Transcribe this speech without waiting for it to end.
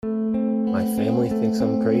My Family Thinks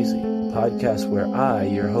I'm Crazy, a podcast where I,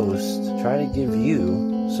 your host, try to give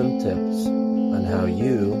you some tips on how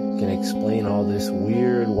you can explain all this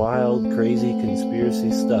weird, wild, crazy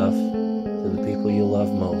conspiracy stuff to the people you love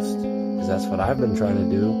most. Because that's what I've been trying to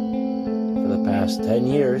do for the past 10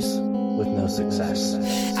 years with no success.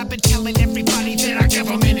 I've been telling everybody that our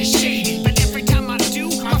government is shady, but every time I do,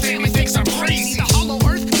 my family thinks I'm crazy. The hollow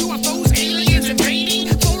earth, UFOs, aliens invading,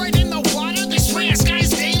 fluoride in the water, they swear skies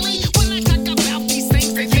daily. When I talk about these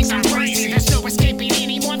things, they think I'm crazy. There's no escaping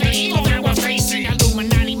anymore the evil that we're facing.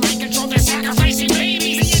 Illuminati mind control, they're sacrificing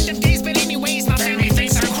babies. The end of days, but anyways, my family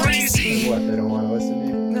thinks I'm crazy. What, they don't want to listen to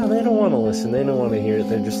you? No, they don't want to listen. They don't want to hear it.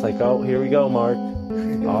 They're just like, oh, here we go, Mark.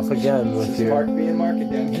 Off again with your... Mark being Mark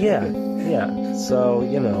again. Yeah. So,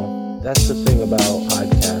 that's the thing about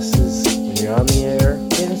podcasts is when you're on the air,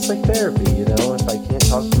 and it's like therapy, If I can't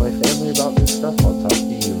talk to my family about this stuff, I'll talk to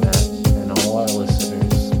you, Matt, and all our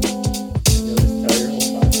listeners. You'll just tell your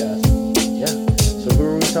whole podcast. Yeah. So who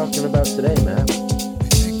are we talking about today, Matt? They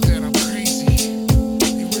think that I'm crazy.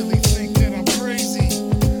 They really think that I'm crazy.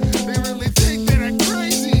 They really think that I'm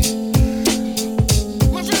crazy.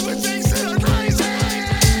 My family thinks that I'm crazy.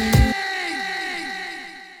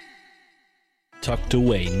 Tucked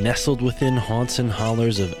away, nestled within haunts and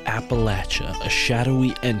hollers of Appalachia, a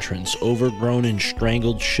shadowy entrance overgrown and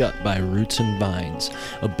strangled shut by roots and vines,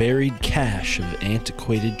 a buried cache of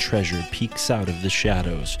antiquated treasure peeks out of the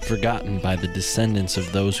shadows, forgotten by the descendants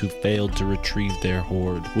of those who failed to retrieve their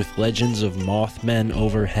hoard, with legends of Mothmen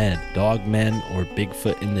overhead, dogmen or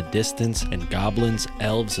Bigfoot in the distance, and goblins,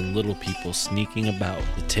 elves, and little people sneaking about.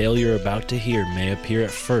 The tale you're about to hear may appear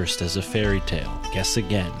at first as a fairy tale. Guess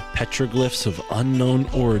again. Petroglyphs of unknown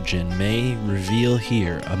origin may reveal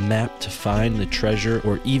here a map to find the treasure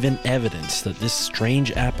or even evidence that this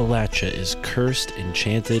strange Appalachia is cursed,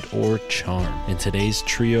 enchanted, or charmed. And today's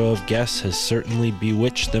trio of guests has certainly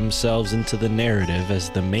bewitched themselves into the narrative as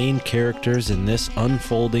the main characters in this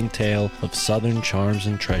unfolding tale of Southern charms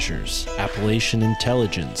and treasures. Appalachian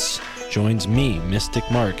Intelligence joins me, Mystic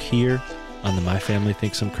Mark, here on the My Family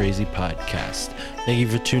Thinks I'm Crazy podcast. Thank you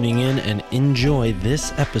for tuning in and enjoy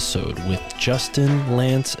this episode with Justin,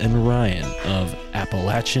 Lance, and Ryan of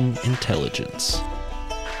Appalachian Intelligence.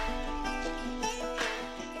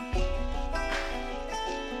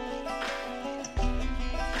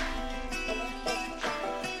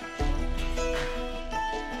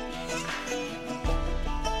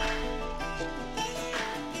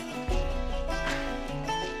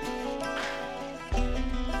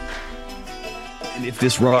 If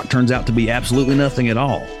this rock turns out to be absolutely nothing at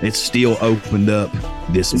all, it's still opened up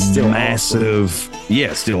this massive, awesome.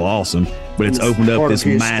 Yeah, it's still awesome, but it's opened up this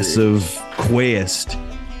massive quest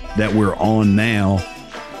that we're on now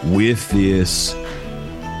with this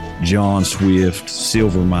John Swift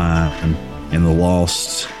silver mine and the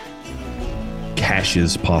lost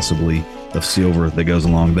caches possibly of silver that goes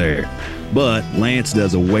along there. But Lance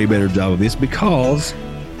does a way better job of this because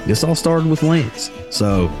this all started with Lance.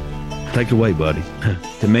 So take it away, buddy.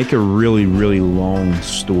 To make a really, really long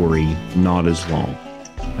story not as long,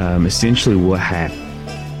 essentially what happened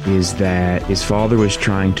is that his father was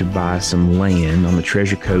trying to buy some land on the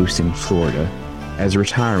Treasure Coast in Florida as a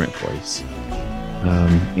retirement place.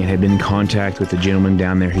 And had been in contact with the gentleman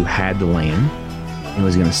down there who had the land and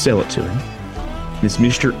was going to sell it to him. This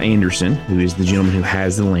Mr. Anderson, who is the gentleman who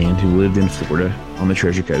has the land, who lived in Florida on the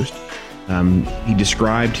Treasure Coast, he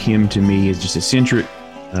described him to me as just eccentric,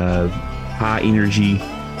 high energy,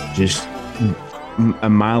 just a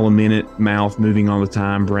mile a minute, mouth moving all the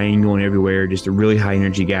time, brain going everywhere, just a really high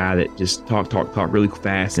energy guy that just talk really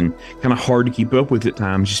fast and kind of hard to keep up with at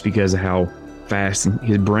times just because of how fast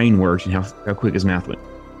his brain works and how quick his mouth went.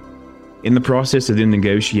 In the process of them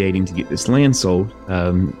negotiating to get this land sold,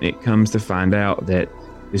 it comes to find out that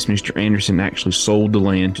this Mr. Anderson actually sold the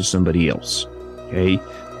land to somebody else, okay,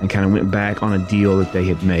 and kind of went back on a deal that they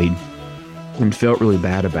had made and felt really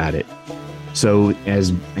bad about it. So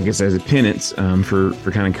as a penance for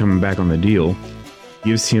kind of coming back on the deal,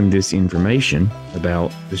 gives him this information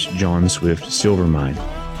about this John Swift silver mine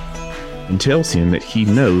and tells him that he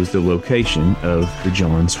knows the location of the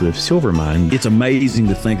John Swift silver mine. It's amazing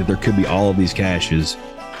to think that there could be all of these caches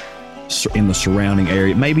in the surrounding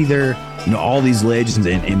area. Maybe they're, all these legends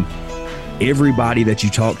and everybody that you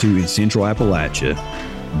talk to in Central Appalachia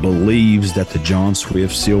believes that the John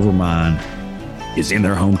Swift silver mine is in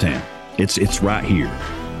their hometown. It's right here.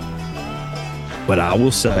 But I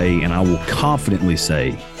will say, and I will confidently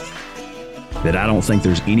say, that I don't think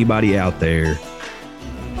there's anybody out there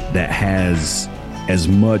that has as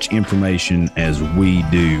much information as we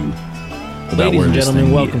do about Ladies where and this gentlemen,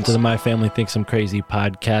 thing welcome is. to the My Family Thinks I'm Crazy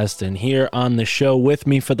podcast. And here on the show with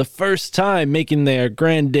me for the first time, making their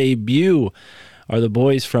grand debut, are the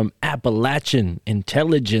boys from Appalachian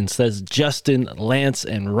Intelligence. That's Justin, Lance,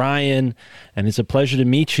 and Ryan. And it's a pleasure to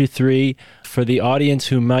meet you three. For the audience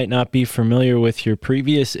who might not be familiar with your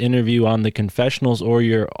previous interview on the Confessionals or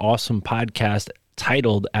your awesome podcast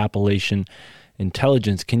titled Appalachian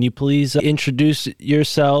Intelligence, can you please introduce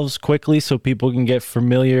yourselves quickly so people can get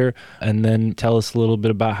familiar, and then tell us a little bit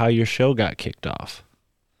about how your show got kicked off?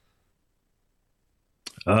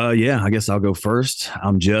 Yeah, I guess I'll go first.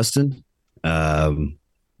 I'm Justin.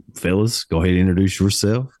 Fellas, go ahead and introduce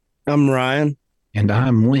yourself. I'm Ryan. And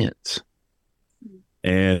I'm Lance.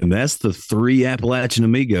 And that's the three Appalachian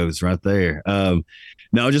amigos right there.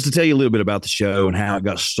 Now, just to tell you a little bit about the show and how it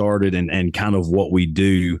got started and kind of what we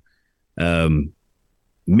do.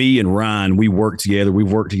 Me and Ryan, we work together.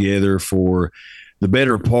 We've worked together for the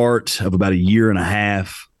better part of about a year and a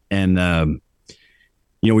half. And,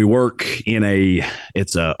 we work in a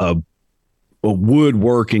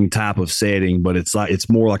woodworking type of setting, but it's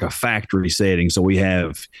more like a factory setting. So we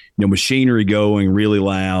have, machinery going really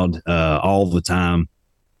loud, all the time.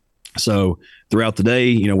 So throughout the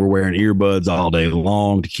day, we're wearing earbuds all day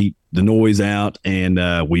long to keep the noise out. And,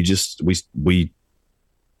 we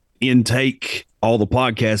intake all the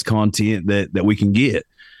podcast content that we can get.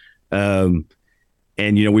 And,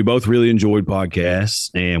 we both really enjoyed podcasts,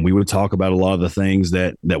 and we would talk about a lot of the things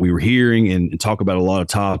that we were hearing and talk about a lot of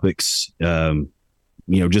topics,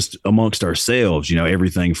 just amongst ourselves,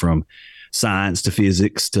 everything from science to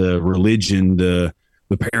physics to religion to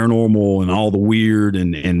the paranormal and all the weird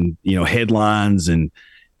and headlines and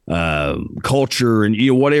culture and,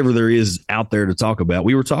 whatever there is out there to talk about.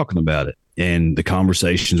 We were talking about it, and the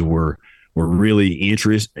conversations were really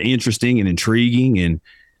interesting and intriguing. And,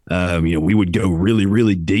 we would go really,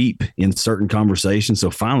 really deep in certain conversations. So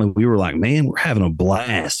finally we were like, man, we're having a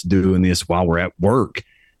blast doing this while we're at work.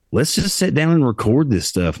 Let's just sit down and record this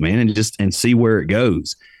stuff, man, and see where it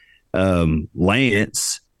goes.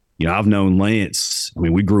 Lance, I've known Lance. I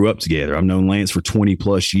mean, we grew up together. I've known Lance for 20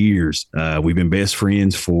 plus years. We've been best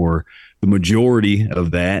friends for the majority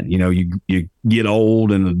of that. You get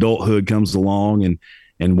old and adulthood comes along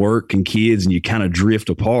and work and kids, and you kind of drift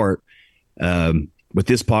apart. With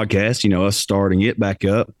this podcast, us starting it back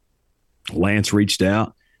up, Lance reached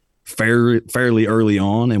out fairly early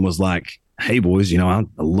on and was like, hey boys, I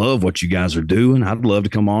love what you guys are doing. I'd love to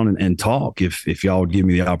come on and talk if y'all would give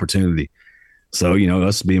me the opportunity. So,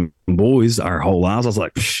 us being boys our whole lives, I was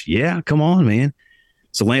like, yeah, come on, man.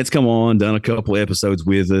 So Lance come on, done a couple of episodes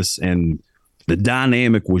with us, and the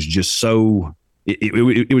dynamic was just so,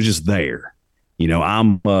 it was just there.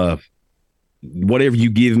 I'm, whatever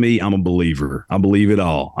you give me, I'm a believer. I believe it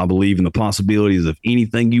all. I believe in the possibilities of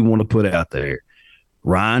anything you want to put out there.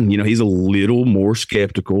 Ryan, he's a little more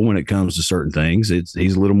skeptical when it comes to certain things.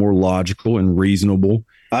 He's a little more logical and reasonable.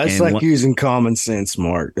 I just like using common sense,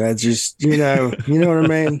 Mark. That's just, you know what I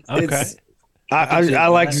mean? Okay. I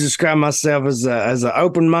like to describe myself as an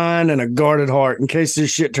open mind and a guarded heart. In case this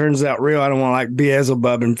shit turns out real, I don't want like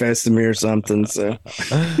Beelzebub infesting me or something. So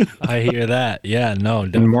I hear that. Yeah, no,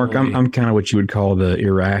 definitely. And Mark, I'm kind of what you would call the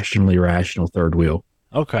irrationally rational third wheel.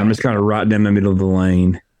 Okay. I'm just kind of right down the middle of the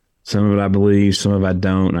lane. Some of it I believe, some of it I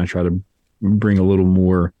don't. And I try to bring a little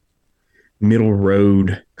more middle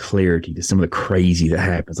road clarity to some of the crazy that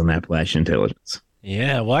happens on Appalachian Intelligence.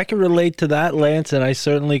 Yeah, well, I can relate to that, Lance, and I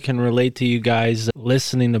certainly can relate to you guys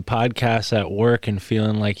listening to podcasts at work and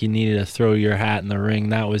feeling like you needed to throw your hat in the ring.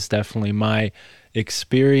 That was definitely my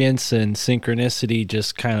experience, and synchronicity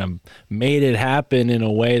just kind of made it happen in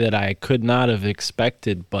a way that I could not have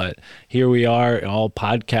expected. But here we are, all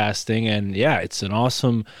podcasting, and yeah, it's an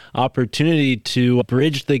awesome opportunity to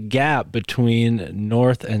bridge the gap between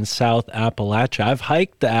North and South Appalachia. I've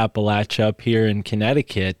hiked the Appalachia up here in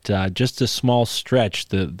Connecticut, just a small stretch,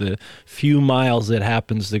 the few miles it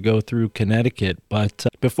happens to go through Connecticut. But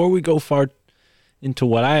before we go far into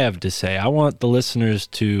what I have to say, I want the listeners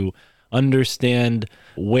to understand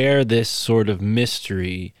where this sort of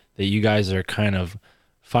mystery that you guys are kind of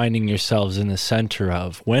finding yourselves in the center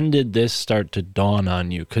of, when did this start to dawn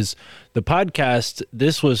on you? Because the podcast,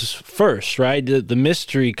 this was first, right? The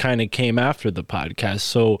mystery kind of came after the podcast.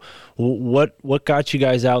 So what got you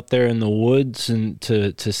guys out there in the woods and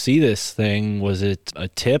to see this thing? Was it a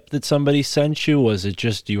tip that somebody sent you? Was it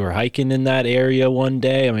just you were hiking in that area one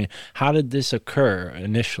day? I mean, how did this occur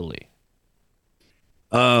initially?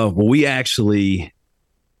 Well, we actually,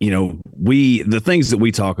 the things that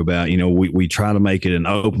we talk about, we try to make it an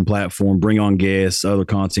open platform, bring on guests, other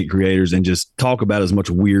content creators, and just talk about as much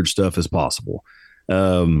weird stuff as possible.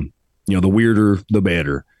 the weirder, the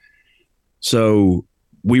better. So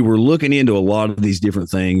we were looking into a lot of these different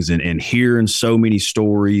things and hearing so many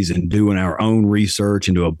stories and doing our own research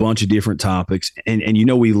into a bunch of different topics. And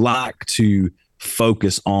we like to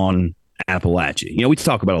focus on Appalachia. We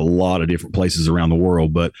talk about a lot of different places around the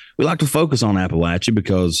world, but we like to focus on Appalachia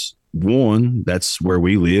because, one, that's where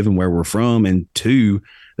we live and where we're from. And two,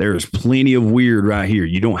 there's plenty of weird right here.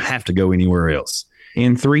 You don't have to go anywhere else.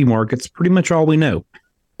 And three, Mark, it's pretty much all we know.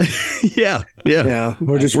 Yeah.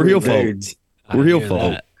 We're hill folks. We're hill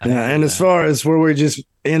folk. Yeah, and as far as where we're just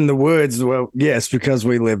in the woods, well, yes, because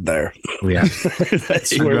we live there. Yeah,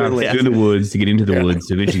 That's where we live. Through the woods to get into the woods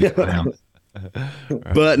to eventually get down.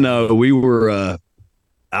 But no, we were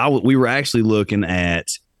actually looking at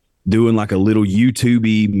doing like a little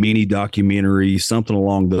YouTube-y mini documentary, something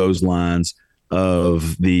along those lines,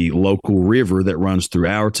 of the local river that runs through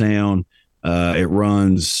our town. It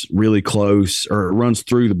runs really close, or it runs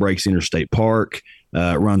through the Breaks Interstate Park.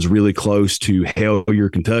 It runs really close to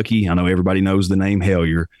Hellier, Kentucky. I know everybody knows the name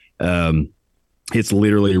Hellier. It's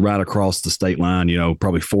literally right across the state line,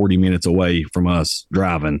 probably 40 minutes away from us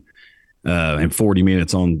driving. And 40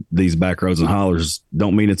 minutes on these back roads and hollers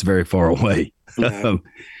don't mean it's very far away.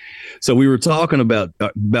 So we were talking about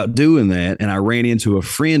doing that, and I ran into a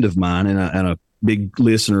friend of mine and a big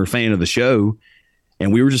listener, fan of the show,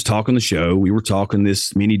 and we were just talking the show. We were talking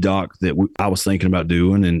this mini doc that I was thinking about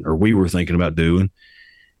doing, or we were thinking about doing,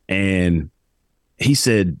 and he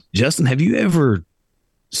said, "Justin, have you ever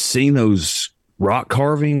seen those rock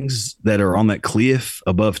carvings that are on that cliff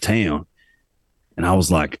above town?" And I was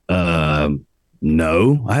like,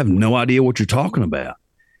 "No, I have no idea what you're talking about."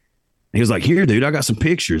 He was like, "Here, dude, I got some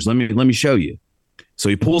pictures. Let me show you." So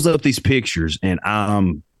he pulls up these pictures, and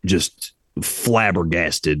I'm just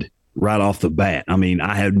flabbergasted right off the bat. I mean,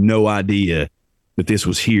 I had no idea that this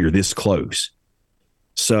was here this close.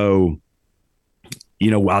 So,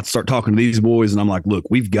 I start talking to these boys, and I'm like, "Look,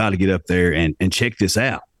 we've got to get up there and check this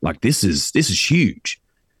out. Like, this is huge."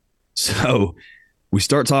 So we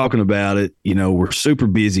start talking about it. We're super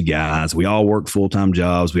busy guys. We all work full-time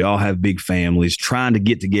jobs. We all have big families. Trying to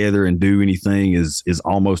get together and do anything is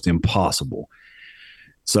almost impossible.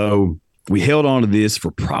 So we held on to this for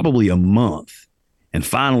probably a month. And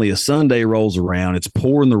finally a Sunday rolls around. It's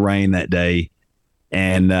pouring the rain that day.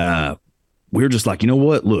 And we're just like, you know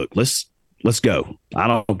what? Look, let's go. I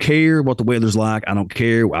don't care what the weather's like. I don't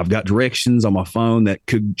care. I've got directions on my phone that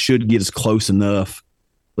should get us close enough.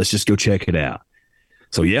 Let's just go check it out.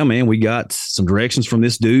 So, yeah, man, we got some directions from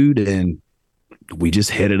this dude, and we just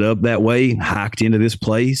headed up that way, hiked into this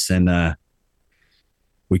place, and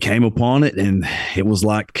we came upon it, and it was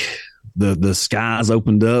like the skies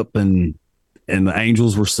opened up, and the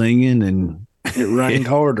angels were singing, and it rained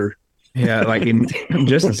harder. Yeah,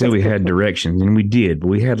 Justin said we had directions, and we did, but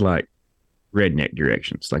we had like redneck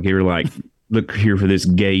directions. Like they were like, look here for this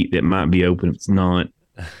gate that might be open. If it's not,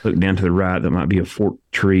 look down to the right. That might be a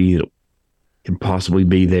forked tree that can possibly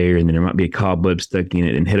be there, and then there might be a cobweb stuck in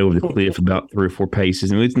it, and head over the cliff about 3 or 4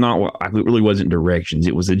 paces. And it's not it really wasn't directions.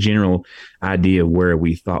 It was a general idea of where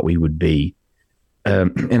we thought we would be.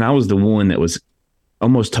 And I was the one that was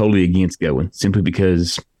almost totally against going, simply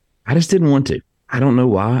because I just didn't want to. I don't know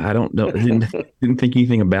why. I don't know. Didn't think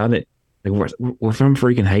anything about it. Like we're from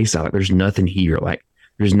freaking Hayside. Like there's nothing here. Like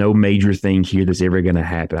there's no major thing here that's ever going to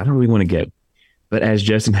happen. I don't really want to go. But as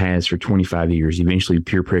Justin has for 25 years, he eventually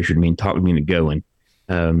peer pressured me and talked me into going.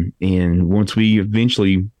 And once we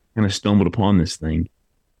eventually kind of stumbled upon this thing,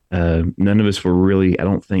 none of us were really, I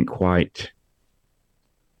don't think quite,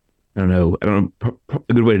 I don't know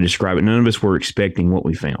a good way to describe it. None of us were expecting what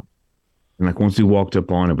we found. And like once we walked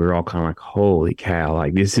up on it, we were all kind of like, holy cow,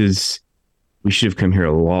 like we should have come here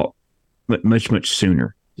a lot, much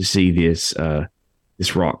sooner to see this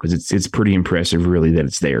rock, because it's pretty impressive really that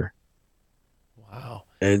it's there. Wow.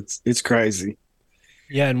 It's crazy.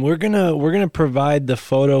 Yeah, and we're gonna provide the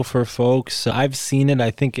photo for folks. I've seen it.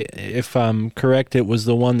 I think if I'm correct, it was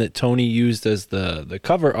the one that Tony used as the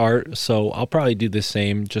cover art. So I'll probably do the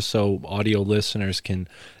same, just so audio listeners can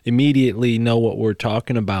immediately know what we're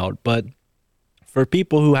talking about. But for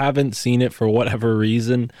people who haven't seen it for whatever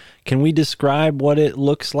reason, can we describe what it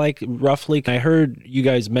looks like roughly? I heard you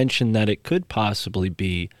guys mention that it could possibly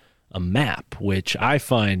be a map, which I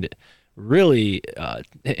find really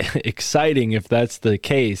exciting if that's the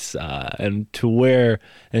case, and to where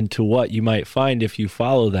and to what you might find if you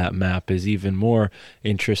follow that map is even more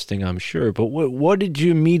interesting, I'm sure. But what did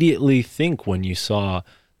you immediately think when you saw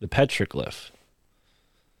the petroglyph?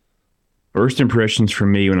 First impressions for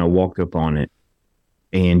me when I walked up on it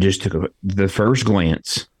and just took the first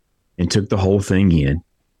glance and took the whole thing in,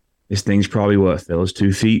 This thing's probably what, fellas,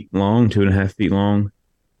 2 feet long, 2.5 feet long.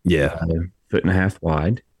 Yeah. 1.5 feet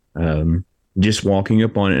wide. Just walking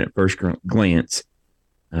up on it at first glance,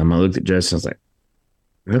 I looked at Justin. I was like,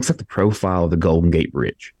 it looks like the profile of the Golden Gate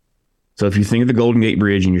Bridge. So if you think of the Golden Gate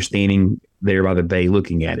Bridge and you're standing there by the bay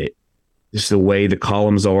looking at it, just the way the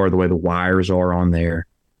columns are, the way the wires are on there,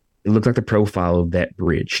 it looked like the profile of that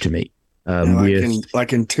bridge to me.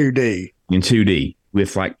 Like in 2D. In 2D,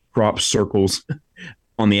 with like crop circles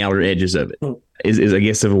on the outer edges of it, is I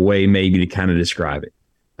guess of a way maybe to kind of describe it.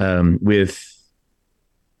 With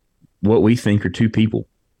what we think are two people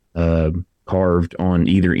carved on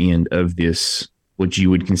either end of this, what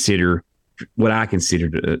you would consider, what I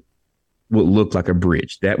consider what looked like a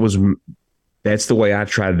bridge. That's the way I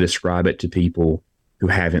try to describe it to people who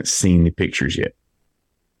haven't seen the pictures yet.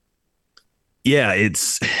 Yeah,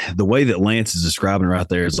 it's the way that Lance is describing it right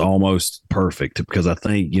there is almost perfect, because I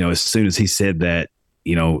think, as soon as he said that,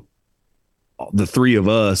 the three of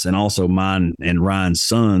us and also mine and Ryan's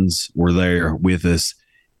sons were there with us.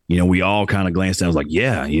 We all kind of glanced down. I was like,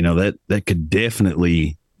 yeah, that could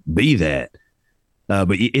definitely be that.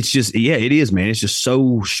 But it's just, yeah, it is, man. It's just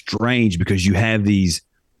so strange because you have these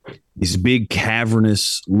big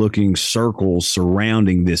cavernous looking circles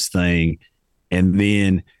surrounding this thing. And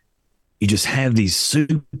then you just have these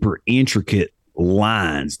super intricate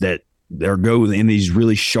lines that go in these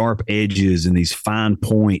really sharp edges and these fine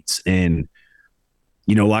points. And,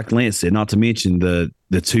 like Lance said, not to mention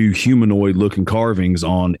the two humanoid looking carvings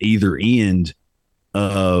on either end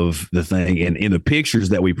of the thing. And in the pictures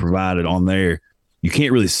that we provided on there, you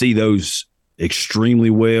can't really see those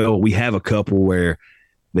extremely well. We have a couple where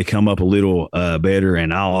they come up a little better,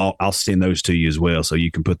 and I'll send those to you as well, so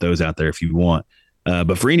you can put those out there if you want.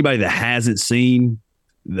 But for anybody that hasn't seen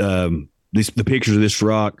the pictures of this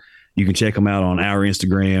rock, you can check them out on our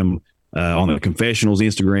Instagram, on the Confessionals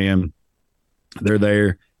Instagram. They're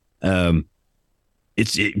there. But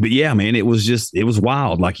yeah, man, it was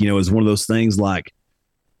wild. Like, it was one of those things like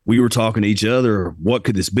we were talking to each other. What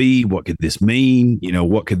could this be? What could this mean?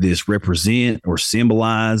 What could this represent or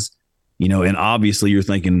symbolize? And obviously you're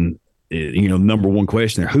thinking, number one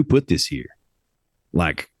question there, who put this here?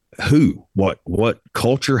 Like who, what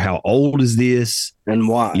culture, how old is this? And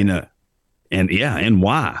why? And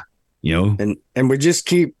why, and we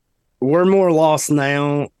just we're more lost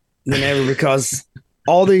now than ever because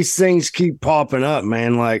all these things keep popping up,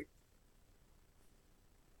 man. Like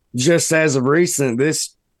just as of recent,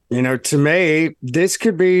 this, to me, this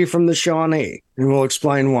could be from the Shawnee, and we'll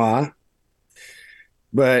explain why.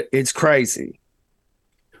 But it's crazy.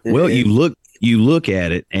 Well, you look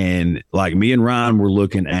at it, and like me and Ryan were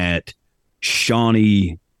looking at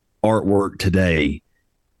Shawnee artwork today,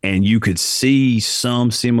 and you could see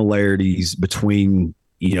some similarities between,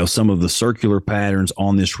 some of the circular patterns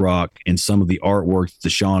on this rock and some of the artwork that the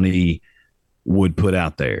Shawnee would put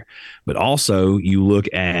out there. But also you look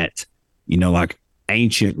at, like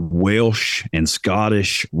ancient Welsh and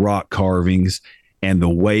Scottish rock carvings and the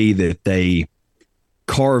way that they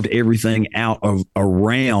carved everything out of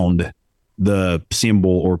around the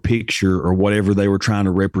symbol or picture or whatever they were trying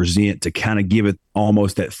to represent to kind of give it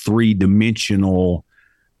almost that 3-dimensional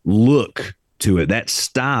look to it. That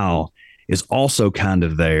style is also kind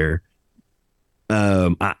of there.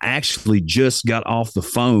 I actually just got off the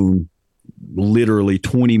phone literally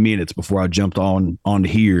 20 minutes before I jumped on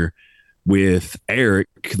here with Eric,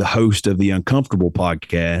 the host of the Uncomfortable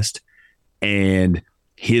podcast, and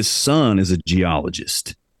his son is a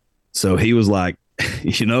geologist. So he was like,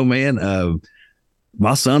 man,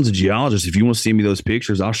 my son's a geologist. If you want to send me those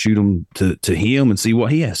pictures, I'll shoot them to him and see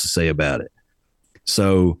what he has to say about it.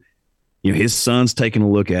 So, his son's taking a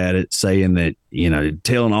look at it, saying that,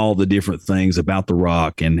 telling all the different things about the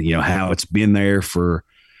rock and, how it's been there for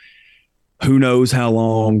who knows how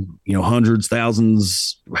long, hundreds,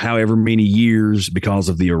 thousands, however many years because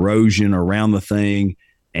of the erosion around the thing.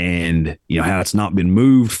 And, how it's not been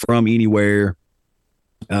moved from anywhere,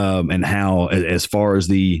 and how, as far as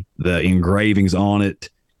the engravings on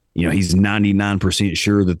it, he's 99%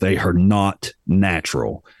 sure that they are not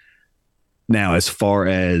natural. Now, as far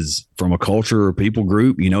as from a culture or people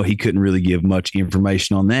group, he couldn't really give much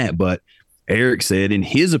information on that. But Eric said, in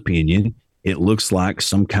his opinion, it looks like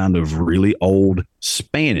some kind of really old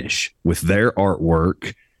Spanish with their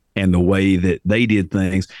artwork and the way that they did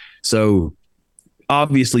things. So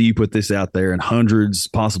obviously you put this out there and hundreds,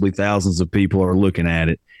 possibly thousands of people are looking at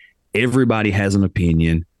it. Everybody has an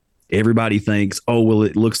opinion. Everybody thinks, oh, well,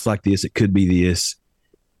 it looks like this. It could be this.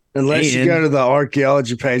 Unless you go to the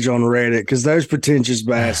archaeology page on Reddit, because those pretentious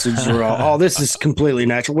bastards are all, this is completely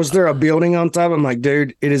natural. Was there a building on top? I'm like,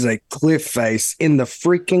 dude, it is a cliff face in the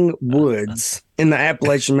freaking woods in the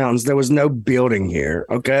Appalachian Mountains. There was no building here,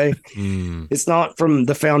 okay? It's not from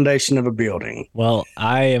the foundation of a building. Well,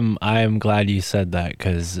 I am glad you said that,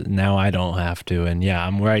 because now I don't have to. And yeah,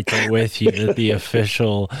 I'm right there with you that the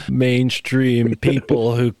official mainstream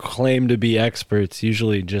people who claim to be experts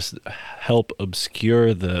usually just help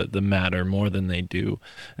obscure the matter more than they do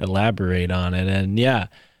elaborate on it. And yeah,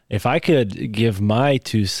 if I could give my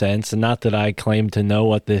 2 cents, and not that I claim to know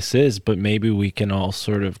what this is, but maybe we can all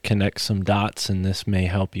sort of connect some dots, and this may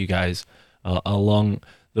help you guys along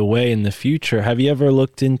the way in the future. Have you ever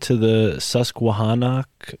looked into the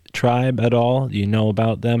Susquehannock tribe at all? Do you know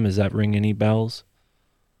about them? Does that ring any bells?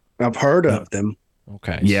 I've heard of them.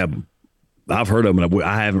 Okay. Yeah, I've heard of them.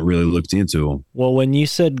 I haven't really looked into them. Well, when you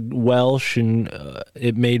said Welsh, and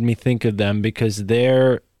it made me think of them because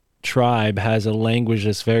their tribe has a language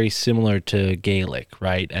that's very similar to Gaelic,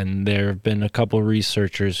 right? And there have been a couple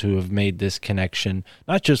researchers who have made this connection,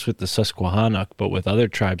 not just with the Susquehannock, but with other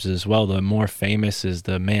tribes as well. The more famous is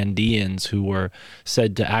the Mandeans, who were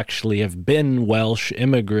said to actually have been Welsh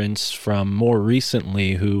immigrants from more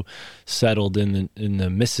recently who settled in the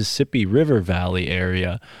Mississippi River Valley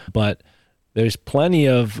area. But there's plenty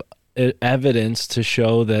of evidence to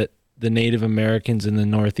show that the Native Americans in the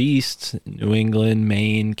Northeast, New England,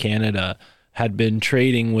 Maine, Canada, had been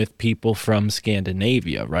trading with people from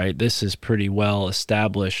Scandinavia, right? This is pretty well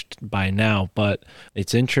established by now, but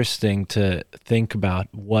it's interesting to think about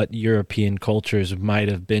what European cultures might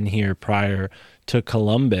have been here prior to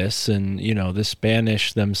Columbus. And, you know, the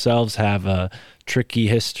Spanish themselves have a tricky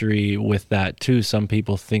history with that too. Some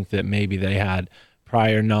people think that maybe they had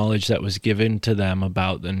prior knowledge that was given to them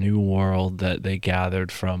about the New World that they gathered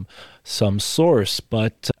from some source.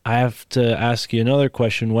 But I have to ask you another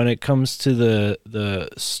question. When it comes to the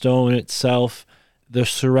stone itself, the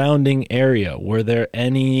surrounding area, were there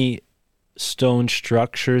any stone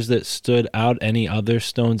structures that stood out, any other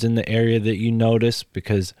stones in the area that you noticed?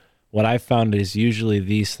 Because what I found is usually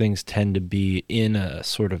these things tend to be in a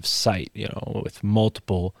sort of site, you know, with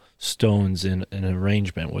multiple stones in an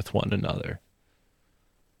arrangement with one another.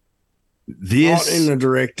 Not in the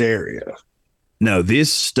direct area. No,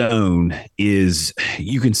 this stone is,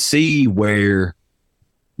 you can see where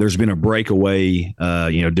there's been a breakaway,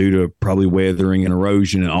 due to probably weathering and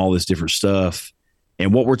erosion and all this different stuff.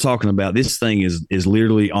 And what we're talking about, this thing is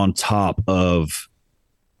literally on top of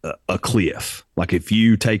a cliff. Like if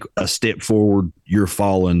you take a step forward, you're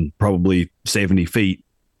falling probably 70 feet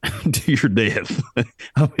to your death.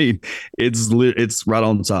 I mean, it's right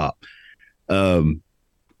on top.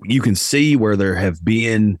 You can see where there have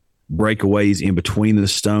been breakaways in between the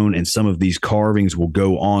stone, and some of these carvings will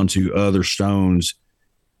go on to other stones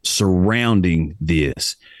surrounding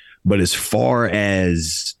this. But as far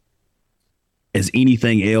as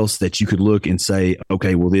anything else that you could look and say,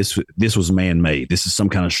 okay, well, this was man-made, this is some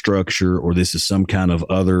kind of structure, or this is some kind of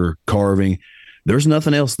other carving, there's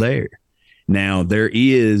nothing else there. Now, there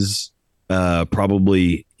is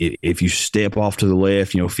probably, if you step off to the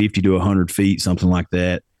left, 50 to 100 feet, something like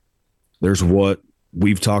that, there's what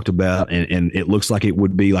we've talked about, and it looks like it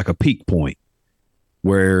would be like a peak point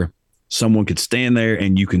where someone could stand there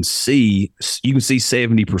and you can see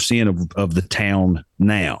 70% of the town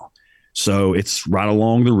now. So it's right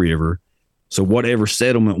along the river. So whatever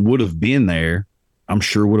settlement would have been there, I'm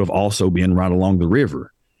sure would have also been right along the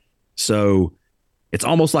river. So it's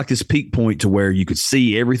almost like this peak point to where you could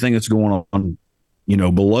see everything that's going on,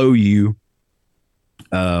 below you,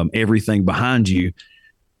 everything behind you.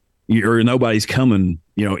 Or nobody's coming,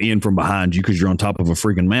 in from behind you because you're on top of a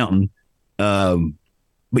freaking mountain.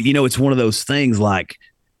 But it's one of those things like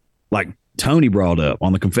Tony brought up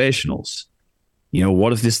on the confessionals.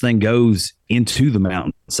 What if this thing goes into the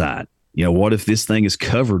mountainside? What if this thing is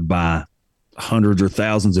covered by hundreds or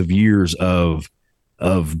thousands of years of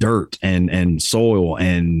dirt and soil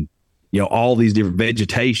and, all these different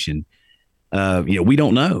vegetation? We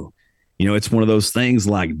don't know. It's one of those things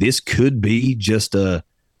like this could be just a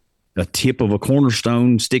tip of a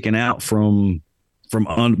cornerstone sticking out from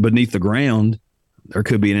beneath the ground. There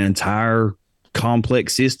could be an entire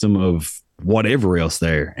complex system of whatever else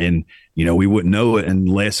there. And, we wouldn't know it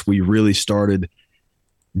unless we really started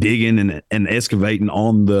digging and excavating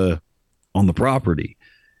on the property.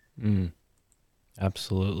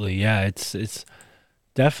 Absolutely. Yeah. It's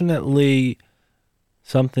definitely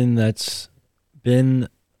something that's been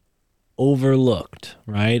overlooked,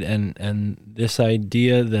 right? And this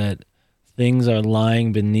idea that things are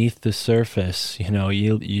lying beneath the surface. You know,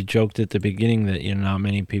 you joked at the beginning that, you know, not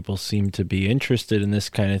many people seem to be interested in this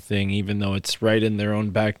kind of thing, even though it's right in their own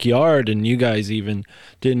backyard, and you guys even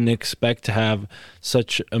didn't expect to have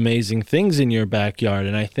such amazing things in your backyard.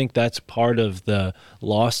 And I think that's part of the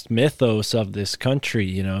lost mythos of this country,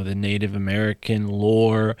 you know, the Native American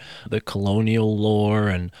lore, the colonial lore,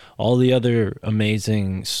 and all the other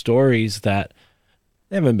amazing stories that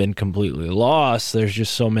they haven't been completely lost. There's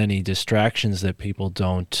just so many distractions that people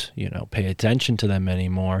don't, you know, pay attention to them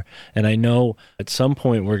anymore. And I know at some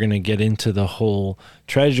point we're going to get into the whole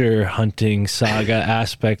treasure hunting saga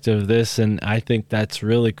aspect of this, and I think that's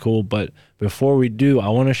really cool. But before we do, I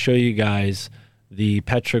want to show you guys the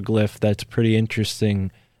petroglyph that's pretty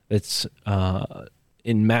interesting. It's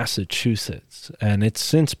in Massachusetts, and it's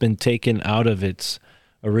since been taken out of its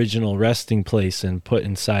original resting place and put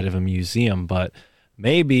inside of a museum. But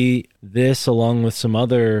maybe this, along with some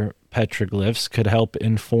other petroglyphs, could help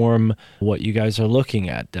inform what you guys are looking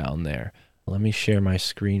at down there. Let me share my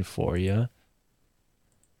screen for you.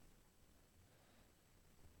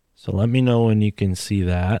 So let me know when you can see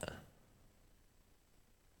that.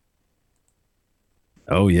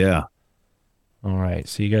 Oh, yeah. All right,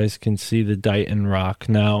 so you guys can see the Dighton Rock.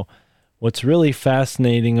 Now, what's really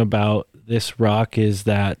fascinating about this rock is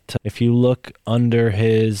that if you look under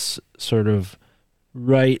his sort of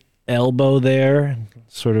right elbow there,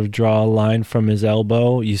 sort of draw a line from his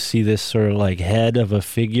elbow, you see this sort of like head of a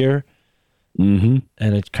figure, and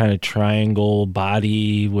a kind of triangle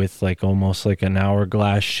body with like almost like an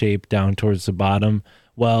hourglass shape down towards the bottom.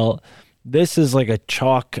 Well, this is like a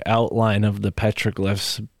chalk outline of the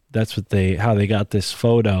petroglyphs. That's what how they got this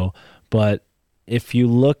photo. But if you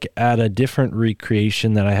look at a different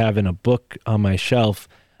recreation that I have in a book on my shelf,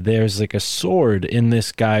 there's like a sword in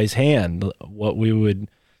this guy's hand, what we would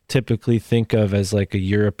typically think of as like a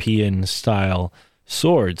European style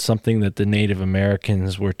sword, something that the Native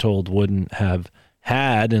Americans were told wouldn't have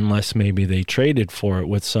had unless maybe they traded for it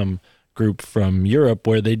with some group from Europe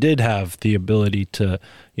where they did have the ability to,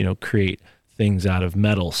 you know, create things out of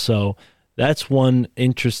metal. So that's one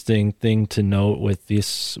interesting thing to note with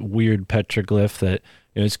this weird petroglyph, that,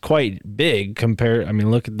 you know, it's quite big compared. I mean,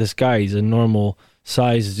 look at this guy. He's a normal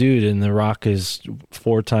size dude, and the rock is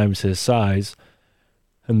 4 times his size,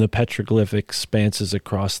 and the petroglyph expanses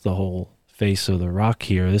across the whole face of the rock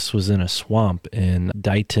here. This was in a swamp in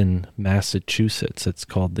Dighton, Massachusetts. It's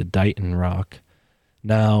called the Dighton Rock.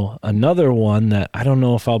 Now, another one that I don't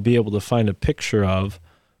know if I'll be able to find a picture of,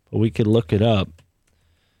 but we could look it up,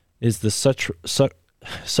 is the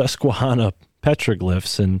Susquehanna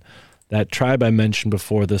petroglyphs. And that tribe I mentioned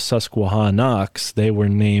before, the Susquehannocks, they were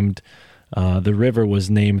named, the river was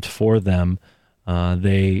named for them.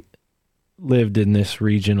 They lived in this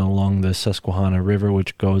region along the Susquehanna River,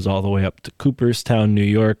 which goes all the way up to Cooperstown, New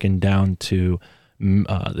York, and down to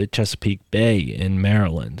the Chesapeake Bay in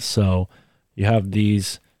Maryland. So you have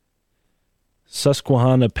these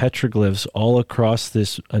Susquehanna petroglyphs all across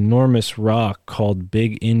this enormous rock called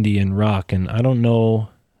Big Indian Rock. And I don't know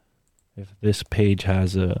if this page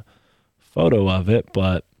has a photo of it,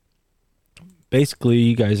 but basically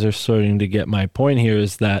you guys are starting to get my point here,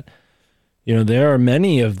 is that, you know, there are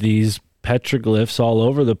many of these petroglyphs all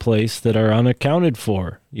over the place that are unaccounted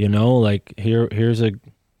for. You know, like here's a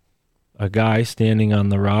guy standing on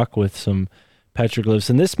the rock with some petroglyphs,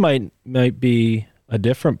 and this might be a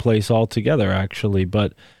different place altogether, actually.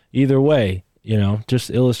 But either way, you know, just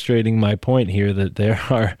illustrating my point here, that there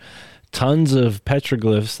are tons of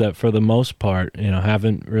petroglyphs that for the most part, you know,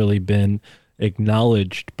 haven't really been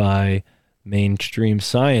acknowledged by mainstream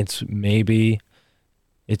science. Maybe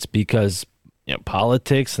it's because, you know,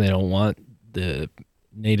 politics, they don't want the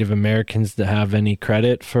Native Americans to have any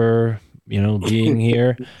credit for, you know, being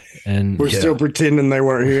here, and we're still pretending they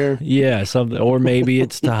weren't here. Yeah, something, or maybe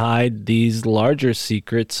it's to hide these larger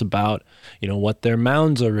secrets about, you know, what their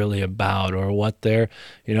mounds are really about, or what they're,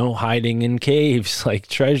 you know, hiding in caves like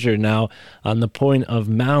treasure. Now, on the point of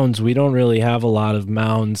mounds, we don't really have a lot of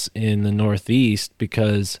mounds in the Northeast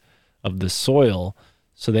because of the soil.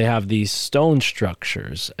 So they have these stone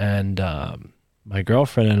structures, and my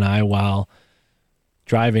girlfriend and I, while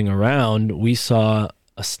driving around, we saw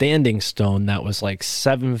a standing stone that was like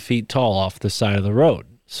 7 feet tall off the side of the road.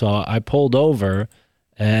 So I pulled over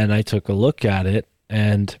and I took a look at it,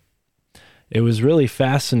 and it was really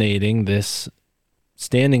fascinating, this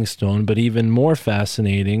standing stone. But even more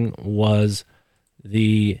fascinating was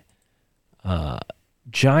the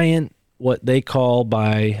giant, what they call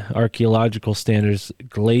by archaeological standards,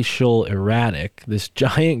 glacial erratic, this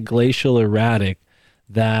giant glacial erratic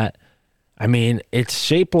that, I mean, it's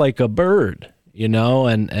shaped like a bird. you know,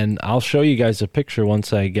 and I'll show you guys a picture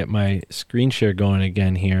once I get my screen share going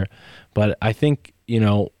again here. But I think, you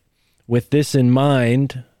know, with this in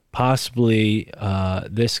mind, possibly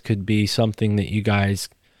this could be something that you guys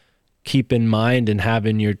keep in mind and have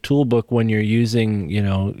in your toolbook when you're using, you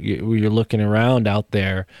know, you're looking around out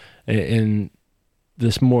there in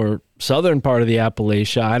this more southern part of the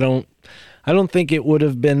Appalachia. I don't think it would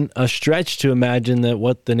have been a stretch to imagine that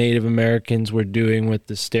what the Native Americans were doing with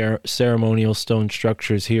the ceremonial stone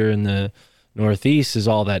structures here in the Northeast is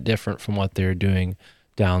all that different from what they're doing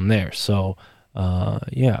down there. So,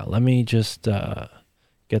 yeah, let me just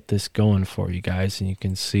get this going for you guys, and you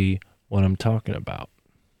can see what I'm talking about.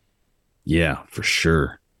 Yeah, for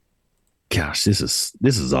sure. Gosh, this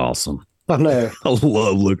is awesome. I know. I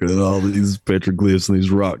love looking at all these petroglyphs and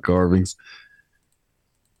these rock carvings.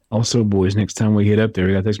 Also, boys, next time we hit up there,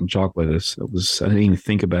 we gotta take some chocolate with us. I didn't even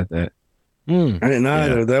think about that. I didn't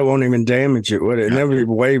either. Yeah. That won't even damage it, would it? That would be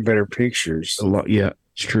way better pictures. A lot, yeah,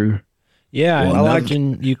 it's true. Yeah, Well, I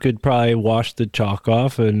imagine you could probably wash the chalk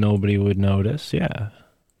off and nobody would notice. Yeah.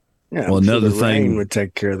 Yeah, Well, I'm sure another the thing- rain would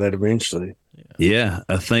take care of that eventually. Yeah,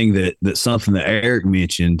 a thing that something that Eric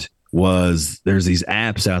mentioned was there's these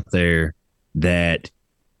apps out there that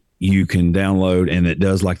you can download and it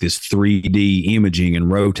does like this 3D imaging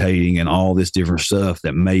and rotating and all this different stuff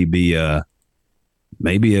that may be a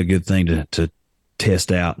good thing to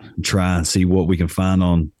test out and try and see what we can find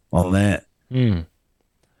on that.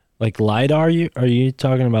 Like LiDAR? Are you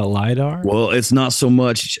talking about LiDAR? Well, it's not so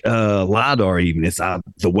much LiDAR even. It's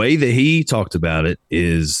the way that he talked about it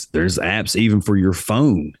is there's apps even for your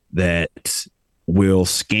phone that will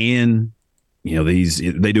scan, you know,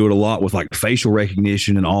 they do it a lot with like facial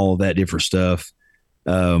recognition and all of that different stuff.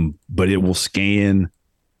 But it will scan,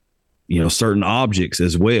 you know, certain objects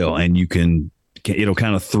as well. And it'll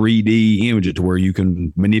kind of 3D image it to where you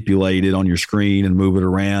can manipulate it on your screen and move it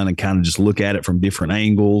around and kind of just look at it from different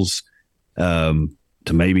angles to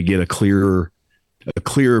maybe get a clearer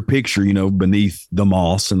picture, you know, beneath the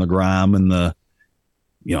moss and the grime and the,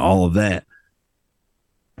 you know, all of that.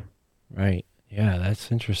 Right. Yeah,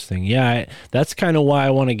 that's interesting. Yeah, that's kind of why I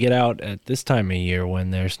want to get out at this time of year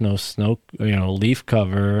when there's no snow, you know, leaf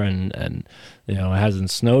cover and you know, it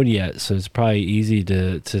hasn't snowed yet. So it's probably easy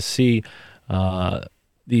to see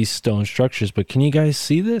these stone structures. But can you guys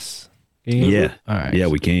see this? Yeah. All right. Yeah,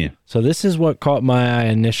 we can. So this is what caught my eye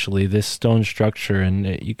initially, this stone structure.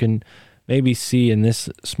 And you can maybe see in this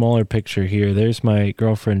smaller picture here, there's my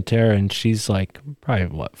girlfriend Tara, and she's like probably,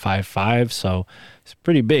 5'5", so it's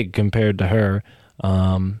pretty big compared to her.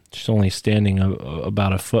 She's only standing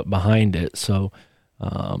about a foot behind it. So,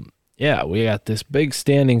 yeah, we got this big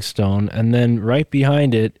standing stone, and then right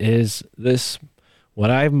behind it is this,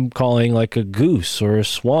 what I'm calling like a goose or a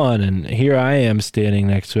swan, and here I am standing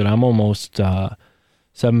next to it. I'm almost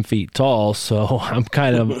 7 feet tall, so I'm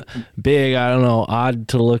kind of big. I don't know, odd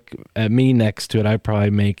to look at me next to it. I probably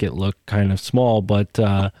make it look kind of small, but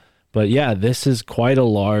yeah, this is quite a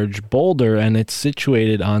large boulder, and it's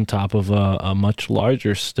situated on top of a much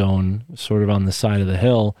larger stone, sort of on the side of the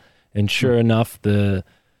hill. And sure enough, that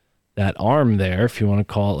arm there, if you want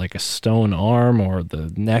to call it like a stone arm, or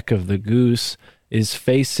the neck of the goose, is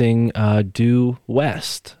facing due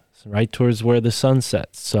west, right towards where the sun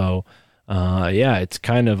sets. So yeah, it's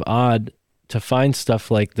kind of odd to find stuff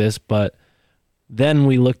like this, but then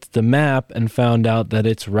we looked at the map and found out that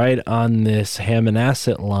it's right on this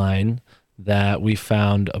Hammonasset line that we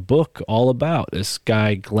found a book all about. This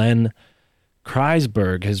guy, Glenn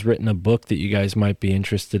Kreisberg, has written a book that you guys might be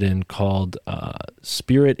interested in called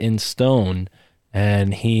Spirit in Stone.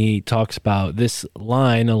 And he talks about this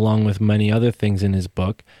line along with many other things in his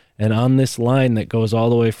book. And on this line that goes all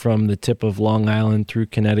the way from the tip of Long Island through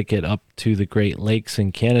Connecticut up to the Great Lakes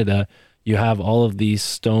in Canada, you have all of these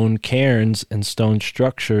stone cairns and stone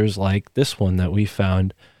structures like this one that we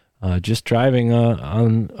found just driving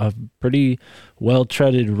on a pretty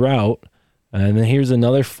well-treaded route. And then here's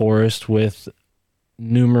another forest with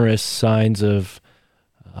numerous signs of,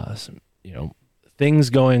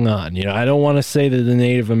 things going on. I don't want to say that the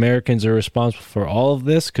Native Americans are responsible for all of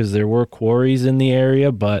this, because there were quarries in the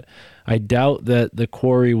area, but I doubt that the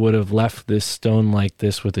quarry would have left this stone like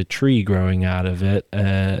this with a tree growing out of it,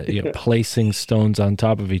 placing stones on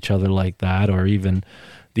top of each other like that, or even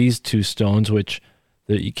these two stones, which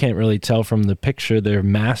you can't really tell from the picture. They're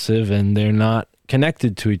massive and they're not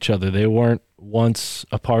connected to each other. They weren't once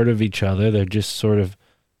a part of each other. They're just sort of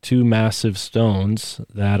two massive stones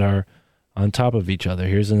that are on top of each other.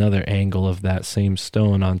 Here's another angle of that same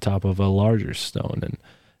stone on top of a larger stone.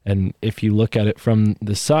 And if you look at it from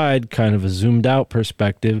the side, kind of a zoomed out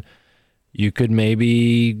perspective, you could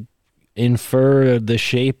maybe infer the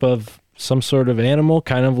shape of some sort of animal,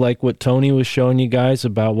 kind of like what Tony was showing you guys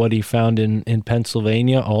about what he found in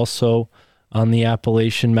Pennsylvania, also on the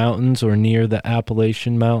Appalachian Mountains or near the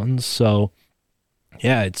Appalachian Mountains. So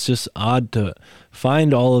yeah, it's just odd to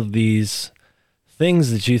find all of these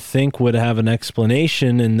things that you think would have an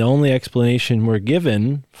explanation, and the only explanation we're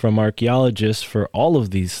given from archaeologists for all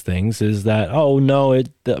of these things is that, oh no,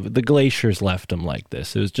 the glaciers left them like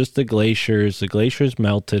this. It was just the glaciers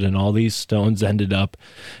melted and all these stones ended up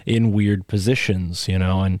in weird positions,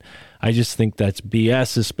 and I just think that's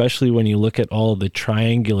BS, especially when you look at all of the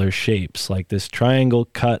triangular shapes, like this triangle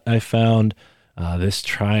cut I found, this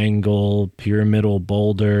triangle pyramidal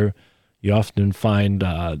boulder. You often find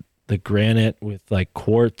the granite with like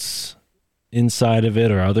quartz inside of it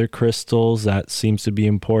or other crystals. That seems to be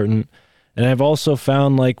important. And I've also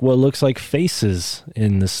found like what looks like faces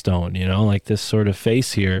in the stone, like this sort of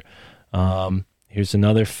face here. Here's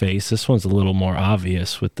another face. This one's a little more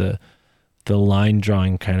obvious with the line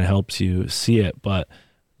drawing, kind of helps you see it. But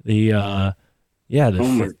the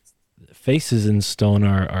faces in stone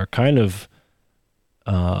are kind of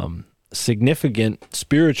significant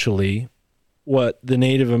spiritually. What the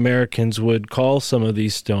Native Americans would call some of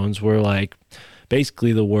these stones were like,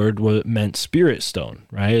 basically the word meant spirit stone,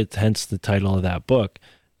 right? Hence the title of that book.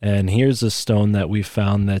 And here's a stone that we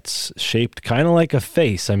found that's shaped kind of like a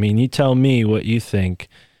face. I mean, you tell me what you think.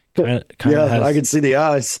 I can see the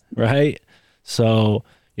eyes. Right? So,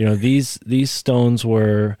 these stones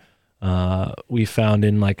were, we found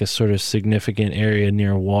in like a sort of significant area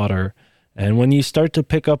near water. And when you start to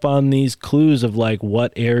pick up on these clues of like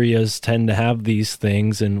what areas tend to have these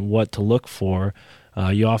things and what to look for,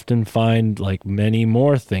 you often find like many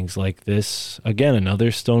more things like this. Again,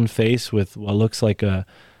 another stone face with what looks like an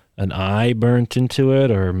eye burnt into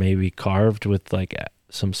it, or maybe carved with like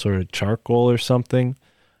some sort of charcoal or something.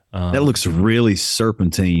 That looks really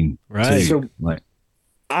serpentine, right? Too. So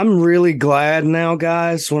I'm really glad now,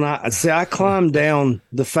 guys. When I climbed down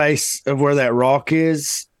the face of where that rock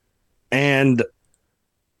is, and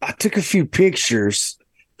I took a few pictures.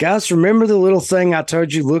 Guys, remember the little thing I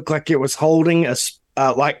told you looked like it was holding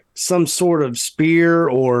like some sort of spear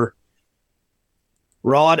or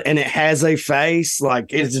rod, and it has a face?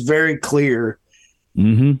 Like, it's very clear.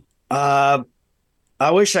 Mm-hmm.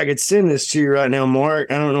 I wish I could send this to you right now,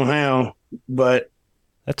 Mark. I don't know how, but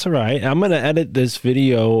that's all right. I'm going to edit this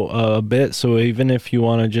video a bit, so even if you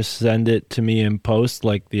want to just send it to me in post,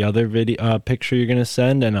 like the other video picture you're going to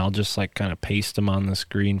send, and I'll just like kind of paste them on the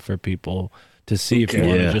screen for people to see. If you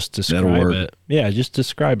want to just describe it. Yeah, just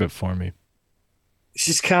describe it for me. It's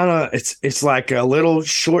just kind of, it's like a little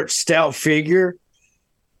short, stout figure,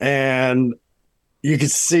 and you can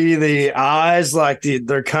see the eyes, like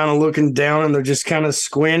they're kind of looking down and they're just kind of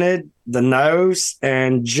squinted. The nose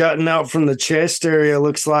and jutting out from the chest area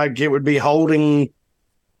looks like it would be holding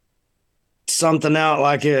something out,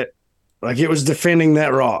 like it was defending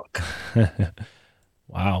that rock.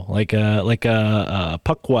 Wow, like a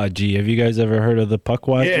Pukwudgie. Have you guys ever heard of the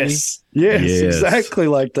Pukwudgie? Yes, exactly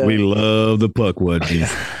like that. We love the Pukwudgie.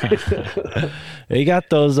 They got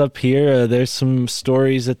those up here. There's some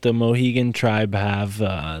stories that the Mohegan tribe have.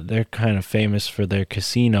 They're kind of famous for their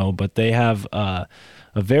casino, but they have a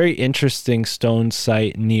very interesting stone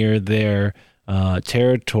site near their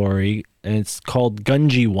territory, and it's called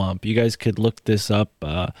Gungiwamp. You guys could look this up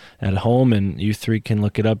at home, and you three can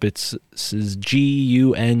look it up. It's GungyWamp,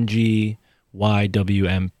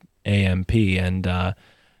 and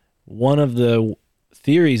one of the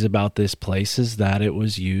theories about this place is that it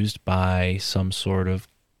was used by some sort of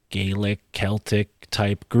Gaelic, Celtic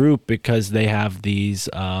type group, because they have these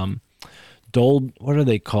what are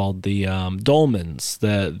they called? The dolmens.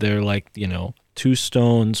 They're like, two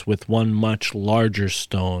stones with one much larger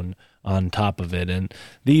stone on top of it. And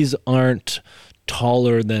these aren't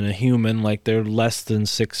taller than a human, like they're less than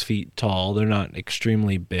 6 feet tall. They're not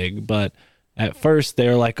extremely big, but at first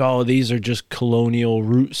they're like, oh, these are just colonial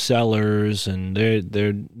root cellars, and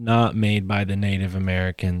they're not made by the Native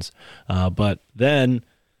Americans. But then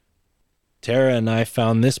Tara and I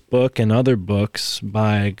found this book and other books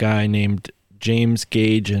by a guy named James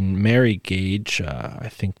Gage and Mary Gage. I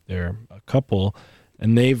think they're a couple,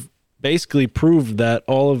 and they've basically proved that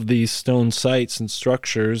all of these stone sites and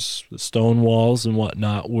structures, the stone walls and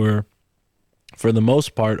whatnot, were, for the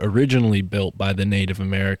most part, originally built by the Native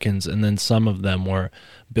Americans, and then some of them were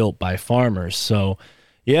built by farmers. So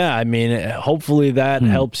Yeah, I mean, hopefully that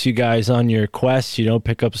helps you guys on your quest,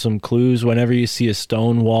 pick up some clues. Whenever you see a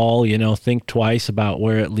stone wall, think twice about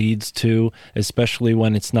where it leads to, especially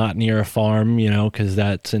when it's not near a farm, because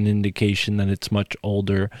that's an indication that it's much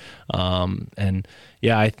older. And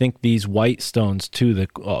yeah, I think these white stones too, the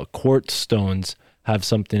quartz stones, have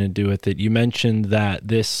something to do with it. You mentioned that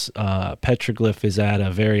this petroglyph is at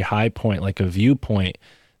a very high point, like a viewpoint.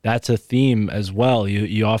 That's a theme as well.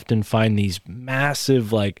 You often find these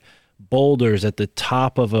massive like boulders at the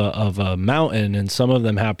top of a mountain, and some of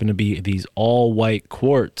them happen to be these all white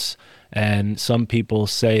quartz. And some people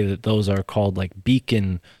say that those are called like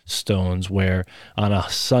beacon stones, where on a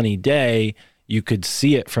sunny day you could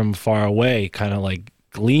see it from far away, kind of like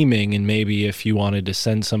gleaming, and maybe if you wanted to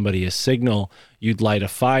send somebody a signal, you'd light a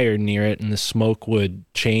fire near it and the smoke would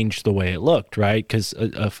change the way it looked, right? Because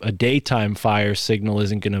a daytime fire signal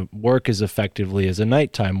isn't going to work as effectively as a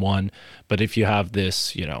nighttime one. But if you have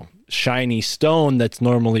this, shiny stone that's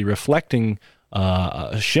normally reflecting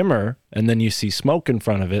a shimmer, and then you see smoke in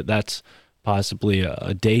front of it, that's possibly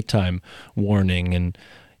a daytime warning. And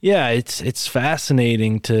yeah, it's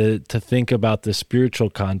fascinating to think about the spiritual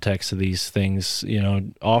context of these things.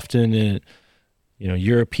 Often in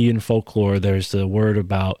European folklore, there's the word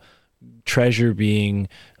about treasure being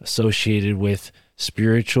associated with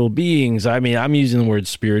spiritual beings. I mean, I'm using the word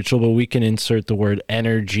spiritual, but we can insert the word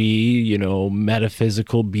energy,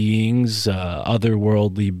 metaphysical beings,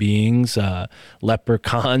 otherworldly beings,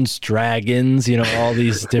 leprechauns, dragons, all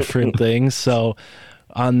these different things. So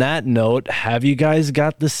on that note, have you guys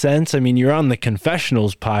got the sense? I mean, you're on the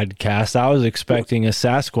Confessionals podcast. I was expecting a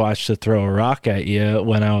Sasquatch to throw a rock at you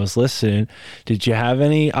when I was listening. Did you have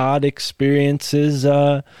any odd experiences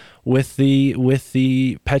with the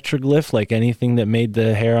petroglyph, like anything that made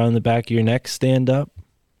the hair on the back of your neck stand up?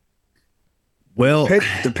 Well,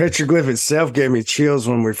 the petroglyph itself gave me chills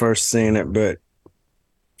when we first seen it,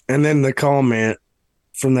 and then the comment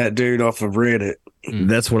from that dude off of Reddit.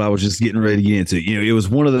 That's what I was just getting ready to get into. It was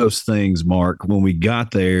one of those things, Mark, when we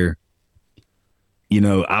got there,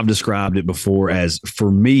 I've described it before as,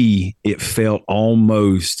 for me, it felt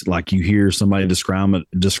almost like you hear somebody describing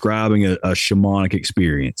a shamanic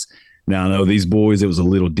experience. Now, I know these boys, it was a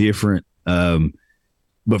little different.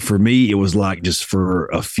 But for me, it was like just for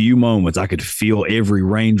a few moments, I could feel every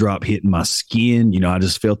raindrop hitting my skin. I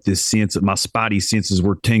just felt this sense that my spidey senses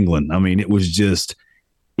were tingling. I mean,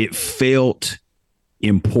 it felt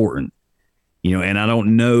important, and I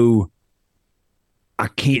don't know, I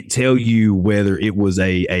can't tell you whether it was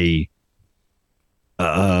a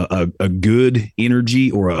good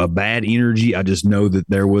energy or a bad energy. I just know that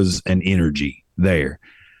there was an energy there.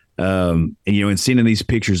 And sending these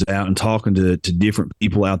pictures out and talking to different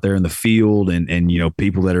people out there in the field and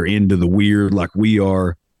people that are into the weird like we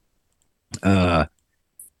are, I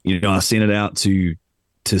sent it out to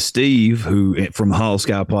Steve, who from Hollow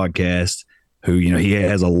Sky Podcast, who, he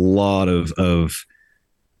has a lot of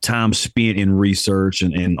time spent in research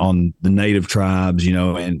and on the native tribes,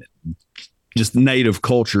 and just native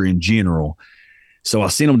culture in general. So I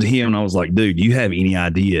sent them to him and I was like, dude, do you have any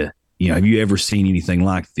idea? Have you ever seen anything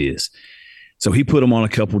like this? So he put them on a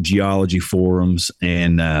couple geology forums.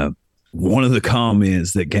 And one of the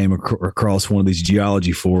comments that came across one of these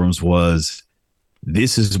geology forums was,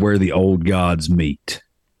 "This is where the old gods meet."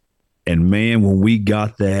 And man, when we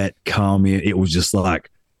got that comment, it was just like,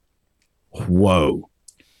 whoa.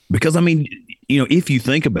 Because, I mean, if you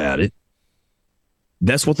think about it,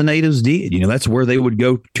 that's what the natives did. That's where they would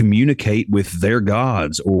go communicate with their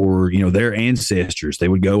gods or, their ancestors. They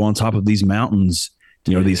would go on top of these mountains,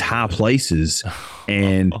 these high places,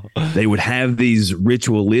 and they would have these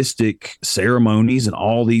ritualistic ceremonies and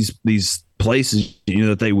all these places,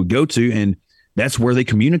 that they would go to. And that's where they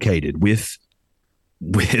communicated with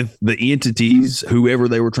the entities, whoever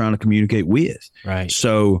they were trying to communicate with. Right.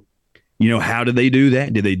 So, how did they do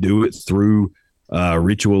that? Did they do it through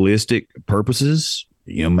ritualistic purposes?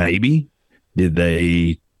 Maybe. Did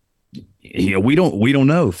they? We don't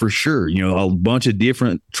know for sure. A bunch of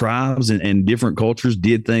different tribes and different cultures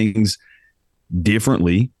did things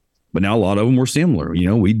differently, but now a lot of them were similar.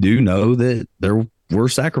 We do know that there were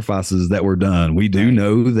sacrifices that were done. We do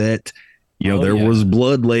know that. There was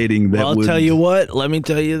bloodletting. I'll tell you what, let me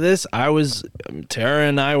tell you this. Tara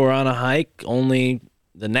and I were on a hike. Only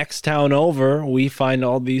the next town over, we find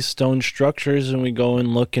all these stone structures and we go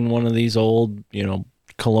and look in one of these old,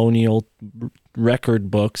 colonial record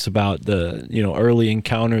books about the, early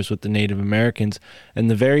encounters with the Native Americans. And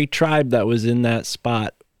the very tribe that was in that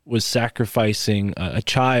spot was sacrificing a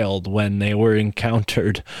child when they were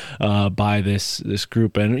encountered by this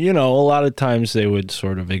group. And, you know, a lot of times they would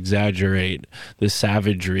sort of exaggerate the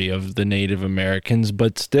savagery of the Native Americans,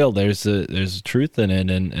 but still there's a truth in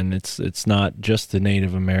it. And it's not just the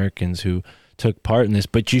Native Americans who took part in this.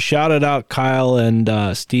 But you shouted out Kyle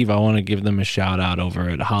and Steve. I want to give them a shout out over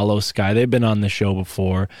at Hollow Sky. They've been on the show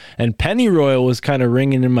before. And Pennyroyal was kind of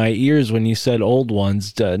ringing in my ears when you said old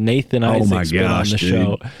ones. Nathan Isaac's been on the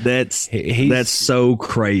show. That's so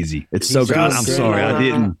crazy. It's so good. I'm sorry.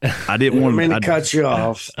 I didn't want to cut you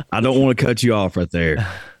off. I don't want to cut you off right there.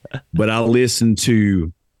 But I listened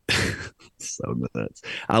to so nuts.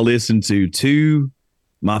 I listened to 2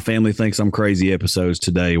 My Family Thinks I'm Crazy episodes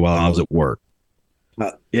today while I was at work.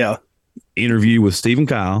 Yeah. Interview with Steve and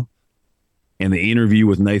Kyle and the interview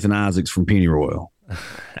with Nathan Isaacs from Pennyroyal.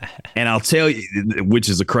 And I'll tell you, which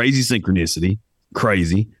is a crazy synchronicity,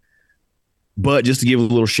 crazy. But just to give a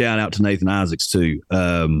little shout out to Nathan Isaacs too.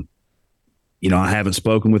 You know, I haven't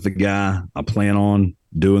spoken with the guy. I plan on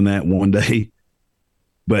doing that one day.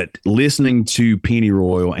 But listening to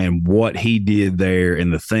Pennyroyal and what he did there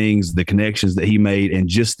and the things, the connections that he made, and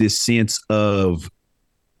just this sense of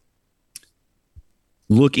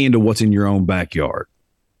look into what's in your own backyard,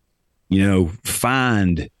 you know,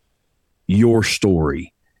 find your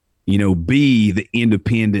story, you know, be the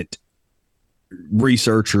independent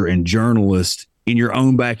researcher and journalist in your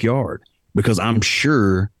own backyard, because I'm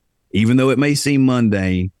sure, even though it may seem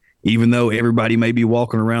mundane, even though everybody may be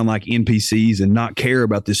walking around like NPCs and not care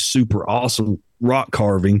about this super awesome rock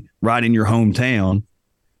carving right in your hometown,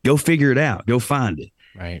 go figure it out, go find it.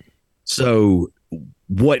 Right. So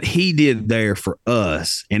what he did there for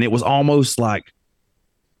us, and it was almost like,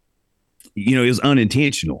 you know, it was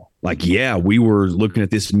unintentional. Like, yeah, we were looking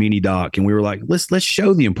at this mini doc and we were like, let's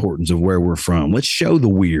show the importance of where we're from. Let's show the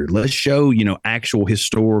weird. Let's show, you know, actual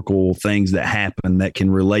historical things that happen that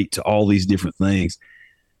can relate to all these different things.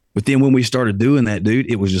 But then when we started doing that,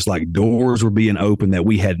 dude, it was just like doors were being opened that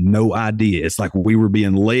we had no idea. It's like we were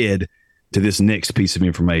being led to this next piece of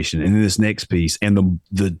information and then this next piece. And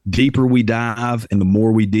the deeper we dive and the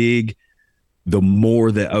more we dig, the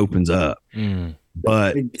more that opens up.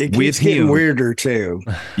 But it with getting him, weirder too.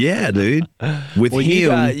 Yeah, dude. With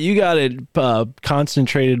him, you got it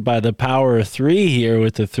concentrated by the power of 3 here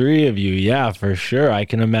with the 3 of you. Yeah, for sure. I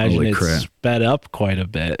can imagine it's sped up quite a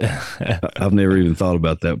bit. I've never even thought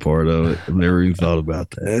about that part of it. I've never even thought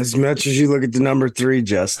about that. As much as you look at the number 3,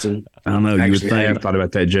 Justin. I don't know. Actually, you would think I have thought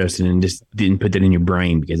about that, Justin, and just didn't put that in your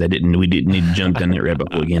brain because we didn't need to jump down that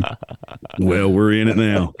rabbit hole again. Well, we're in it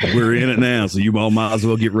now. So you all might as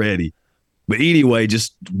well get ready. But anyway,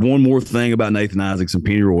 just one more thing about Nathan Isaacs and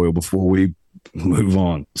Pennyroyal before we move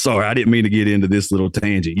on. Sorry, I didn't mean to get into this little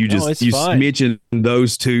tangent. You mentioned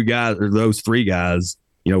those 2 guys or those 3 guys,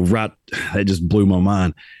 you know, right. That just blew my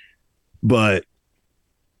mind. But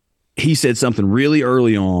he said something really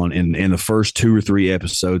early on in the first 2 or 3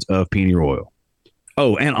 episodes of Pennyroyal.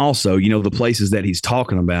 Oh, and also, you know, the places that he's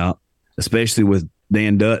talking about, especially with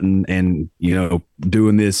Dan Dutton and, you know,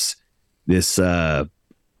 doing this the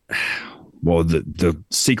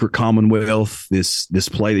Secret Commonwealth, this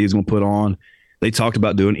play that he's going to put on, they talked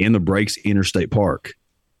about doing In the Breaks Interstate Park.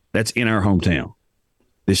 That's in our hometown.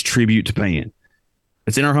 This tribute to Pan.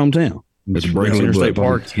 It's in our hometown. It's Breaks Interstate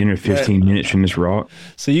Park. 10 or 15 minutes from this rock.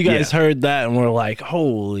 So you guys heard that and were like,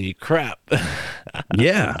 holy crap.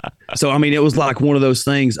 Yeah. So, I mean, it was like one of those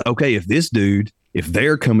things. Okay, if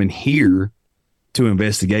they're coming here to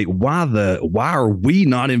investigate, why are we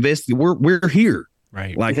not investigating? We're here.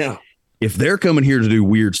 Right. Like, if they're coming here to do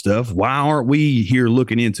weird stuff, why aren't we here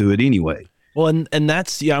looking into it anyway? Well, and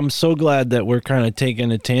that's, I'm so glad that we're kind of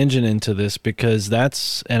taking a tangent into this because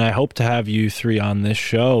and I hope to have you 3 on this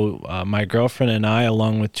show. My girlfriend and I,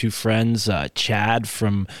 along with 2 friends, Chad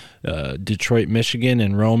from Detroit, Michigan,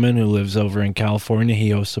 and Roman, who lives over in California.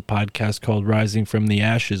 He hosts a podcast called Rising from the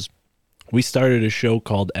Ashes. We started a show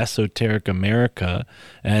called Esoteric America,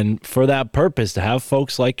 and for that purpose, to have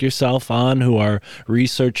folks like yourself on who are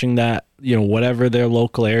researching that, you know, whatever their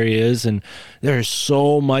local area is. And there's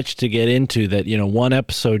so much to get into that, you know, one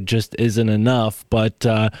episode just isn't enough, but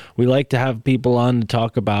we like to have people on to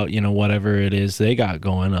talk about, you know, whatever it is they got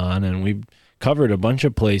going on. And we've covered a bunch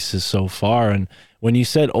of places so far. And when you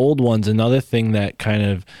said old ones, another thing that kind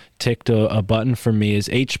of ticked a button for me is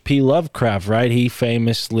H.P. Lovecraft, right? He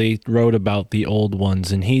famously wrote about the old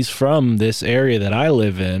ones, and he's from this area that I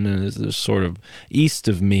live in, and is sort of east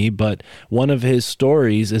of me, but one of his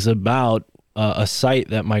stories is about a site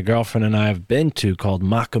that my girlfriend and I have been to called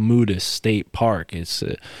Makamudas State Park. It's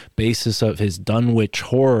a basis of his Dunwich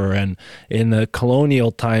Horror. And in the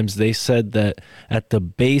colonial times, they said that at the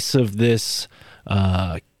base of this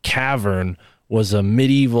cavern was a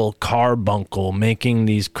medieval carbuncle making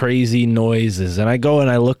these crazy noises. And I go and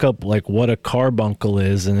I look up like what a carbuncle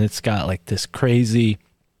is, and it's got like this crazy,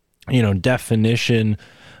 definition.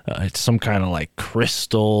 It's some kind of like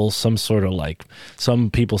crystal, some sort of like, some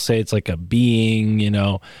people say it's like a being,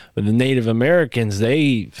 but the Native Americans,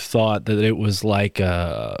 they thought that it was like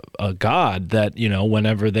a god that,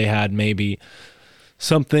 whenever they had maybe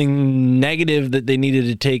something negative that they needed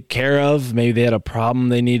to take care of, maybe they had a problem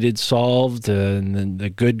they needed solved, and then the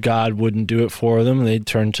good god wouldn't do it for them, they'd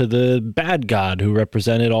turn to the bad god who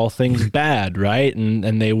represented all things bad, right?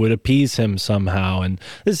 And they would appease him somehow. And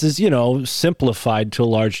this is, simplified to a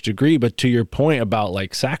large degree, but to your point about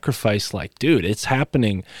like sacrifice, like, dude, it's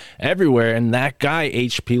happening everywhere. And that guy,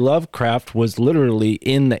 H.P. Lovecraft, was literally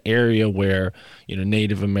in the area where,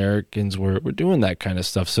 Native Americans were doing that kind of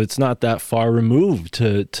stuff. So it's not that far removed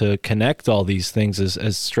to connect all these things,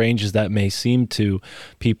 as strange as that may seem to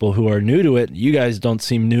people who are new to it. You guys don't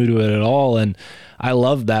seem new to it at all. And I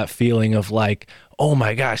love that feeling of like, oh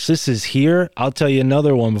my gosh, this is here. I'll tell you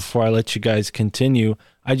another one before I let you guys continue.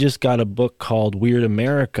 I just got a book called Weird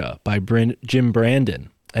America by Jim Brandon.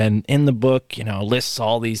 And in the book, lists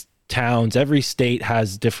all these towns. Every state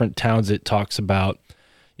has different towns it talks about,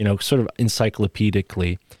 sort of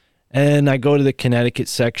encyclopedically. And I go to the Connecticut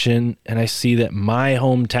section and I see that my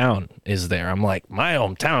hometown is there. I'm like, my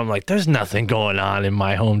hometown? I'm like, there's nothing going on in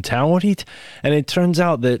my hometown. What are you And it turns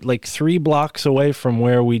out that like 3 blocks away from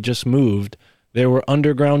where we just moved, there were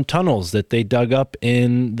underground tunnels that they dug up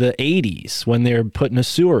in the 80s when they were putting a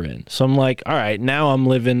sewer in. So I'm like, all right, now I'm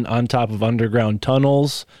living on top of underground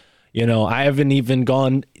tunnels. I haven't even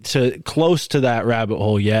gone close to that rabbit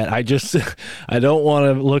hole yet. I don't want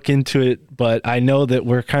to look into it, but I know that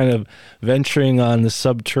we're kind of venturing on the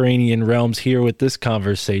subterranean realms here with this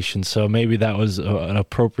conversation. So maybe that was an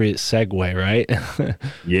appropriate segue, right?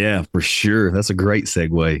 Yeah, for sure. That's a great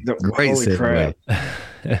segue. Great Holy segue. crap.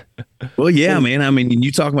 Well, yeah, man. I mean,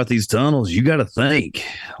 you talk about these tunnels, you got to think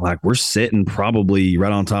like we're sitting probably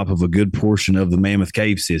right on top of a good portion of the Mammoth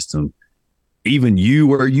Cave system. Even you,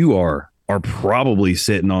 where you are probably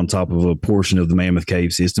sitting on top of a portion of the Mammoth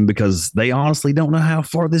Cave system, because they honestly don't know how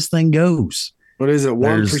far this thing goes. What is it?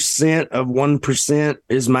 1% of 1%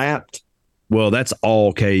 is mapped. Well, that's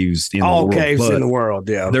all caves in all the world. Caves in the world.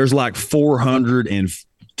 Yeah. There's like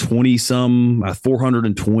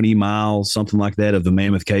 420 miles, something like that, of the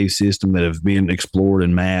Mammoth Cave system that have been explored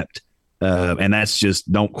and mapped. And that's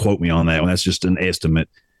just, don't quote me on that one. That's just an estimate.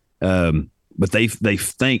 But they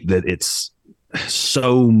think that it's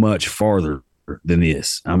so much farther than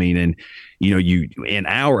this. I mean, and you in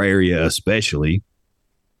our area especially,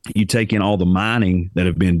 you take in all the mining that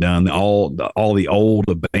have been done, all the old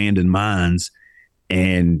abandoned mines,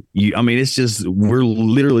 and it's just, we're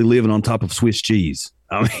literally living on top of Swiss cheese.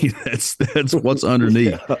 I mean, that's what's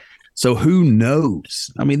underneath. Yeah. So who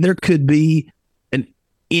knows? I mean, there could be an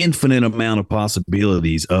infinite amount of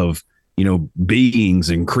possibilities of beings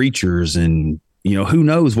and creatures, and who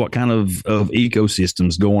knows what kind of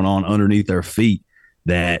ecosystems going on underneath our feet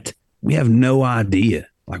that we have no idea.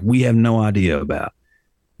 Like, we have no idea about.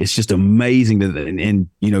 It's just amazing that, and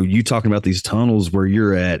you talking about these tunnels where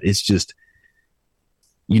you're at, it's just,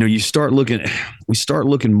 we start looking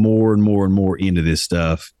more and more and more into this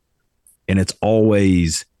stuff, and it's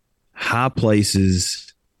always high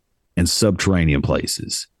places and subterranean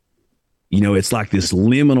places. It's like this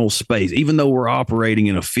liminal space, even though we're operating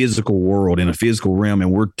in a physical world, in a physical realm,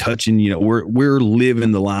 and we're touching, we're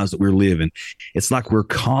living the lives that we're living. It's like we're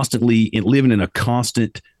constantly living in a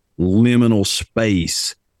constant liminal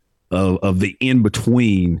space of the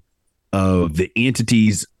in-between of the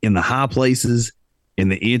entities in the high places and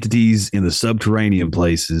the entities in the subterranean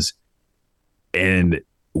places. And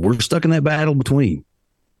we're stuck in that battle between.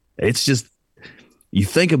 It's just, you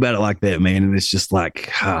think about it like that, man, and it's just like,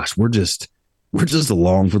 gosh, we're just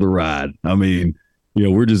along for the ride. I mean,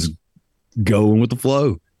 we're just going with the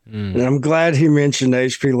flow. And I'm glad he mentioned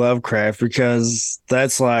H.P. Lovecraft, because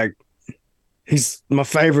that's like, he's my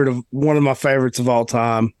favorite one of my favorites of all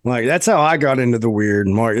time. Like, that's how I got into the weird,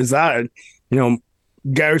 Mark. Is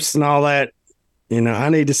ghosts and all that. I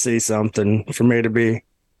need to see something for me to be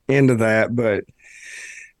into that, but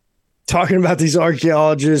talking about these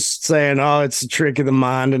archaeologists saying, oh, it's a trick of the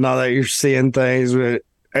mind and all that, you're seeing things. But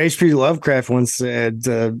H.P. Lovecraft once said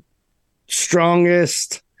the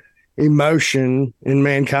strongest emotion in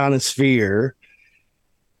mankind is fear,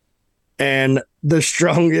 and the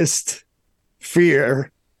strongest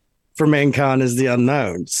fear for mankind is the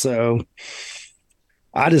unknown. So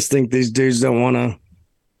I just think these dudes don't want to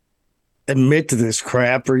admit to this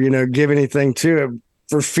crap or, give anything to it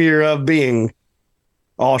for fear of being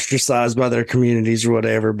ostracized by their communities or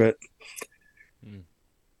whatever. But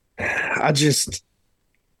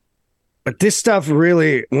but this stuff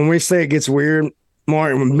really, when we say it gets weird,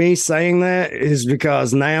 Martin, me saying that is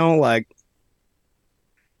because now, like,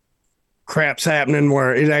 crap's happening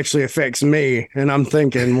where it actually affects me. And I'm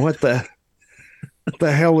thinking, what the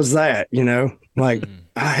hell was that? Like,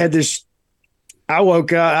 I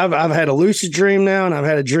woke up, I've had a lucid dream now, and I've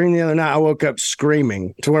had a dream the other night. I woke up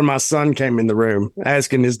screaming to where my son came in the room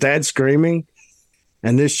asking, is dad screaming?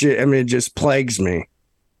 And this shit, it just plagues me.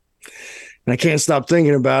 And I can't stop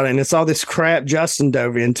thinking about it. And it's all this crap Justin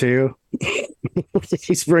dove into.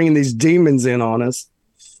 He's bringing these demons in on us.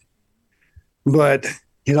 But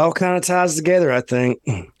it all kind of ties together, I think.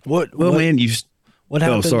 What happened?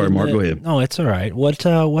 Oh, sorry, Mark. Go ahead. No, it's all right. What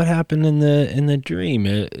happened in the dream?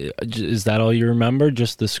 Is that all you remember?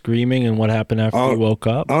 Just the screaming and what happened after you woke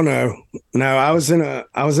up? Oh no, I was in a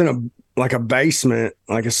like a basement,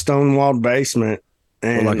 like a stone walled basement.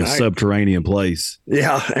 And like a subterranean place.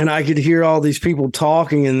 Yeah. And I could hear all these people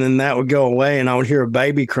talking, and then that would go away, and I would hear a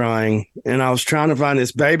baby crying. And I was trying to find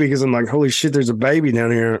this baby because I'm like, holy shit, there's a baby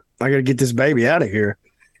down here. I got to get this baby out of here.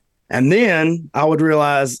 And then I would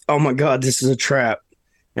realize, oh my God, this is a trap.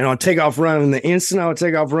 And I'd take off running. The instant I would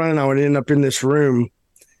take off running, I would end up in this room.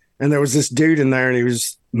 And there was this dude in there, and he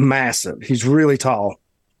was massive. He's really tall.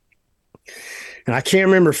 And I can't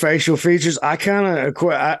remember facial features. I kind of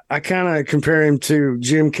compare him to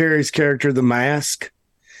Jim Carrey's character, The Mask,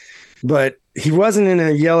 but he wasn't in a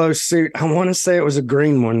yellow suit. I want to say it was a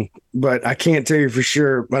green one, but I can't tell you for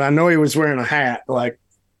sure. But I know he was wearing a hat, like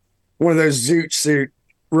one of those zoot suit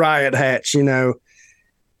riot hats,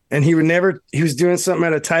 And he was doing something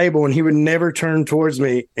at a table, and he would never turn towards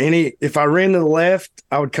me. And if I ran to the left,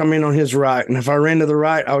 I would come in on his right. And if I ran to the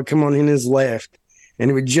right, I would come on in his left. And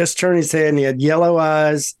he would just turn his head, and he had yellow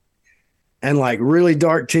eyes and like really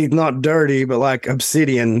dark teeth, not dirty, but like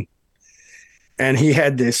obsidian. And he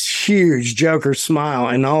had this huge Joker smile,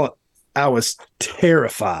 and I was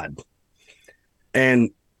terrified. And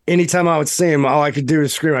anytime I would see him, all I could do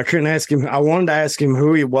was scream. I couldn't ask him. I wanted to ask him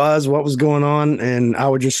who he was, what was going on, and I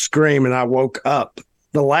would just scream, and I woke up.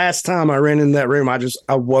 The last time I ran in that room, I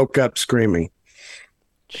woke up screaming.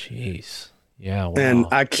 Jeez. Yeah. Wow. And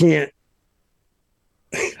I can't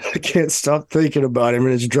stop thinking about him,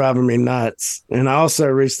 and it's driving me nuts. And I also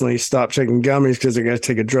recently stopped taking gummies because I got to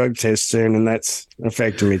take a drug test soon, and that's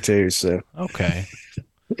affecting me too. So okay.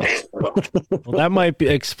 Well, that might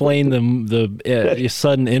explain the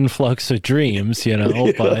sudden influx of dreams,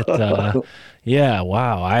 But yeah,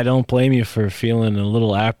 wow. I don't blame you for feeling a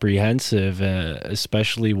little apprehensive,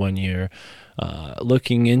 especially when you're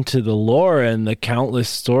looking into the lore and the countless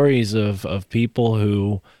stories of people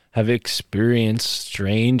who have experienced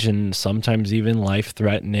strange and sometimes even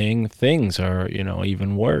life-threatening things, or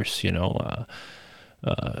even worse,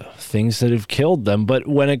 things that have killed them. But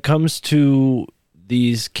when it comes to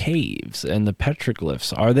these caves and the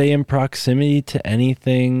petroglyphs, are they in proximity to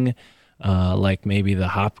anything like maybe the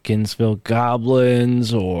Hopkinsville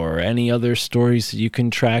goblins or any other stories that you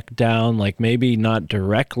can track down? Like maybe not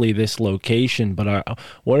directly this location, but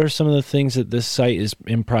what are some of the things that this site is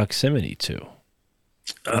in proximity to?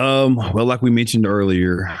 Well, like we mentioned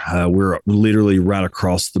earlier, we're literally right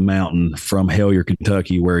across the mountain from Hellier,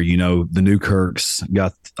 Kentucky, where, the Newkirks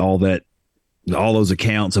got all those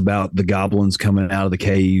accounts about the goblins coming out of the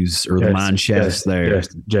caves or the mine shafts there.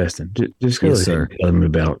 Justin, just go ahead and tell them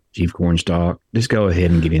about Chief Cornstalk. Just go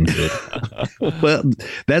ahead and get into it. Well,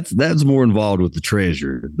 that's more involved with the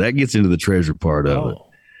treasure. That gets into the treasure part of it.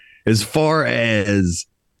 As far as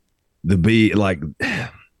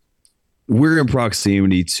we're in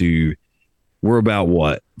proximity to, we're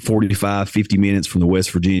about 45, 50 minutes from the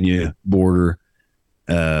West Virginia border,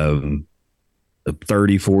 30,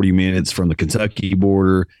 40 minutes from the Kentucky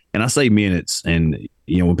border. And I say minutes, and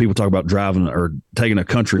when people talk about driving or taking a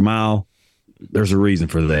country mile, there's a reason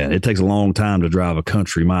for that. It takes a long time to drive a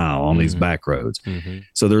country mile on these back roads. Mm-hmm.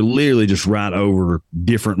 So they're literally just right over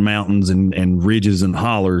different mountains and ridges and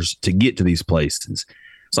hollers to get to these places.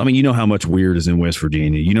 So, how much weird is in West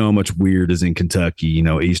Virginia. How much weird is in Kentucky,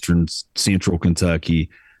 eastern, central Kentucky.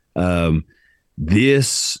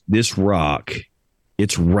 This rock,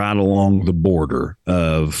 it's right along the border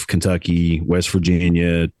of Kentucky, West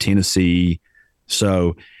Virginia, Tennessee.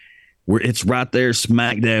 So it's right there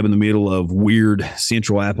smack dab in the middle of weird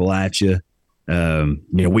central Appalachia.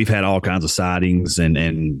 We've had all kinds of sightings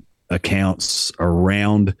and accounts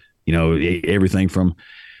around everything from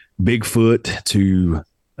Bigfoot to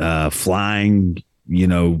flying,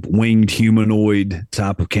 winged humanoid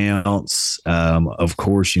type accounts. Of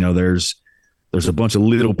course, there's a bunch of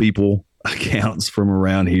little people accounts from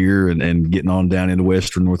around here and getting on down into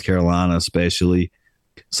Western North Carolina, especially.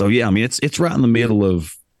 So yeah, I mean, it's right in the middle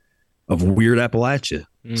of weird Appalachia.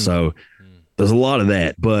 So there's a lot of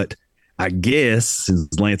that, but I guess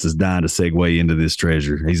since Lance is dying to segue into this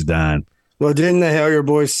treasure, he's dying. Well, didn't the Hellier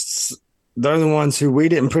boys, they're the ones who we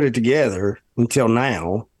didn't put it together until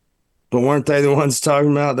now, but weren't they the ones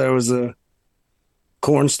talking about there was a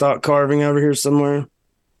cornstalk carving over here somewhere?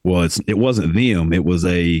 Well, it wasn't them. It was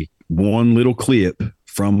one little clip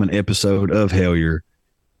from an episode of Hellier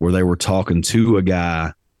where they were talking to a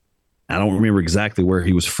guy. I don't remember exactly where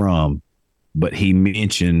he was from, but he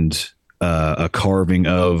mentioned a carving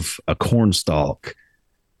of a cornstalk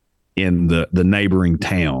in the neighboring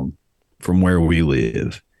town from where we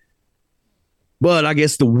live. But I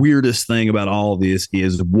guess the weirdest thing about all this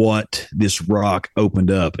is what this rock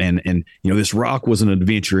opened up. And this rock was an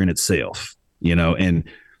adventure in itself, and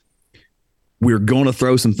we're going to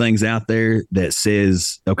throw some things out there that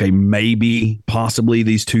says, okay, maybe possibly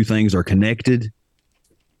these two things are connected.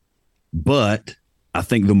 But I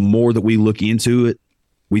think the more that we look into it,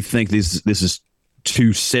 we think this is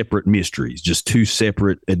two separate mysteries, just two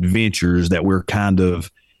separate adventures that we're kind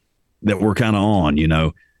of on,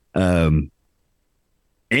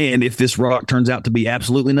 and if this rock turns out to be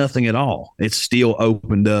absolutely nothing at all, it's still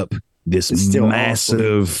opened up this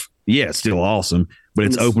massive, awesome. Yeah, it's still awesome, but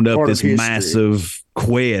it's opened up this massive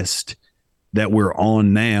quest that we're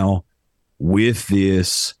on now with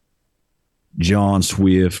this John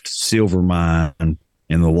Swift silver mine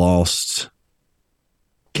and the lost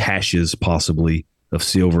caches possibly of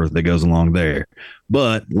silver that goes along there.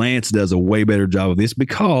 But Lance does a way better job of this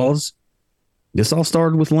because this all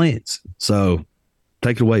started with Lance. So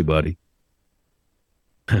take it away, buddy.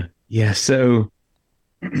 Yeah. So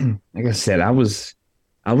like I said, I was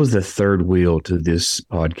the third wheel to this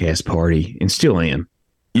podcast party and still am.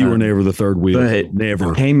 You were never the third wheel. But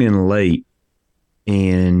never. I came in late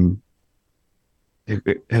and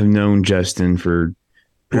have known Justin for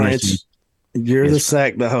Lance, you're the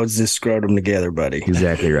sack that holds this scrotum together, buddy.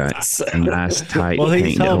 Exactly right. A nice tight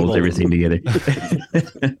paint that holds everything together.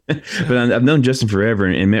 But I've known Justin forever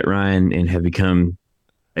and met Ryan and have become,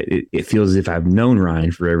 it feels as if I've known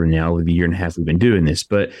Ryan forever now with the year and a half we've been doing this.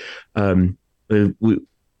 But we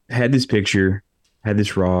had this picture, had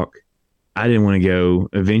this rock. I didn't want to go.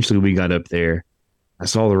 Eventually we got up there. I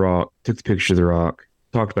saw the rock, took the picture of the rock,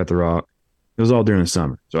 talked about the rock. It was all during the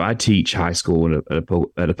summer. So I teach high school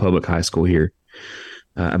at a public high school here,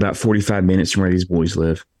 about 45 minutes from where these boys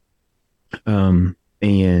live. And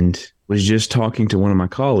was just talking to one of my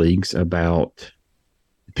colleagues about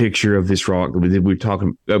the picture of this rock. We were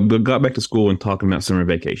talking, got back to school and talking about summer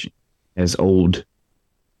vacation as old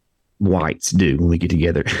whites do when we get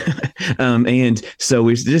together. And so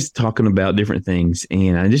we were just talking about different things.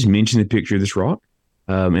 And I just mentioned the picture of this rock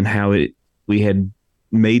and how we had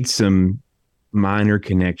made some minor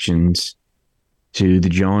connections to the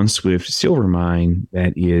John Swift silver mine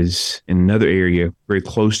that is in another area very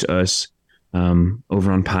close to us,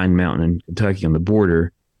 over on Pine Mountain in Kentucky on the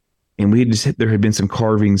border. And there had been some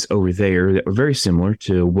carvings over there that were very similar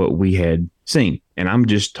to what we had seen. And I'm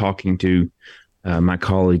just talking to my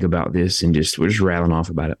colleague about this and we're just rattling off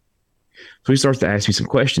about it. So he starts to ask me some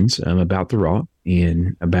questions about the rock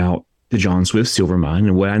and about the John Swift silver mine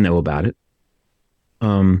and what I know about it.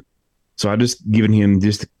 So I just given him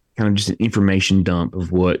just an information dump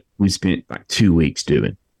of what we spent like 2 weeks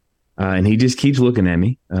doing. And he just keeps looking at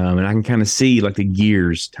me. And I can kind of see like the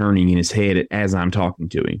gears turning in his head as I'm talking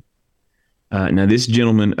to him. Now this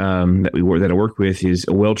gentleman that I work with is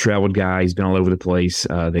a well-traveled guy. He's been all over the place.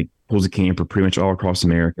 They pulls a camper pretty much all across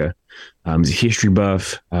America. He's a history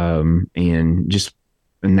buff and just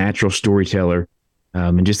a natural storyteller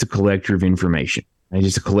and just a collector of information. And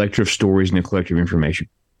just a collector of stories and a collector of information.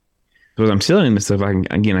 So as I'm telling him this stuff, I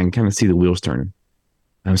can kind of see the wheels turning.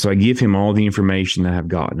 So I give him all the information that I've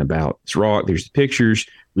gotten about this rock. There's the pictures.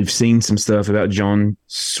 We've seen some stuff about John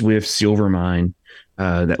Swift silver mine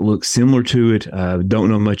that looks similar to it. Don't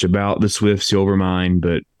know much about the Swift silver mine,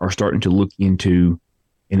 but are starting to look into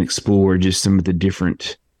and explore just some of the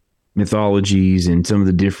different mythologies and some of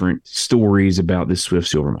the different stories about this Swift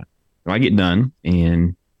silver mine. So I get done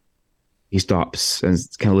and he stops and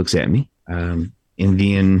kind of looks at me and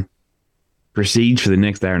then proceeds for the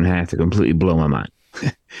next hour and a half to completely blow my mind.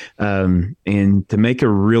 And to make a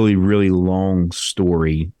really, really long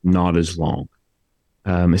story not as long,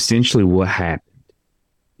 essentially what happened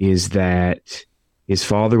is that his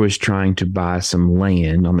father was trying to buy some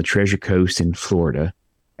land on the Treasure Coast in Florida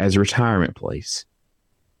as a retirement place.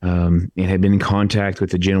 And had been in contact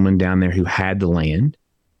with the gentleman down there who had the land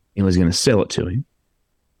and was going to sell it to him.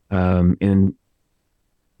 And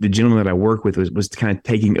the gentleman that I work with was kind of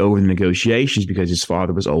taking over the negotiations because his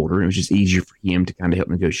father was older, and it was just easier for him to kind of help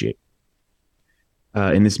negotiate.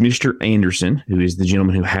 And this Mr. Anderson, who is the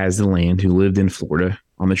gentleman who has the land, who lived in Florida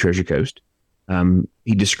on the Treasure Coast,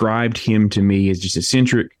 he described him to me as just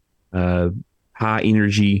eccentric, high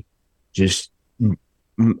energy, just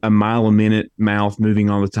a mile a minute, mouth moving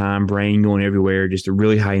all the time, brain going everywhere, just a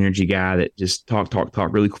really high energy guy that just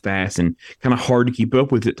talk really fast and kind of hard to keep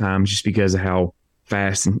up with at times just because of how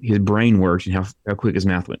fast his brain works and how quick his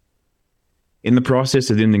mouth went. In the process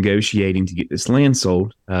of them negotiating to get this land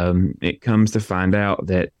sold, it comes to find out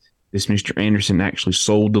that this Mr. Anderson actually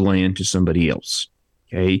sold the land to somebody else,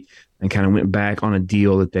 okay, and kind of went back on a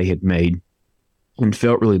deal that they had made and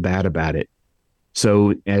felt really bad about it.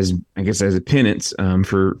 So as a penance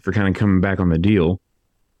for kind of coming back on the deal,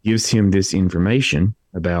 gives him this information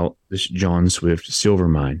about this John Swift silver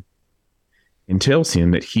mine and tells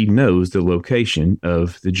him that he knows the location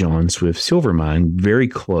of the John Swift silver mine very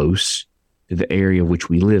close to the area which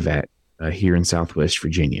we live at here in Southwest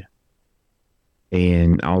Virginia.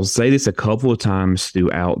 And I'll say this a couple of times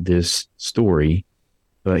throughout this story,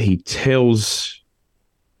 but he tells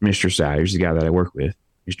Mr. Salyers, the guy that I work with,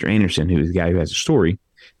 Mr. Anderson, who is the guy who has the story,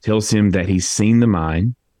 tells him that he's seen the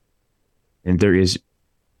mine and there is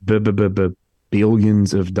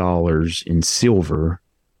billions of dollars in silver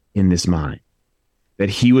in this mine, that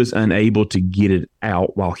he was unable to get it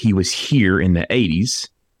out while he was here in the 80s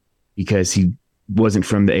because he wasn't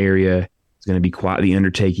from the area. It's going to be quite the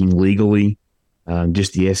undertaking legally.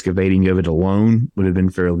 Just the excavating of it alone would have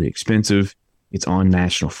been fairly expensive. It's on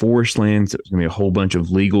national forest land, so it's going to be a whole bunch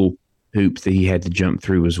of legal hoops that he had to jump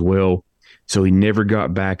through as well. So he never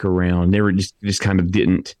got back around, just kind of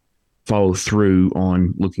didn't follow through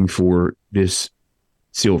on looking for this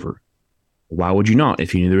silver. Why would you not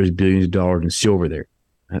if you knew there was billions of dollars in silver there?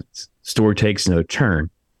 That story takes another turn.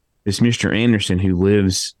 This Mr. Anderson, who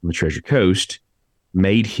lives on the Treasure Coast,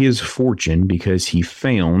 made his fortune because he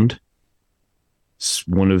found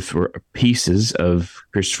one of pieces of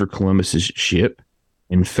Christopher Columbus's ship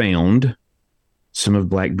and found some of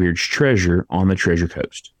Blackbeard's treasure on the Treasure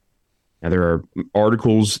Coast. Now, there are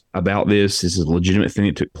articles about this. This is a legitimate thing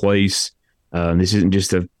that took place. This isn't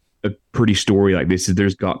just a pretty story like this.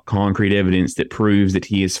 There's got concrete evidence that proves that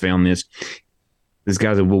he has found this. This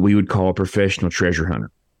guy's what we would call a professional treasure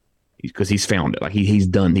hunter because he's found it. Like he's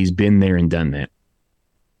been there and done that.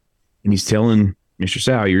 And he's telling Mr.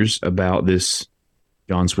 Salyers about this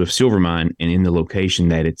John Swift silver mine and in the location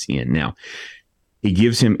that it's in. Now, he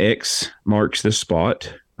gives him X marks the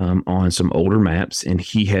spot on some older maps, and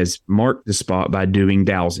he has marked the spot by doing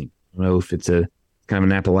dowsing. I don't know if it's a kind of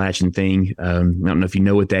an Appalachian thing. I don't know if you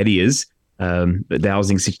know what that is, but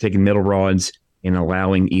dowsing is taking metal rods and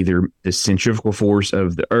allowing either the centrifugal force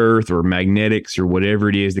of the earth or magnetics or whatever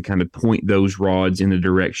it is to kind of point those rods in the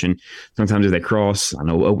direction. Sometimes as they cross, I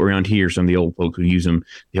know around here, some of the old folks who use them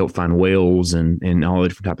to help find whales and all the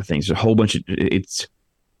different type of things. There's a whole bunch of, it's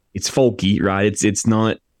folky, right? It's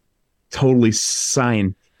not totally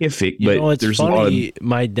scientific, but there's funny. A lot of...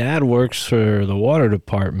 My dad works for the water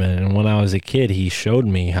department, and when I was a kid, he showed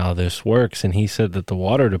me how this works, and he said that the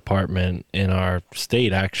water department in our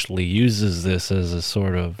state actually uses this as a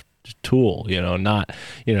sort of tool. Not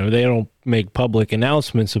they don't make public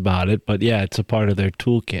announcements about it, but yeah, it's a part of their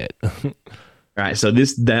toolkit. All right, so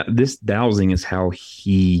this dowsing is how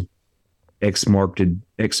he X marked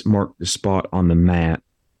the spot on the map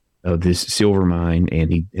of this silver mine,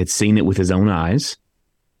 and he had seen it with his own eyes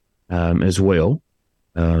as well.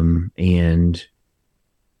 And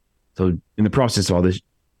so in the process of all this,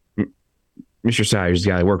 Mr. Salyers,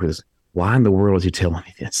 the guy I work with, is, why in the world is he telling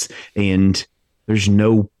me this? And there's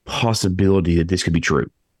no possibility that this could be true,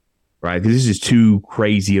 right? Because this is too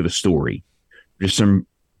crazy of a story. Just some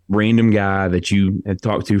random guy that you had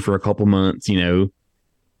talked to for a couple months,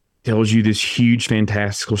 tells you this huge,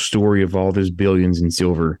 fantastical story of all those billions in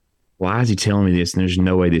silver. Why is he telling me this? And there's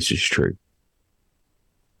no way this is true.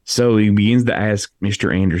 So he begins to ask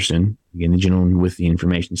Mr. Anderson, again, the gentleman with the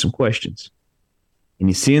information, some questions. And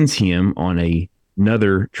he sends him on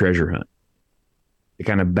another treasure hunt to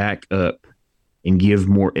kind of back up and give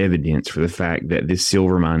more evidence for the fact that this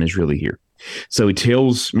silver mine is really here. So he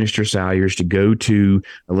tells Mr. Salyers to go to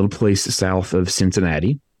a little place south of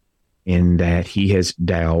Cincinnati, and that he has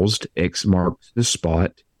dowsed, X marks the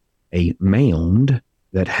spot, a mound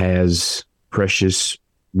that has precious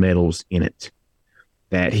metals in it.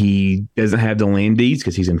 that he doesn't have the land deeds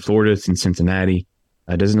because he's in Florida, it's in Cincinnati,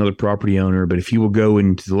 doesn't know the property owner. But if he will go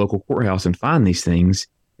into the local courthouse and find these things,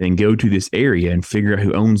 then go to this area and figure out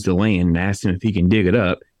who owns the land and ask him if he can dig it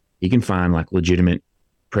up, he can find like legitimate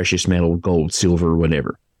precious metal, gold, silver,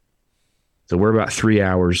 whatever. So we're about 3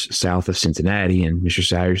 hours south of Cincinnati, and Mr.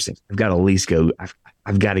 Salyers thinks, I've got to at least go.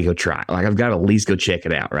 I've got to go try. Like, I've got to at least go check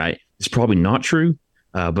it out, right? It's probably not true,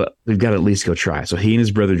 but we've got to at least go try. So he and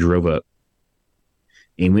his brother drove up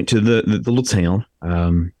and went to the little town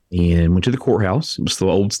and went to the courthouse. It was the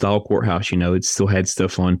old style courthouse, you know. It still had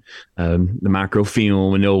stuff on the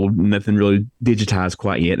microfilm and nothing really digitized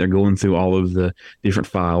quite yet. They're going through all of the different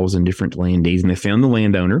files and different land deeds, and they found the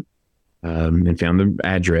landowner and found the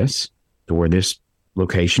address to where this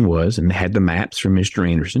location was, and they had the maps from Mr.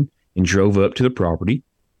 Anderson and drove up to the property,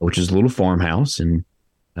 which is a little farmhouse, and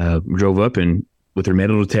drove up and with their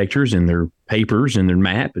metal detectors and their papers and their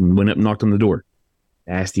map and went up and knocked on the door.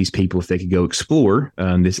 Asked these people if they could go explore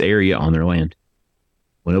this area on their land.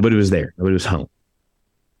 Well, nobody was there. Nobody was home.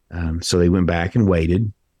 So they went back and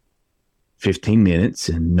waited 15 minutes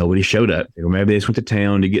and nobody showed up. They were, maybe they just went to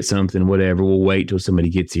town to get something, whatever. We'll wait till somebody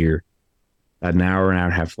gets here. About an hour and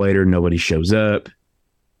a half later, nobody shows up.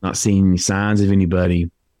 Not seeing any signs of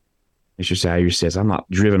anybody. Mr. Salyers says, I'm not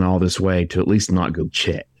driven all this way to at least not go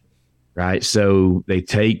check. Right? So they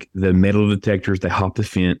take the metal detectors, they hop the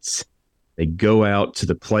fence, they go out to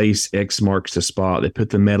the place, X marks the spot, they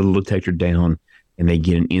put the metal detector down, and they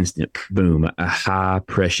get an instant boom, a high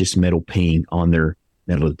precious metal ping on their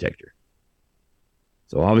metal detector.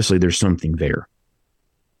 So obviously there's something there.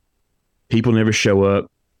 People never show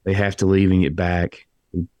up. They have to leave and get back.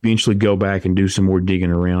 Eventually go back and do some more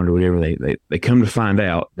digging around or whatever. They come to find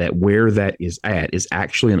out that where that is at is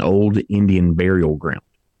actually an old Indian burial ground.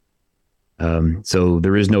 So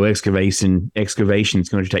there is no excavation that's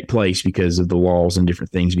going to take place because of the walls and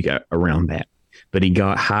different things we got around that. But he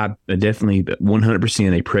got definitely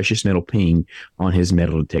 100% a precious metal ping on his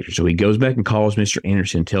metal detector. So he goes back and calls Mr.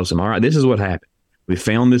 Anderson and tells him, all right, this is what happened. We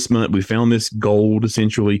found this gold,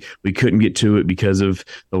 essentially. We couldn't get to it because of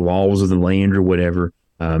the laws of the land or whatever.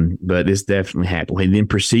 But this definitely happened. He then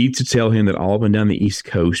proceeds to tell him that all up and down the East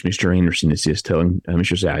Coast, Mr. Anderson is just telling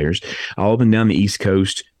Mr. Salyers, all up and down the East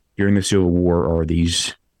Coast during the Civil War are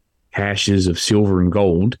these caches of silver and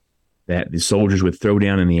gold that the soldiers would throw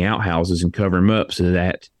down in the outhouses and cover them up so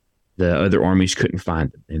that the other armies couldn't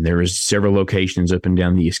find them. And there is several locations up and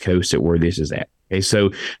down the East Coast that where this is at. Okay,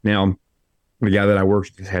 so now the guy that I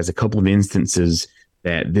worked with has a couple of instances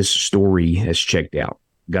that this story has checked out.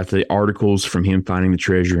 Got the articles from him finding the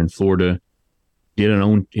treasure in Florida,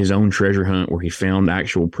 did his own treasure hunt where he found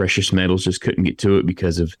actual precious metals, just couldn't get to it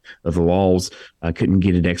because of the laws, couldn't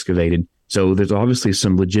get it excavated. So there's obviously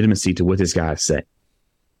some legitimacy to what this guy said.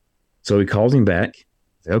 So he calls him back,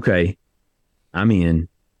 said, okay, I'm in,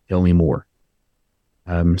 tell me more.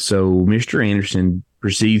 So Mr. Anderson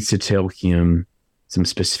proceeds to tell him some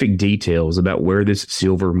specific details about where this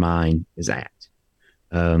silver mine is at.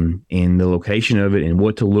 And the location of it and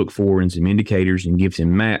what to look for and some indicators, and gives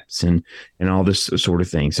him maps and all this sort of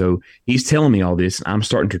thing. So he's telling me all this, and I'm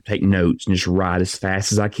starting to take notes and just write as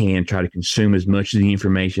fast as I can, try to consume as much of the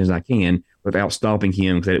information as I can without stopping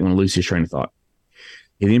him because I didn't want to lose his train of thought.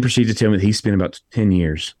 He then proceeds to tell me that he spent about 10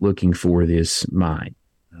 years looking for this mine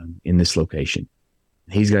in this location.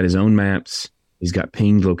 He's got his own maps. He's got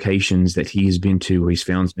pinged locations that he has been to where he's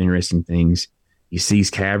found some interesting things. He sees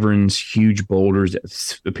caverns, huge boulders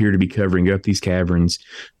that appear to be covering up these caverns,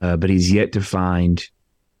 but he's yet to find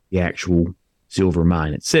the actual silver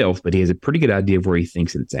mine itself, but he has a pretty good idea of where he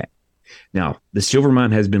thinks that it's at. Now, the silver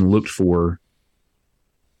mine has been looked for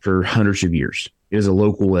hundreds of years. It is a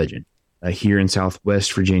local legend here in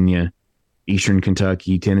Southwest Virginia, Eastern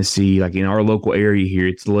Kentucky, Tennessee, like in our local area here.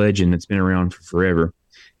 It's a legend that's been around for forever,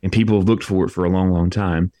 and people have looked for it for a long, long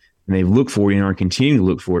time. And they've looked for it and are continuing to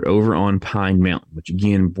look for it over on Pine Mountain, which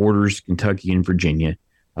again borders Kentucky and Virginia,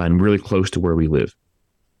 and really close to where we live.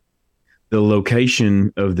 The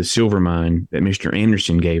location of the silver mine that Mr.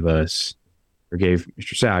 Anderson gave us, or gave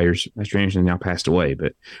Mr. Salyers, Mr. Anderson now passed away,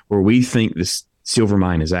 but where we think this silver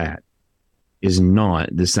mine is at is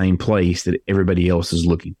not the same place that everybody else is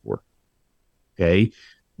looking for. Okay.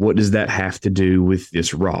 What does that have to do with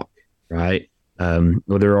this rock, right?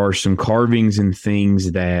 Well, there are some carvings and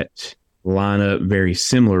things that line up very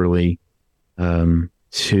similarly to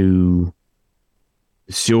the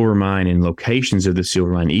silver mine and locations of the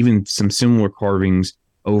silver mine, even some similar carvings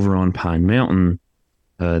over on Pine Mountain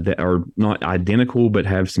that are not identical but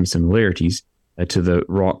have some similarities to the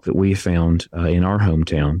rock that we found in our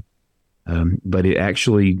hometown. But it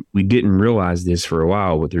actually, we didn't realize this for a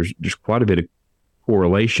while, but there's quite a bit of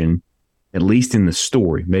correlation, at least in the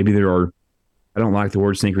story. Maybe there are, I don't like the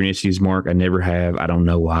word synchronicities, Mark. I never have. I don't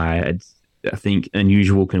know why. I think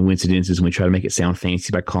unusual coincidences, when we try to make it sound fancy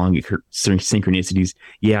by calling it synchronicities.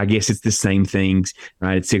 Yeah, I guess it's the same things,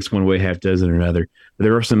 right? It's 6 one way, half dozen another. But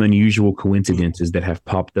there are some unusual coincidences that have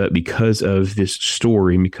popped up because of this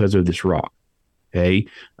story and because of this rock. Okay.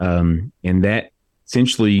 And that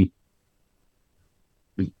essentially,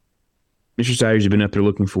 Mr. Sayers has been up there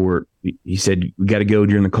looking for it. He said, we got to go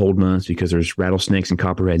during the cold months because there's rattlesnakes and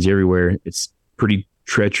copperheads everywhere. It's pretty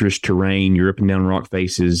treacherous terrain. You're up and down rock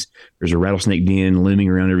faces. There's a rattlesnake den looming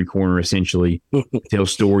around every corner, essentially. Tell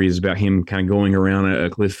stories about him kind of going around a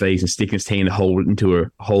cliff face and sticking his hand to hold it into a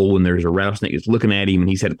hole, and there's a rattlesnake that's looking at him, and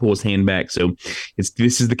he's had to pull his hand back. So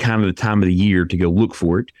this is the kind of the time of the year to go look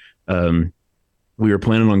for it. We were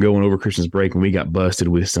planning on going over Christmas break, and we got busted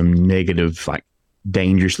with some negative, like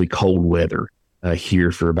dangerously cold weather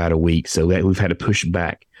here for about a week. So that we've had to push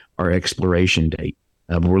back our exploration date.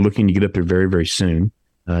 But we're looking to get up there very, very soon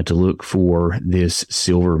to look for this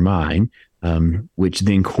silver mine, which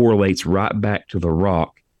then correlates right back to the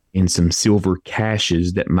rock and some silver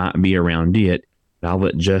caches that might be around it. I'll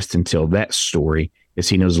let Justin tell that story because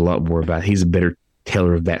he knows a lot more about it. He's a better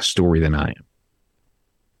teller of that story than I am.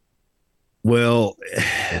 Well,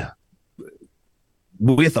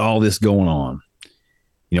 with all this going on,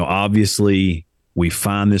 obviously we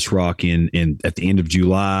find this rock in at the end of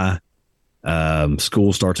July.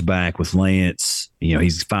 School starts back with Lance.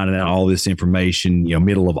 He's finding out all this information,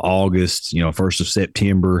 middle of August, 1st of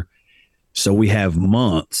September. So we have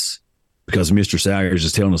months because Mr. Sayers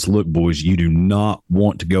is telling us, look, boys, you do not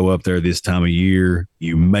want to go up there this time of year.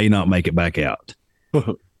 You may not make it back out.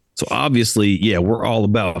 So obviously, yeah, we're all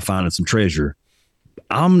about finding some treasure.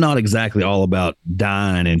 I'm not exactly all about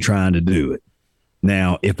dying and trying to do it.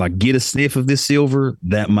 Now, if I get a sniff of this silver,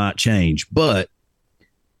 that might change. But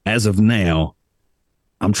as of now,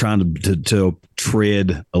 I'm trying to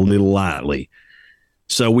tread a little lightly.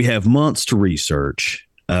 So we have months to research.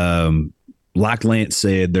 Like Lance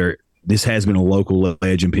said, this has been a local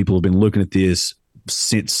legend. People have been looking at this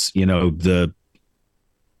since, the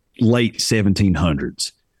late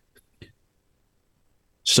 1700s.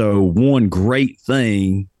 So one great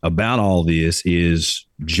thing about all this is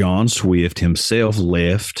John Swift himself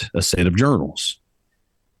left a set of journals.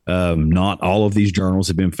 Not all of these journals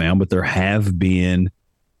have been found, but there have been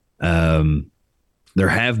a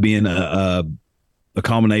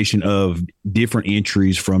combination of different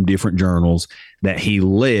entries from different journals that he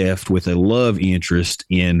left with a love interest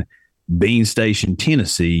in Bean Station,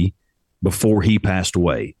 Tennessee, before he passed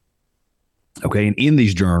away. Okay, and in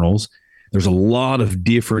these journals, there's a lot of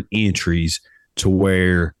different entries to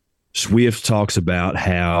where Swift talks about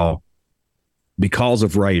how, because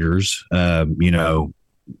of raiders,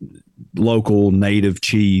 local native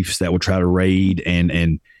chiefs that would try to raid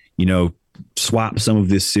and swipe some of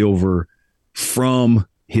this silver from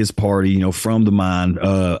his party, from the mine,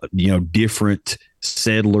 different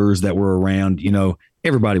settlers that were around,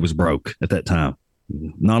 everybody was broke at that time.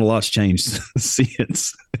 Not a lot's changed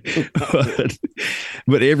since,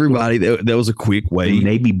 but everybody, that was a quick way. They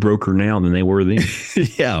may be broker now than they were then.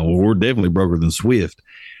 Yeah, well, we're definitely broker than Swift.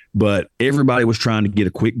 But everybody was trying to get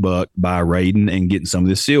a quick buck by raiding and getting some of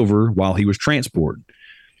this silver while he was transporting.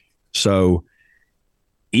 So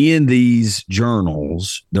in these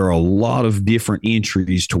journals, there are a lot of different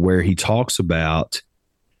entries to where he talks about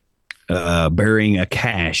burying a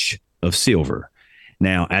cache of silver.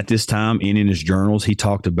 Now, at this time, in his journals, he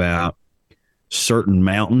talked about certain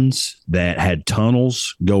mountains that had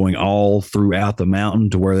tunnels going all throughout the mountain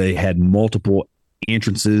to where they had multiple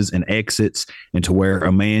entrances and exits, and to where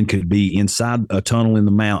a man could be inside a tunnel in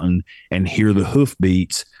the mountain and hear the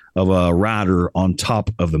hoofbeats of a rider on top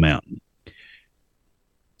of the mountain.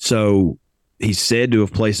 So he's said to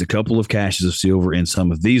have placed a couple of caches of silver in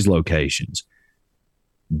some of these locations.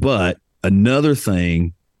 But another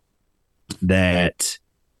thing that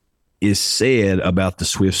is said about the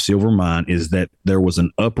Swift silver mine is that there was an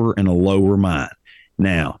upper and a lower mine.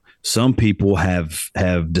 Now, some people have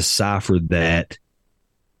deciphered that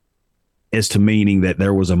as to meaning that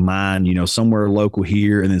there was a mine, somewhere local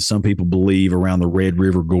here, and then some people believe around the Red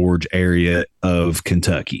River Gorge area of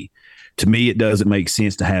Kentucky. To me, it doesn't make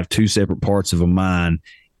sense to have two separate parts of a mine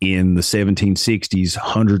in the 1760s,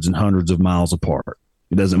 hundreds and hundreds of miles apart.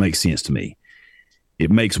 It doesn't make sense to me. It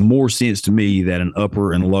makes more sense to me that an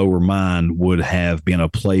upper and lower mine would have been a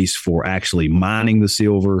place for actually mining the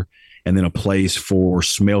silver, and then a place for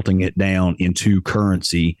smelting it down into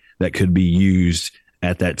currency that could be used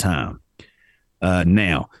at that time.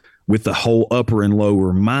 Now, with the whole upper and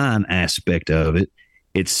lower mine aspect of it,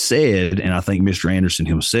 It's said, and I think Mr. Anderson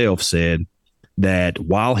himself said, that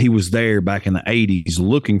while he was there back in the 80s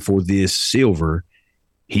looking for this silver,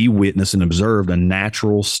 he witnessed and observed a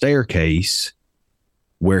natural staircase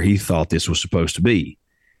where he thought this was supposed to be.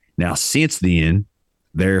 Now, since then,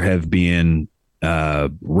 there have been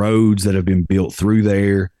roads that have been built through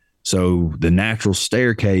there. So the natural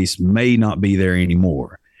staircase may not be there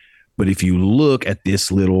anymore. But if you look at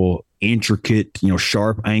this little intricate,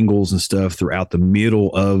 sharp angles and stuff throughout the middle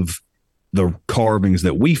of the carvings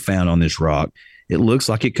that we found on this rock, it looks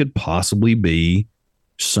like it could possibly be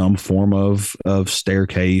some form of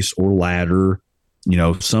staircase or ladder,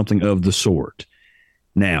 something of the sort.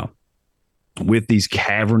 Now, with these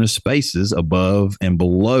cavernous spaces above and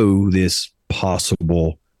below this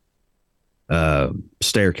possible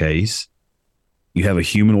staircase, you have a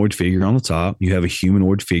humanoid figure on the top. You have a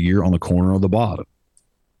humanoid figure on the corner of the bottom,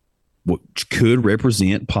 which could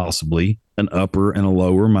represent possibly an upper and a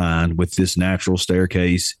lower mine with this natural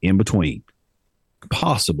staircase in between.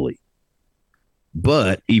 Possibly.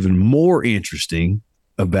 But even more interesting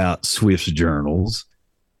about Swift's journals,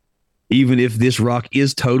 even if this rock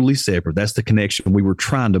is totally separate, that's the connection we were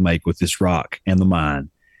trying to make with this rock and the mine.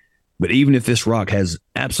 But even if this rock has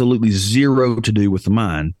absolutely zero to do with the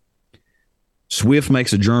mine, Swift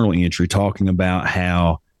makes a journal entry talking about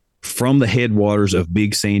how from the headwaters of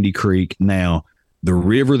Big Sandy Creek, now the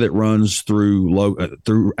river that runs through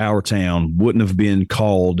our town wouldn't have been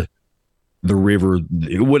called the river.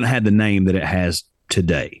 It wouldn't have had the name that it has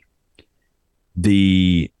today.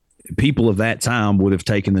 The people of that time would have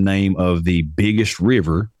taken the name of the biggest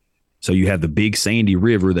river. So you have the Big Sandy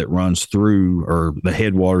River that runs through, or the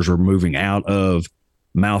headwaters are moving out of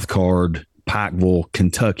Mouthcard, Pikeville,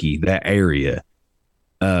 Kentucky, that area.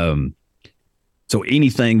 So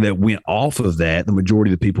anything that went off of that, the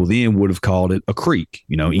majority of the people then would have called it a creek.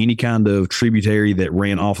 Any kind of tributary that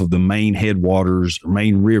ran off of the main headwaters, or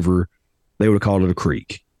main river, they would have called it a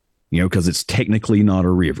creek, because it's technically not a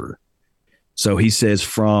river. So he says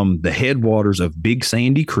from the headwaters of Big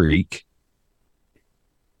Sandy Creek,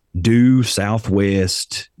 due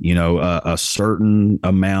southwest, a certain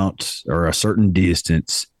amount or a certain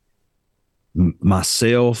distance,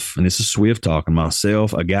 myself, and this is Swift talking,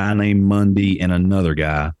 myself, a guy named Mundy, and another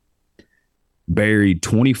guy buried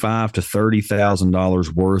 $25,000 to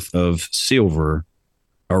 $30,000 worth of silver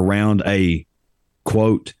around a,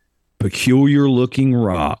 quote, peculiar looking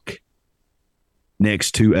rock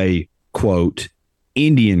next to a, quote,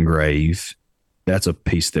 Indian grave. That's a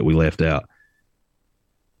piece that we left out.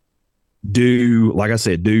 Like I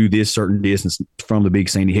said, this certain distance from the Big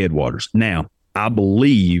Sandy headwaters. Now, I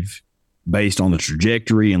believe, based on the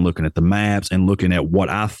trajectory and looking at the maps and looking at what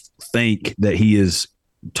I think that he is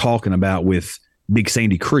talking about with Big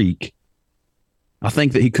Sandy Creek, I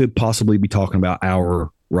think that he could possibly be talking about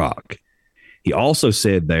our rock. He also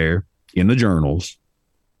said there in the journals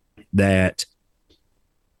that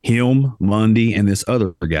him, Mundy, and this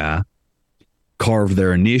other guy carved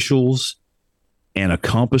their initials and a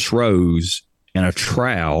compass rose and a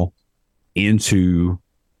trowel into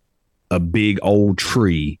a big old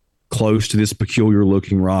tree close to this peculiar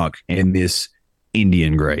looking rock and this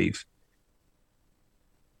Indian grave.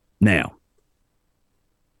 Now,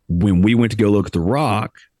 when we went to go look at the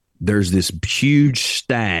rock, there's this huge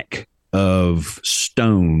stack of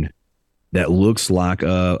stone that looks like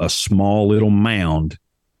a small little mound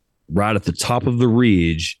right at the top of the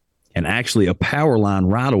ridge, and actually a power line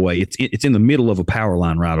right away. It's in the middle of a power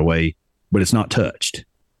line right away, but it's not touched.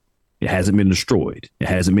 It hasn't been destroyed. It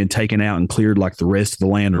hasn't been taken out and cleared like the rest of the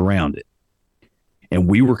land around it. And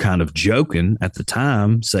we were kind of joking at the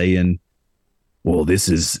time, saying, well, this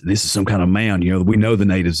is some kind of mound. We know the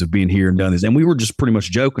natives have been here and done this. And we were just pretty much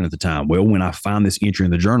joking at the time. Well, when I find this entry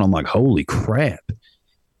in the journal, I'm like, holy crap.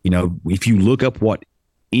 If you look up what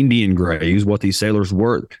Indian graves, what these sailors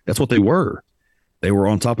were, that's what they were. They were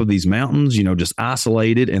on top of these mountains, just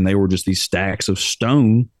isolated, and they were just these stacks of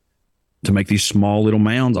stone to make these small little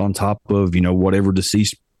mounds on top of, whatever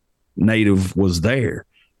deceased native was there.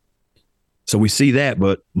 So we see that,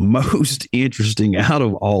 but most interesting out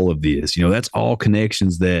of all of this, that's all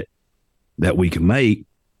connections that we can make,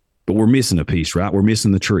 but we're missing a piece, right? We're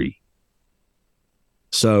missing the tree.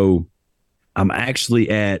 So I'm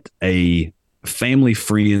actually at a family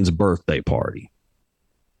friend's birthday party.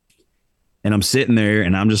 And I'm sitting there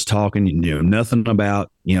and I'm just talking, nothing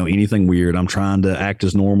about, anything weird. I'm trying to act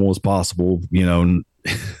as normal as possible, in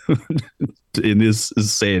this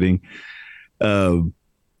setting.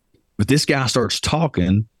 But this guy starts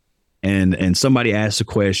talking and somebody asks a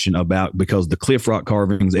question about, because the Cliff Rock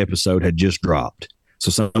Carvings episode had just dropped. So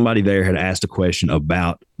somebody there had asked a question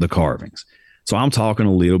about the carvings. So I'm talking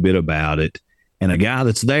a little bit about it. And a guy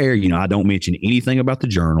that's there, I don't mention anything about the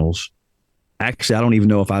journals. Actually, I don't even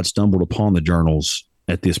know if I'd stumbled upon the journals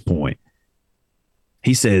at this point.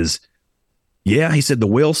 He says, yeah, he said, the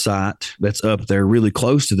well site that's up there really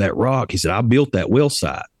close to that rock. He said, I built that well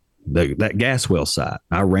site, that gas well site.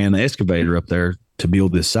 I ran the excavator up there to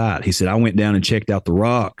build this site. He said, I went down and checked out the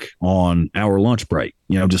rock on our lunch break,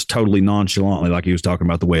 just totally nonchalantly, like he was talking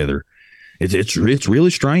about the weather. It's really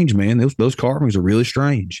strange, man. Those carvings are really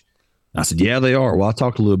strange. I said, yeah, they are. Well, I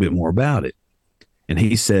talked a little bit more about it. And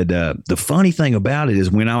he said, the funny thing about it is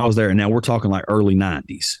when I was there, and now we're talking like early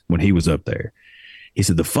 90s when he was up there. He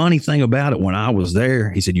said, the funny thing about it when I was there,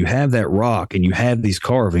 he said, you have that rock and you have these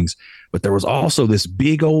carvings, but there was also this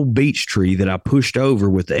big old beech tree that I pushed over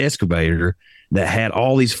with the excavator that had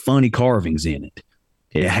all these funny carvings in it.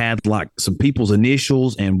 It had like some people's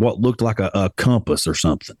initials and what looked like a compass or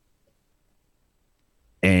something.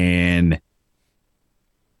 And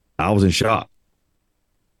I was in shock.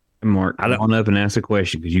 Mark, I don't up and ask a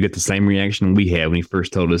question because you get the same reaction we had when he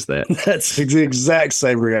first told us that. That's the exact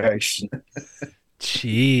same reaction.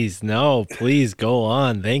 Jeez, no, please go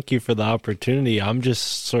on. Thank you for the opportunity. I'm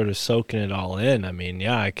just sort of soaking it all in. I mean,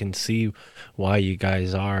 yeah, I can see why you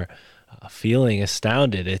guys are feeling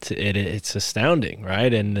astounded. It's astounding,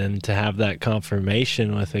 right? And then to have that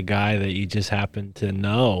confirmation with a guy that you just happen to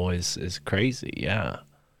know is crazy. Yeah.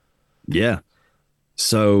 Yeah.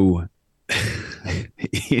 So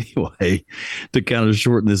anyway, to kind of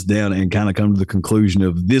shorten this down and kind of come to the conclusion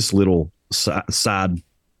of this little side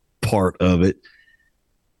part of it,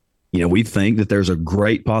 we think that there's a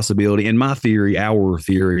great possibility. And our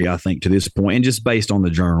theory, I think to this point, and just based on the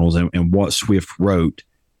journals and what Swift wrote,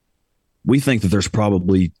 we think that there's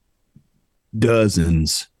probably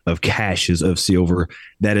dozens of caches of silver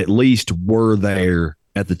that at least were there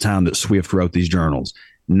at the time that Swift wrote these journals.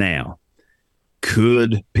 Now,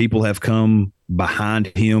 could people have come behind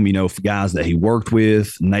him, guys that he worked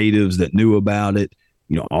with, natives that knew about it,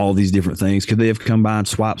 all these different things? Could they have come by and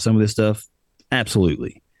swapped some of this stuff?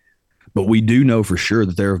 Absolutely. But we do know for sure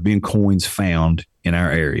that there have been coins found in our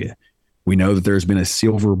area. We know that there's been a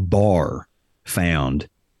silver bar found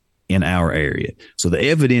in our area. So the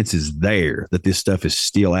evidence is there that this stuff is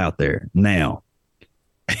still out there. Now,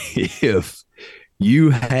 if you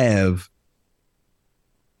have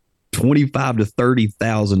 $25,000 to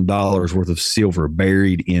 $30,000 worth of silver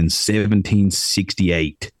buried in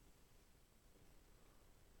 1768,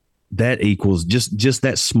 that equals just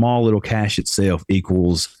that small little cache itself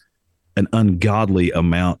equals an ungodly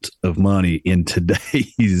amount of money in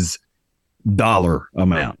today's dollar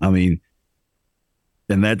amount. I mean,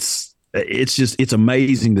 and it's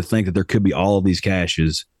amazing to think that there could be all of these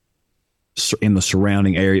caches in the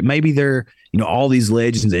surrounding area. Maybe they're, all these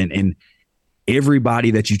legends and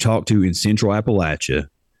everybody that you talk to in Central Appalachia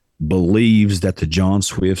believes that the John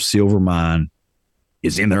Swift silver mine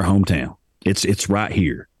is in their hometown. It's right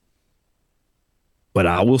here. But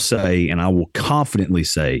I will say, and I will confidently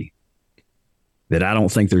say, that I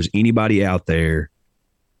don't think there's anybody out there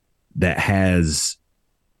that has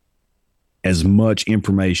as much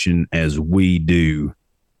information as we do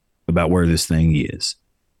about where this thing is.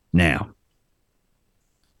 Now,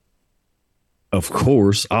 of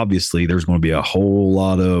course, obviously, there's going to be a whole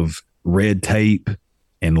lot of red tape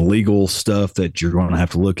and legal stuff that you're going to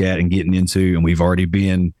have to look at and getting into. And we've already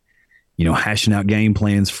been, hashing out game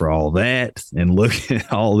plans for all that and looking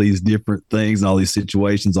at all these different things and all these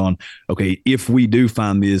situations on, okay, if we do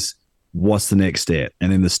find this, what's the next step?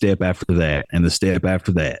 And then the step after that and the step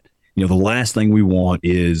after that. The last thing we want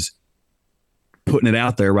is putting it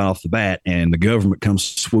out there right off the bat and the government comes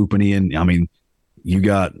swooping in. I mean, you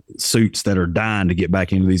got suits that are dying to get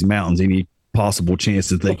back into these mountains any possible chance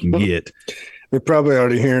that they can get. We're probably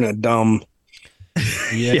already hearing a dumb.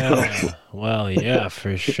 Yeah. Well, yeah,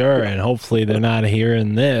 for sure. And hopefully they're not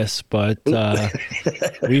hearing this, but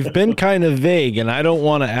we've been kind of vague, and I don't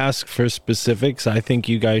want to ask for specifics. I think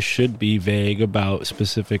you guys should be vague about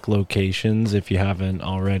specific locations if you haven't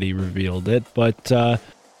already revealed it. But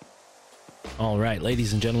all right,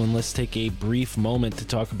 ladies and gentlemen, let's take a brief moment to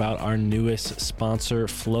talk about our newest sponsor,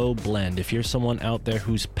 Flow Blend. If you're someone out there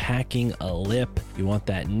who's packing a lip, you want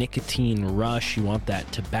that nicotine rush, you want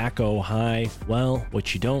that tobacco high, well,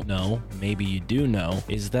 what you don't know, maybe you do know,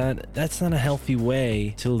 is that that's not a healthy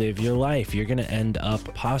way to live your life. You're going to end up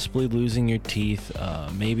possibly losing your teeth,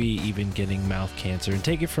 maybe even getting mouth cancer. And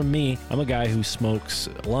take it from me, I'm a guy who smokes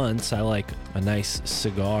blunts. I like a nice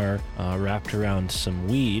cigar wrapped around some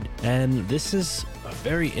weed, and this is a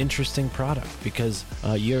very interesting product because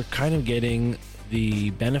you're kind of getting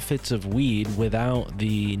the benefits of weed without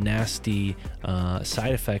the nasty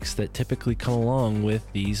side effects that typically come along with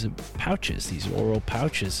these pouches, these oral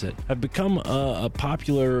pouches that have become a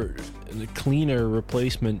popular, cleaner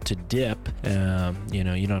replacement to dip. You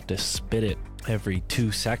don't have to spit it every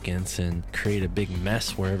 2 seconds and create a big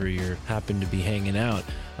mess wherever you happen to be hanging out.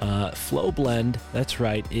 Flow Blend, that's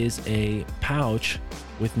right, is a pouch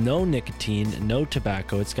with no nicotine, no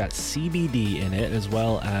tobacco. It's got CBD in it, as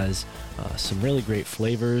well as some really great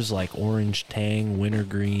flavors like orange tang,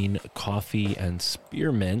 wintergreen, coffee, and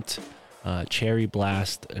spearmint, cherry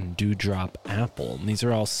blast, and dewdrop apple. And these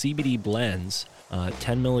are all CBD blends.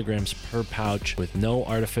 10 milligrams per pouch with no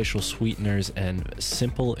artificial sweeteners and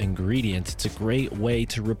simple ingredients. It's a great way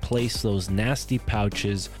to replace those nasty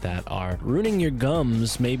pouches that are ruining your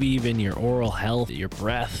gums, maybe even your oral health, your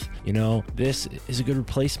breath. This is a good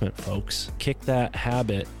replacement, folks. Kick that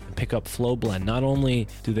habit and pick up Flow Blend. Not only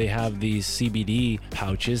do they have these CBD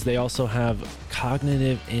pouches, they also have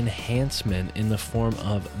cognitive enhancement in the form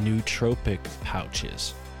of nootropic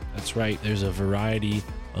pouches. That's right, there's a variety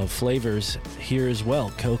of flavors here as well: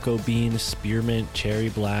 cocoa bean, spearmint, cherry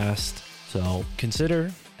blast. So consider,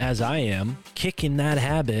 as I am, kicking that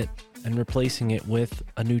habit and replacing it with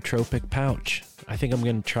a nootropic pouch. I think I'm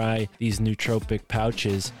going to try these nootropic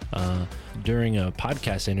pouches during a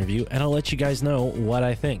podcast interview, and I'll let you guys know what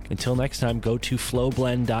I think. Until next time, go to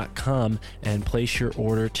flowblend.com and place your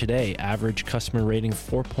order today. Average customer rating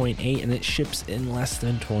 4.8, and it ships in less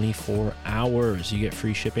than 24 hours. You get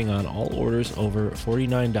free shipping on all orders over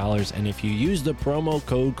 $49, and if you use the promo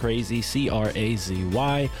code CRAZY,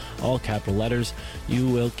 CRAZY, all capital letters, you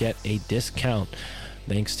will get a discount.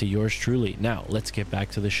 Thanks to yours truly. Now, let's get back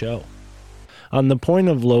to the show. On the point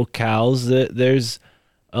of locales, there's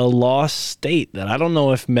a lost state that I don't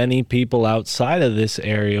know if many people outside of this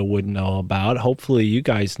area would know about. Hopefully you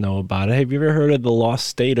guys know about it. Have you ever heard of the lost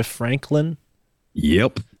state of Franklin?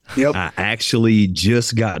 Yep. I actually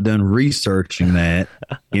just got done researching that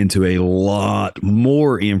into a lot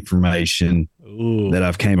more information that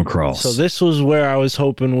I've came across. So this was where I was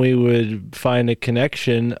hoping we would find a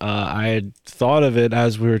connection. I had thought of it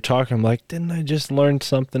as we were talking. I'm like, didn't I just learn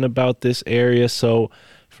something about this area? So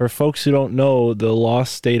for folks who don't know, the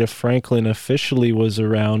lost state of Franklin officially was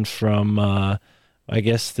around from, I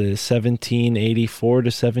guess, the 1784 to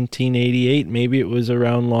 1788. Maybe it was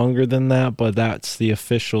around longer than that, but that's the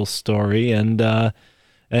official story.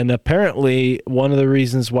 And apparently, one of the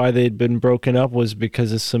reasons why they'd been broken up was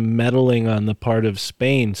because of some meddling on the part of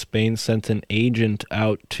Spain. Spain sent an agent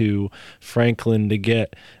out to Franklin to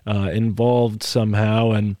get involved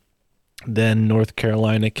somehow, and then North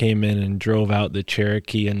Carolina came in and drove out the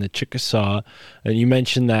Cherokee and the Chickasaw. And you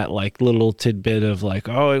mentioned that like little tidbit of like,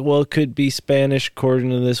 oh, well, it could be Spanish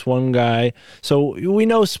according to this one guy. So we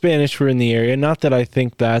know Spanish were in the area. Not that I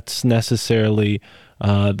think that's necessarily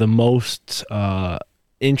the most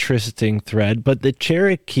interesting thread, but the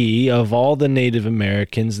Cherokee, of all the Native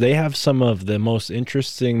Americans, they have some of the most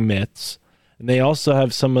interesting myths, and they also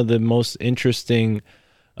have some of the most interesting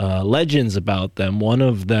legends about them. One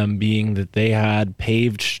of them being that they had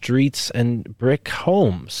paved streets and brick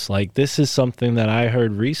homes. Like, this is something that I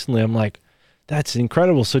heard recently. I'm like, that's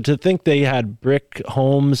incredible. So to think they had brick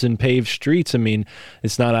homes and paved streets, I mean,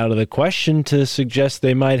 it's not out of the question to suggest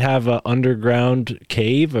they might have an underground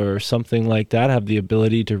cave or something like that, have the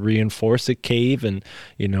ability to reinforce a cave and,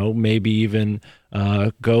 maybe even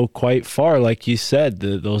go quite far. Like you said,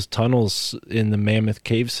 those tunnels in the Mammoth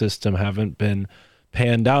Cave system haven't been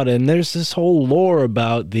panned out. And there's this whole lore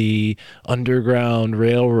about the Underground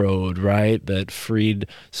Railroad, right, that freed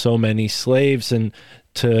so many slaves. And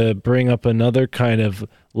to bring up another kind of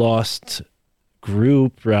lost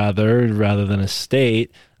group rather than a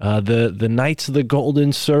state, the Knights of the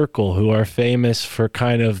Golden Circle, who are famous for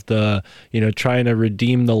kind of the, trying to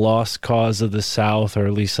redeem the lost cause of the South, or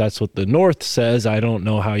at least that's what the North says. I don't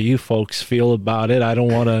know how you folks feel about it. I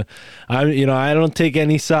don't want to, I don't take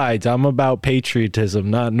any sides. I'm about patriotism,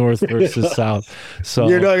 not North versus South. So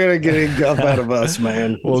you're not going to get any guff out of us,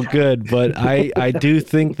 man. Well, good. But I do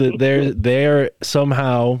think that they're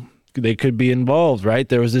somehow, they could be involved, right?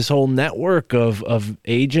 There was this whole network of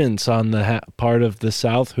agents on the part of the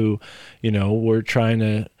South who, were trying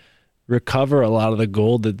to recover a lot of the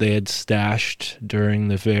gold that they had stashed during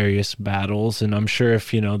the various battles. And I'm sure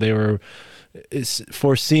if, they were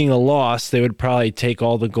foreseeing a loss, they would probably take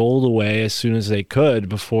all the gold away as soon as they could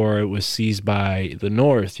before it was seized by the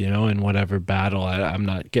North, in whatever battle. I'm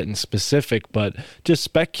not getting specific, but just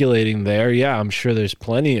speculating there. Yeah, I'm sure there's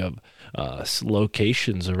plenty of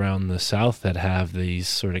locations around the South that have these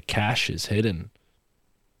sort of caches hidden.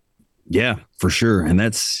 Yeah, for sure. And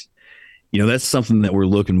that's something that we're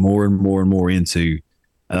looking more and more and more into.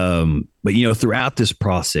 But throughout this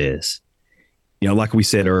process, like we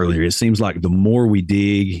said earlier, it seems like the more we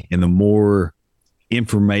dig and the more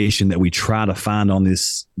information that we try to find on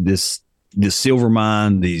this silver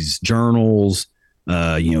mine, these journals,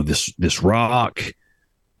 this rock,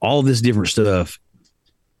 all this different stuff,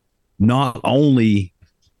 not only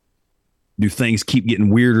do things keep getting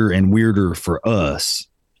weirder and weirder for us,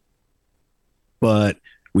 but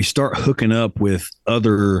we start hooking up with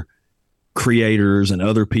other creators and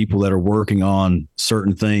other people that are working on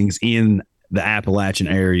certain things in the Appalachian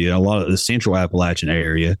area, a lot of the central Appalachian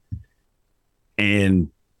area. And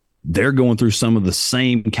they're going through some of the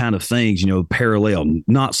same kind of things, parallel,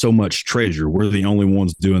 not so much treasure. We're the only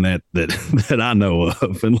ones doing that I know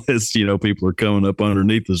of, unless, people are coming up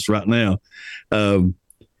underneath us right now.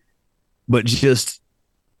 But just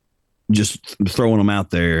throwing them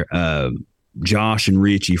out there. Josh and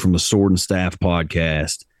Richie from the Sword and Staff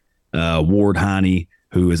podcast, Ward Heine,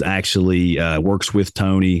 who is actually works with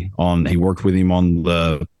Tony he worked with him on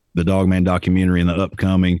the Dogman documentary and the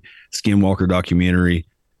upcoming Skinwalker documentary.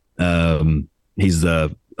 He's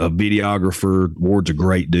a videographer. Ward's a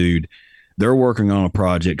great dude. They're working on a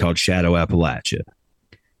project called Shadow Appalachia.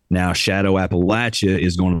 Now, Shadow Appalachia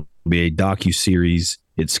is going to be a docuseries.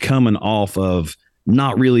 It's coming off of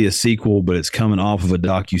not really a sequel, but it's coming off of a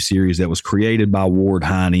docuseries that was created by Ward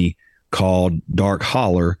Heine called Dark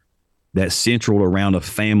Holler, that's central around a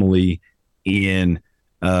family in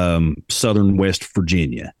southern West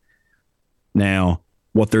Virginia. Now,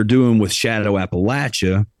 what they're doing with Shadow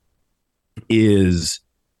Appalachia is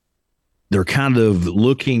they're kind of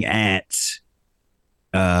looking at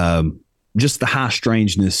just the high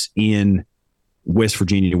strangeness in West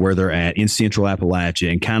Virginia, where they're at in central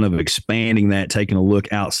Appalachia, and kind of expanding that, taking a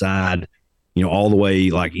look outside, all the way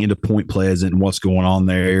like into Point Pleasant and what's going on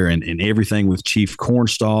there, and everything with Chief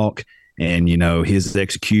Cornstalk and, his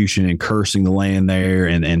execution and cursing the land there,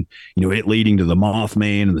 and it leading to the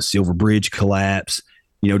Mothman and the Silver Bridge collapse,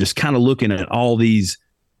 just kind of looking at all these,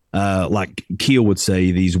 like Keel would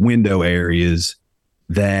say, these window areas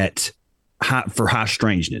that for high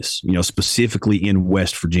strangeness, specifically in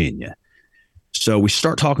West Virginia. So we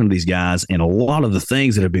start talking to these guys, and a lot of the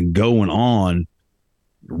things that have been going on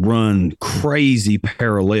run crazy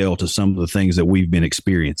parallel to some of the things that we've been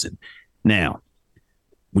experiencing. Now,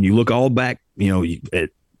 when you look all back, at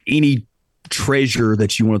any treasure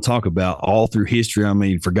that you want to talk about all through history, I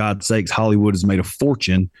mean, for God's sakes, Hollywood has made a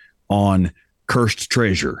fortune on cursed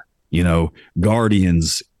treasure.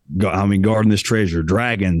 Guardians, guarding this treasure.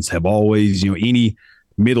 Dragons have always, any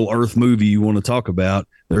Middle Earth movie you want to talk about,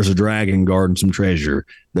 there's a dragon guarding some treasure.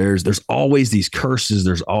 There's always these curses.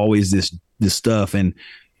 There's always this stuff. And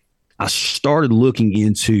I started looking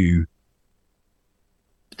into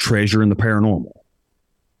treasure and the paranormal,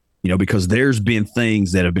 because there's been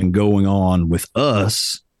things that have been going on with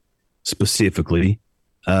us specifically.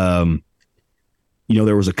 There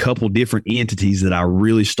was a couple different entities that I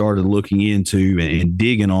really started looking into and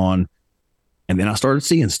digging on. And then I started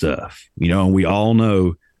seeing stuff, and we all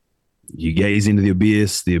know you gaze into the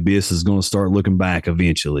abyss is going to start looking back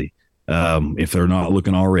eventually, if they're not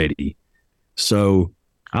looking already. So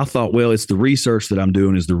I thought, well, it's the research that I'm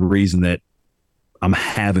doing is the reason that I'm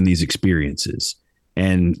having these experiences.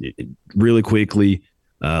 And really quickly,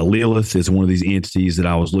 Lilith is one of these entities that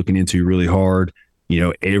I was looking into really hard.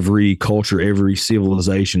 Every culture, every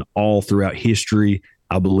civilization all throughout history,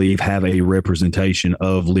 I believe, have a representation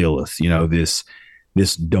of Lilith,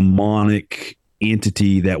 this demonic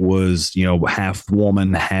entity that was, half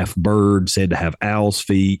woman, half bird, said to have owl's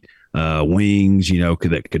feet, wings,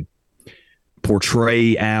 that could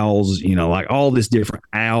portray owls, like all this different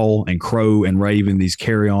owl and crow and raven, these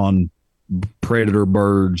carrion predator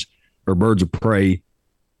birds or birds of prey,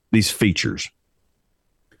 these features.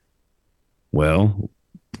 Well,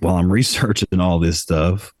 while I'm researching all this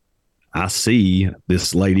stuff, I see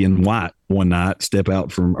this lady in white one night step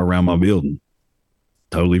out from around my building.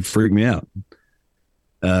 Totally freaked me out.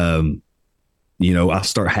 I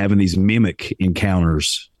start having these mimic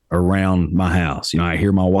encounters around my house. I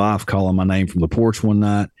hear my wife calling my name from the porch one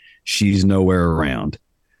night. She's nowhere around.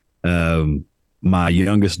 My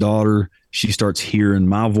youngest daughter, she starts hearing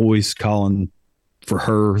my voice calling for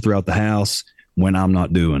her throughout the house when I'm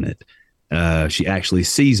not doing it. She actually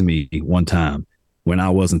sees me one time when I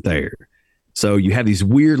wasn't there. So you have these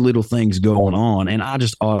weird little things going on, and I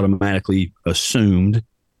just automatically assumed,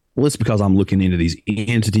 well, it's because I'm looking into these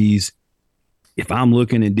entities. If I'm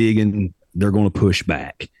looking and digging, they're going to push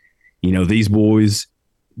back. These boys,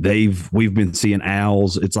 we've been seeing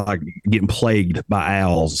owls. It's like getting plagued by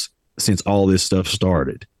owls since all this stuff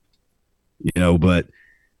started. But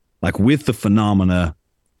like with the phenomena,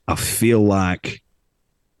 I feel like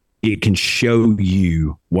it can show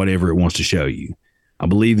you whatever it wants to show you. I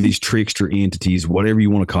believe these trickster entities, whatever you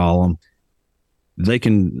want to call them, they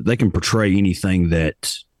can portray anything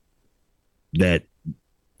that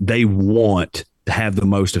they want to have the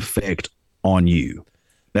most effect on you.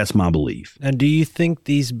 That's my belief. And do you think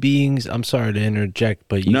these beings, I'm sorry to interject,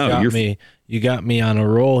 but you got me on a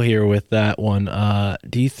roll here with that one.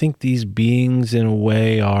 Do you think these beings in a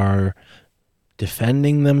way are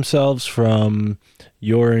defending themselves from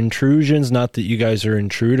your intrusions? Not that you guys are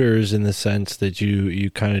intruders in the sense that you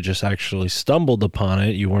kind of just actually stumbled upon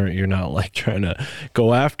it. You're not like trying to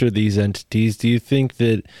go after these entities. Do you think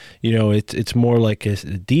that, it's more like a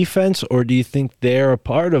defense, or do you think they're a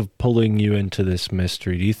part of pulling you into this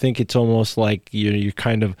mystery? Do you think it's almost like you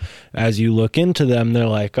kind of, as you look into them, they're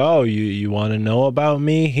like, oh, you want to know about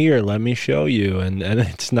me? Here, let me show you. And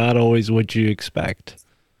it's not always what you expect.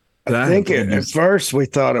 I think at first we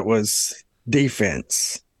thought it was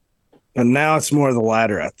defense, and now it's more the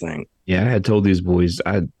latter, I think. Yeah, I had told these boys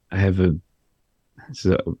I have a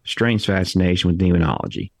strange fascination with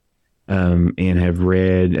demonology, and have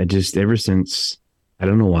read ever since, I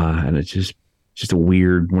don't know why, and it's just a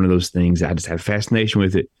weird one of those things. I just have fascination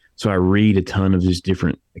with it, so I read a ton of these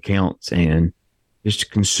different accounts and just to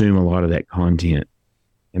consume a lot of that content.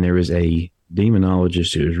 And there was a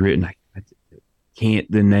demonologist who was written.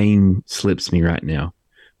 The name slips me right now,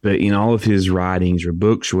 but in all of his writings or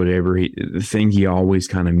books or whatever, the thing he always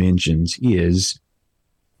kind of mentions is,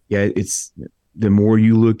 it's the more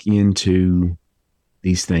you look into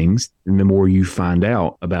these things and the more you find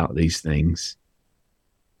out about these things,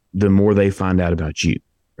 the more they find out about you.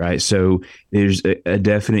 Right. So there's a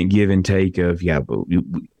definite give and take of, but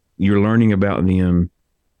you're learning about them,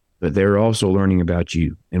 but they're also learning about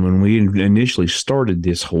you. And when we initially started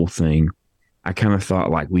this whole thing, I kind of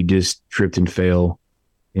thought like we just tripped and fell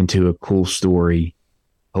into a cool story,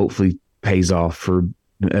 hopefully pays off for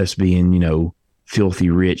us being,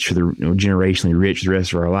 filthy rich for the generationally rich the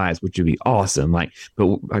rest of our lives, which would be awesome. But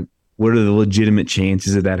what are the legitimate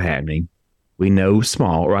chances of that happening? We know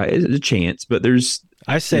small, right? It's a chance, but there's.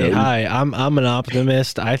 I say hi. I'm an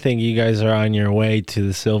optimist. I think you guys are on your way to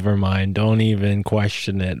the silver mine. Don't even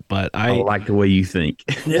question it. But I like the way you think.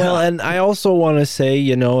 Well, and I also want to say,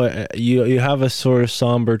 you have a sort of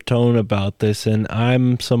somber tone about this, and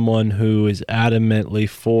I'm someone who is adamantly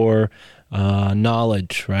for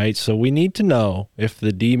knowledge, right? So we need to know if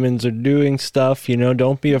the demons are doing stuff.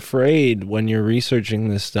 Don't be afraid when you're researching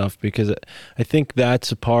this stuff, because I think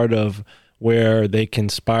that's a part of where they can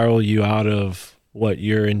spiral you out of what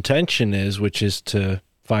your intention is, which is to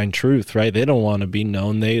find truth, right? They don't want to be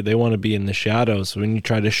known. They want to be in the shadows. When you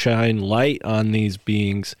try to shine light on these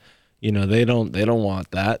beings, they don't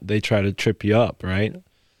want that. They try to trip you up, right?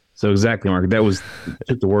 So exactly, Mark. That was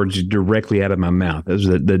took the words directly out of my mouth. That was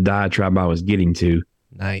the diatribe I was getting to.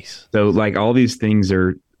 Nice. So like all these things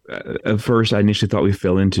are, at first I initially thought we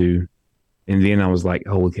fell into, and then I was like,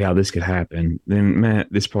 holy cow, this could happen. Then,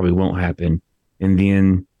 Matt, this probably won't happen. And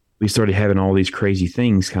then we started having all these crazy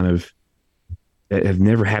things kind of that have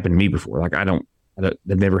never happened to me before. Like I've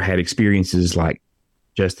never had experiences like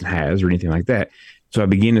Justin has or anything like that. So I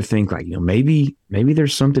began to think like, maybe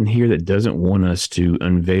there's something here that doesn't want us to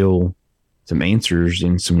unveil some answers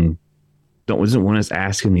and doesn't want us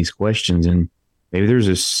asking these questions. And maybe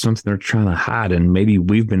there's something they're trying to hide. And maybe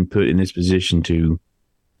we've been put in this position to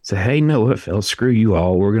say, hey, no, what, fellas, screw you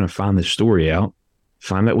all. We're going to find this story out.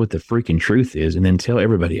 Find out what the freaking truth is, and then tell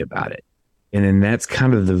everybody about it. And then that's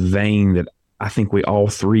kind of the vein that I think we all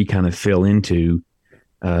three kind of fell into.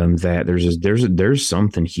 That there's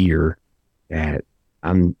something here that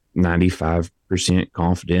I'm 95%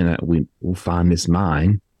 confident that we will find this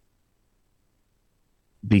mine,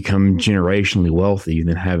 become generationally wealthy, and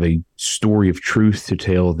then have a story of truth to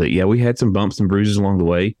tell. That we had some bumps and bruises along the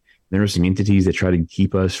way. There were some entities that tried to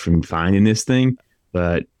keep us from finding this thing,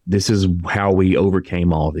 but this is how we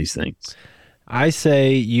overcame all of these things. I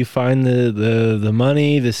say you find the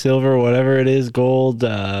money, the silver, whatever it is, gold,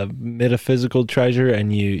 metaphysical treasure,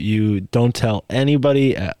 and you don't tell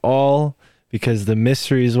anybody at all, because the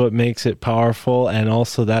mystery is what makes it powerful, and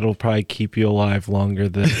also that'll probably keep you alive longer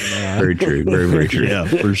than very true, very, very true. Yeah,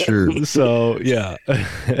 for sure. So yeah.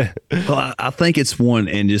 Well, I think it's one,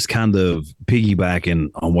 and just kind of piggybacking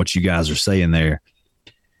on what you guys are saying there,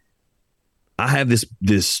 I have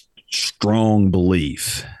this strong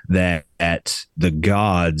belief that the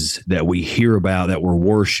gods that we hear about, that were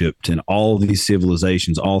worshipped in all of these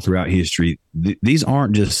civilizations all throughout history, these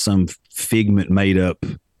aren't just some figment made up.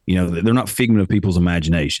 They're not figment of people's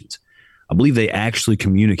imaginations. I believe they actually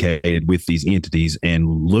communicated with these entities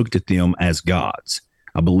and looked at them as gods.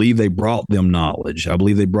 I believe they brought them knowledge. I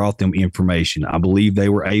believe they brought them information. I believe they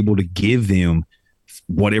were able to give them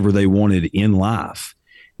whatever they wanted in life.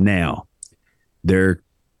 Now, there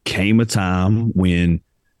came a time when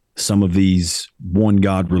some of these one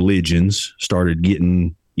God religions started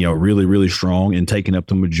getting, really, really strong and taking up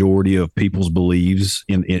the majority of people's beliefs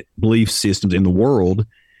in belief systems in the world.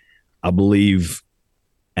 I believe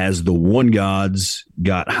as the one gods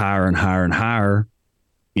got higher and higher and higher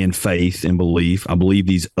in faith and belief, I believe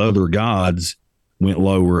these other gods went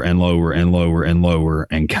lower and lower and lower and lower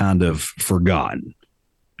and kind of forgotten.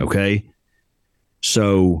 Okay.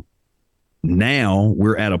 So now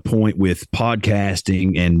we're at a point with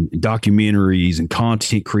podcasting and documentaries and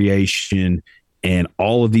content creation and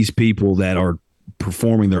all of these people that are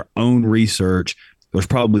performing their own research. There's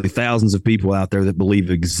probably thousands of people out there that believe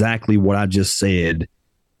exactly what I just said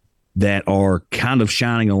that are kind of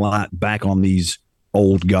shining a light back on these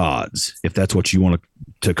old gods, if that's what you want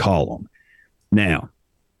to call them. Now,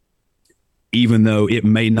 even though it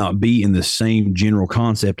may not be in the same general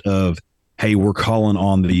concept of, hey, we're calling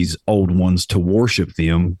on these old ones to worship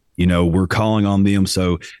them, we're calling on them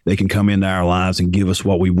so they can come into our lives and give us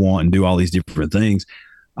what we want and do all these different things.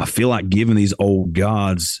 I feel like giving these old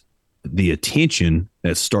gods the attention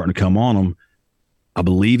that's starting to come on them, I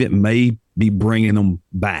believe it may be bringing them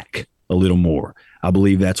back a little more. I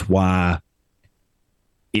believe that's why,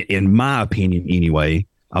 in my opinion anyway,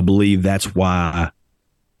 I believe that's why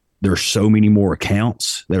there's so many more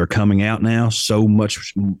accounts that are coming out now, so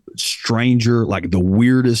much stranger, like the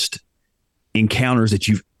weirdest encounters that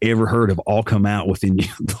you've ever heard have all come out within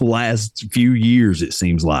the last few years, it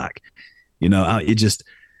seems like. It just,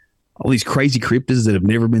 all these crazy cryptids that have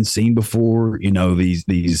never been seen before,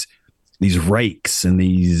 these rakes and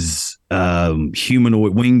these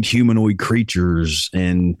winged humanoid creatures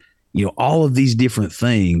and, all of these different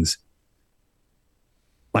things.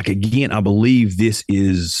 Like, again, I believe this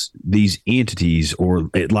is these entities, or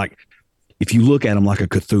like, if you look at them like a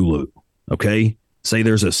Cthulhu, okay, say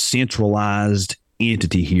there's a centralized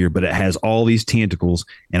entity here, but it has all these tentacles.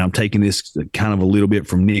 And I'm taking this kind of a little bit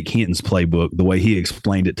from Nick Hinton's playbook, the way he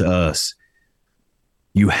explained it to us.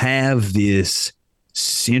 You have this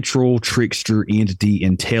central trickster entity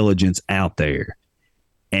intelligence out there,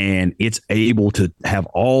 and it's able to have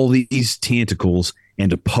all these tentacles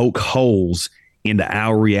and to poke holes into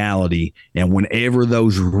our reality. And wherever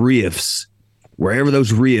those rifts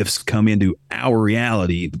come into our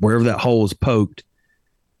reality, wherever that hole is poked,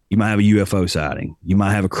 you might have a UFO sighting. You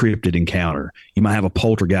might have a cryptid encounter. You might have a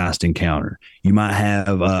poltergeist encounter. You might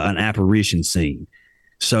have an apparition scene.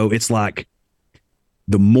 So it's like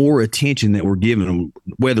the more attention that we're giving them,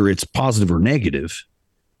 whether it's positive or negative,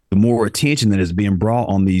 the more attention that is being brought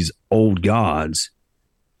on these old gods,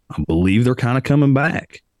 I believe they're kind of coming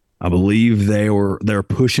back. I believe they're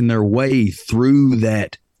pushing their way through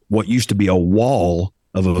that, what used to be a wall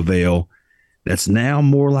of a veil that's now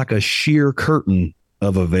more like a sheer curtain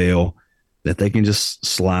of a veil that they can just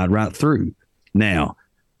slide right through. Now,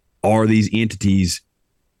 are these entities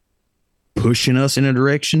pushing us in a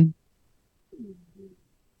direction?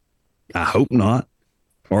 I hope not.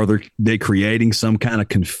 Are they creating some kind of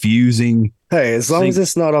confusing? Hey, as long as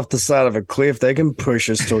it's not off the side of a cliff, they can push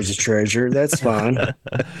us towards a treasure. That's fine.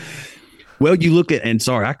 Well, you look at, and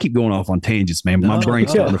sorry, I keep going off on tangents, man. My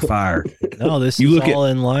brain's starting to fire. No, this is all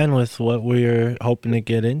in line with what we're hoping to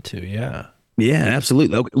get into. Yeah. Yeah,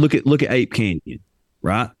 absolutely. Look at Ape Canyon,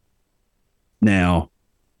 right? Now,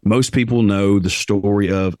 most people know the story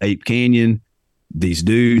of Ape Canyon. These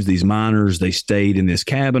dudes, these miners, they stayed in this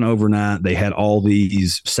cabin overnight. They had all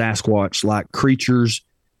these Sasquatch-like creatures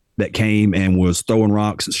that came and was throwing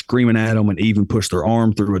rocks and screaming at them and even pushed their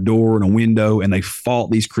arm through a door and a window, and they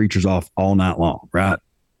fought these creatures off all night long, right?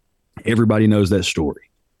 Everybody knows that story.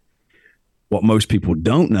 What most people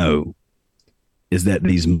don't know is that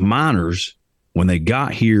these miners, when they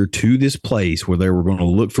got here to this place where they were going to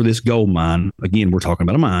look for this gold mine, again, we're talking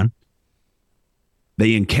about a mine,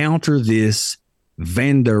 they encounter this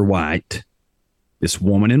Vanderwhite, this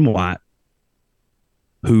woman in white,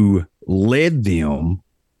 who led them,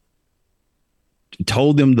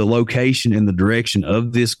 told them the location and the direction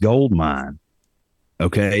of this gold mine,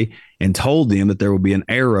 okay, and told them that there would be an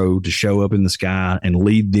arrow to show up in the sky and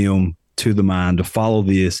lead them to the mine to follow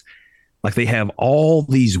this. Like, they have all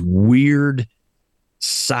these weird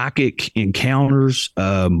psychic encounters.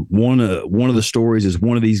 One of the stories is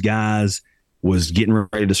one of these guys was getting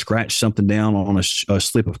ready to scratch something down on a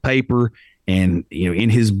slip of paper, and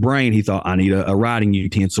in his brain he thought, I need a writing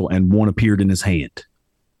utensil, and one appeared in his hand.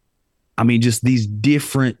 I mean, just these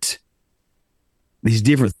different these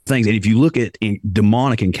different things. And if you look at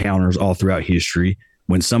demonic encounters all throughout history,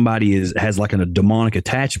 when somebody has like a demonic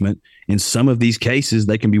attachment, in some of these cases,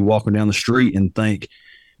 they can be walking down the street and think,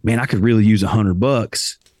 man, I could really use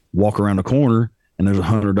 $100, walk around the corner, and there's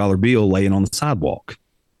 $100 bill laying on the sidewalk.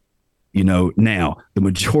 Now the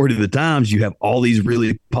majority of the times you have all these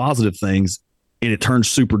really positive things and it turns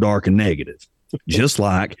super dark and negative. Just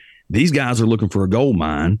like these guys are looking for a gold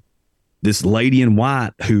mine. This lady in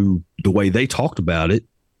white, who the way they talked about it,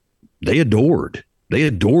 they adored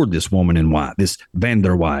this woman in white, this Van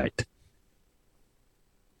der White.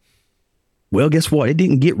 Well, guess what? It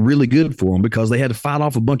didn't get really good for them because they had to fight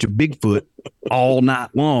off a bunch of Bigfoot all night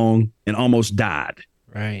long and almost died.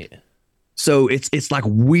 Right. So it's like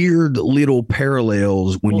weird little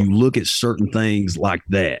parallels when you look at certain things like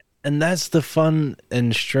that. And that's the fun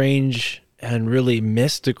and strange and really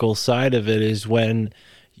mystical side of it, is when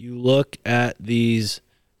you look at these,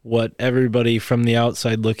 what everybody from the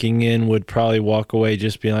outside looking in would probably walk away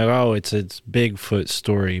just being like, oh, it's Bigfoot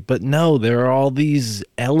story. But no, there are all these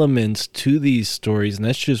elements to these stories, and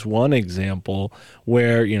that's just one example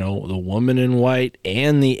where, the woman in white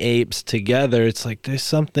and the apes together, it's like there's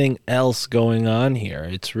something else going on here.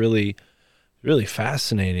 It's really, really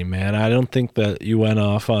fascinating, man. I don't think that you went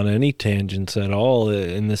off on any tangents at all,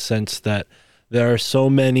 in the sense that there are so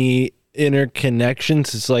many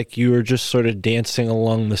interconnections. It's like you were just sort of dancing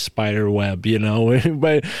along the spider web,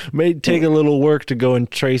 It may take a little work to go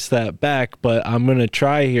and trace that back, but I'm going to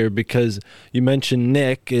try here because you mentioned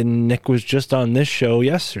Nick, and Nick was just on this show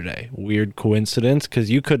yesterday. Weird coincidence,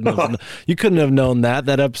 because you couldn't have known that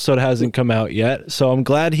episode hasn't come out yet. So I'm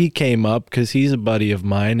glad he came up, because he's a buddy of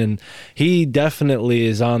mine and he definitely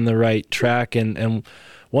is on the right track. And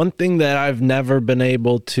one thing that I've never been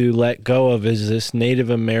able to let go of is this Native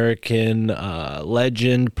American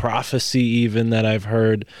legend, prophecy even, that I've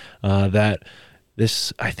heard, that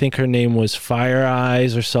this, I think her name was Fire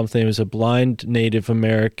Eyes or something. It was a blind Native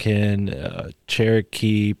American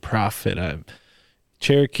Cherokee prophet.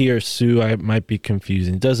 Cherokee or Sioux, I might be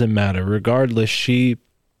confusing. It doesn't matter. Regardless, she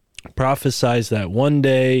prophesied that one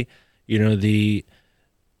day, the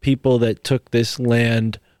people that took this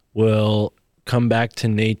land will come back to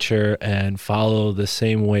nature and follow the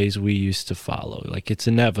same ways we used to follow. Like, it's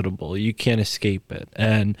inevitable. You can't escape it.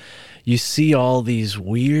 And you see all these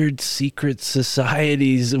weird secret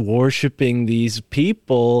societies worshiping these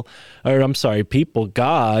people, people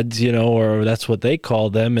gods, or that's what they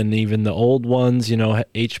call them. And even the old ones,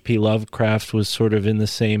 H.P. Lovecraft was sort of in the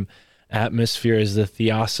same atmosphere as the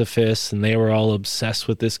Theosophists, and they were all obsessed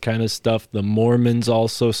with this kind of stuff. The Mormons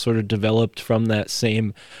also sort of developed from that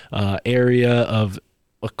same area of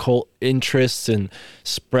occult interests and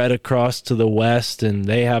spread across to the West, and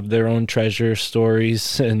they have their own treasure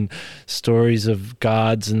stories and stories of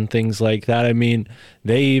gods and things like that. I mean,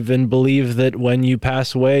 they even believe that when you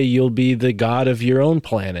pass away, you'll be the god of your own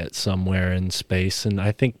planet somewhere in space. And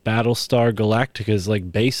I think Battlestar Galactica is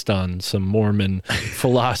like based on some Mormon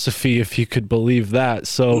philosophy, if you could believe that.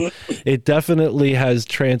 So it definitely has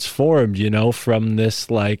transformed, from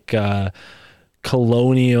this like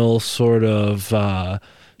colonial sort of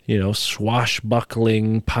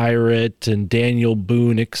swashbuckling pirate and Daniel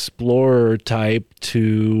Boone explorer type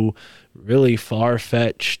to really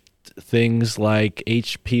far-fetched things like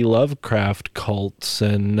H.P. Lovecraft cults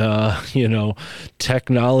and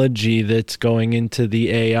technology that's going into the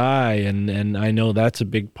AI, and I know that's a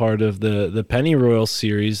big part of the Pennyroyal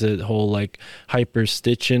series, that whole like Hyper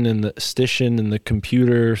Stitchin and the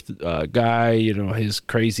computer guy, his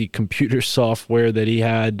crazy computer software that he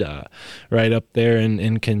had right up there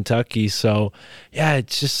in Kentucky. So yeah,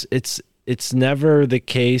 it's never the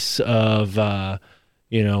case of a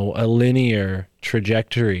linear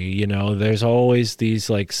trajectory. There's always these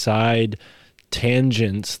like side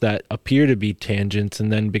tangents that appear to be tangents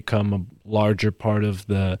and then become a larger part of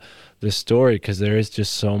the story, because there is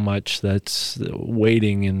just so much that's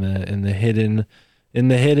waiting in the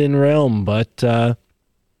hidden realm. But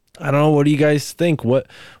I don't know. What do you guys think? What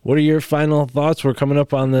are your final thoughts? We're coming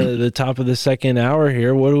up on the top of the second hour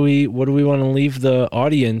here. What do we want to leave the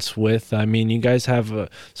audience with? I mean, you guys have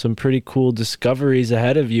some pretty cool discoveries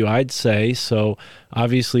ahead of you, I'd say. So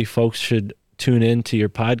obviously folks should tune in to your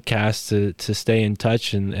podcast to stay in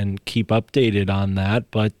touch and keep updated on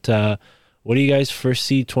that. But what do you guys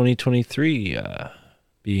foresee 2023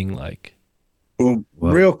 being like? Well,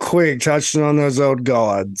 real quick, touching on those old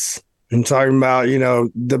gods and talking about,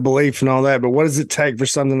 the belief and all that, but what does it take for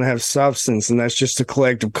something to have substance? And that's just a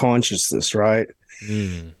collective consciousness, right?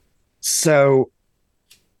 So,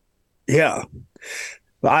 yeah.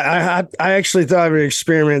 I actually thought of an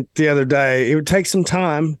experiment the other day. It would take some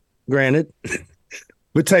time, granted,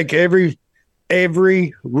 But take every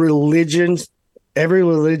religious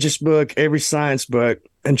book, every science book,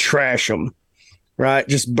 and trash them, right?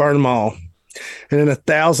 Just burn them all. And in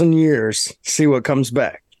 1,000 years, see what comes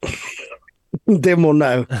back. Then we'll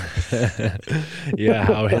know. Yeah,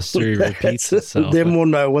 how history repeats itself. Then we'll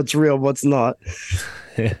know what's real, what's not.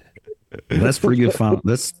 That's pretty good.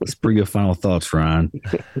 That's pretty good final thoughts, Ryan.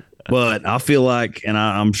 But I feel like, and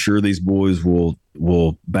I'm sure these boys will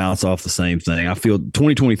bounce off the same thing. I feel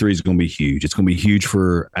 2023 is going to be huge. It's going to be huge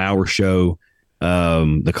for our show.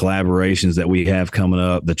 The collaborations that we have coming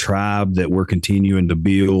up, the tribe that we're continuing to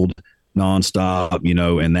build nonstop,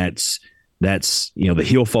 and that's, the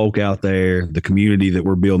hill folk out there, the community that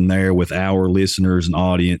we're building there with our listeners and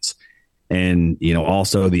audience. And,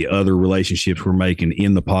 also the other relationships we're making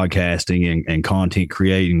in the podcasting and content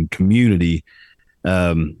creating community.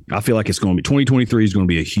 I feel like 2023 is going to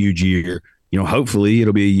be a huge year. Hopefully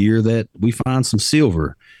it'll be a year that we find some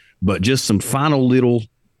silver, but just some final little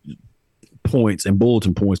points and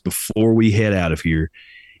bulletin points before we head out of here.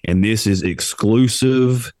 And this is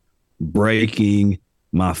exclusive, breaking,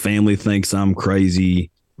 my family thinks I'm crazy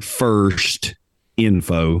first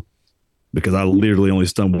info, because I literally only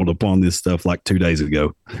stumbled upon this stuff like 2 days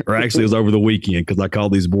ago, or actually it was over the weekend, because I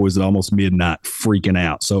called these boys at almost midnight freaking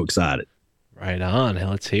out. So excited. Right on.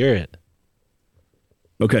 Let's hear it.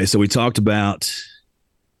 Okay. So we talked about,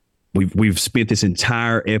 we've spent this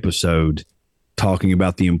entire episode talking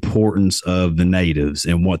about the importance of the natives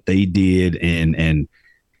and what they did and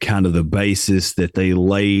kind of the basis that they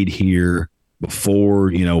laid here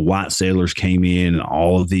before, white settlers came in and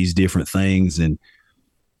all of these different things. And,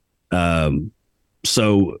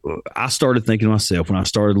 so I started thinking to myself, when I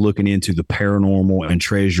started looking into the paranormal and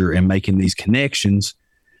treasure and making these connections,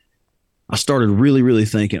 I started really, really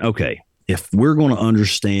thinking, okay, if we're going to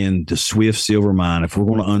understand the Swift Silver Mine, if we're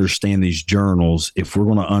going to understand these journals, if we're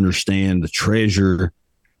going to understand the treasure,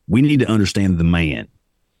 we need to understand the man.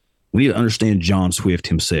 We need to understand John Swift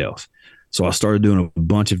himself. So I started doing a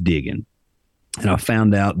bunch of digging, and I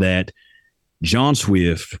found out that John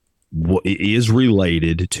Swift is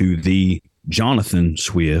related to the Jonathan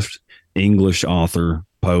Swift, English author,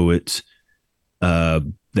 poet,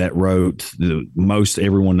 that wrote most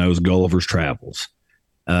everyone knows Gulliver's Travels.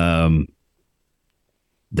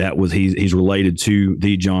 He's related to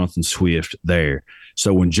the Jonathan Swift there.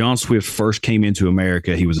 So when John Swift first came into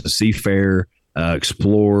America, he was a seafarer,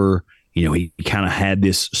 explorer. He kind of had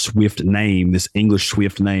this Swift name, this English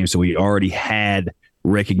Swift name. So he already had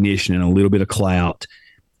recognition and a little bit of clout.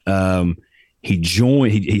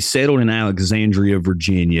 He settled in Alexandria,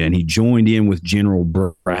 Virginia, and he joined in with General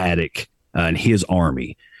Braddock and his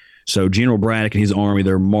army. So General Braddock and his army,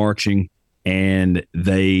 they're marching, and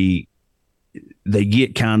they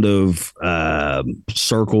get kind of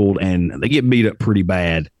circled, and they get beat up pretty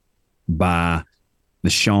bad by the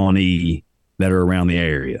Shawnee that are around the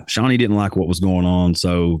area. Shawnee didn't like what was going on,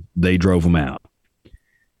 so they drove them out.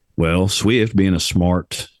 Well, Swift, being a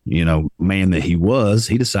smart, man that he was,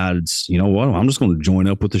 he decided, what, I'm just going to join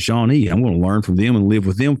up with the Shawnee. I'm going to learn from them and live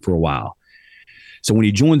with them for a while. So when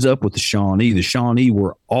he joins up with the Shawnee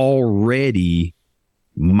were already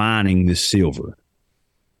mining this silver.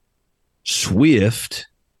 Swift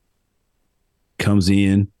comes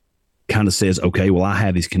in, kind of says, okay, well, I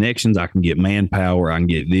have these connections. I can get manpower. I can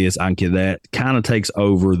get this. I can get that. Kind of takes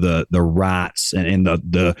over the rights and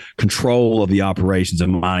the control of the operations of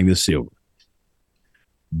mining this silver.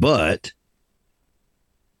 But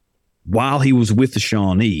while he was with the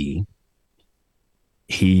Shawnee,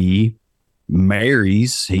 he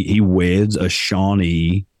marries, he weds a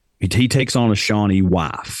Shawnee. He takes on a Shawnee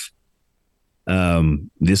wife.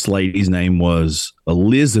 This lady's name was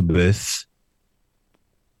Elizabeth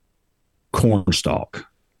Cornstalk,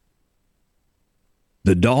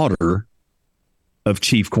 the daughter of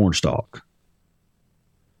Chief Cornstalk.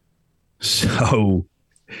 So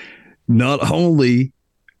not only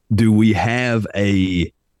do we have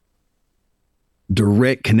a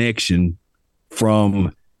direct connection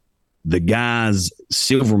from the guy's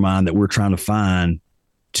silver mine that we're trying to find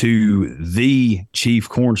to the Chief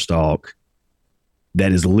Cornstalk,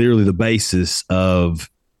 that is literally the basis of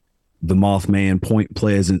the Mothman, Point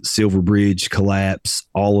Pleasant, Silver Bridge collapse,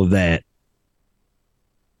 all of that.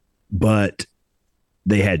 But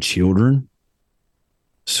they had children.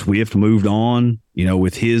 Swift moved on,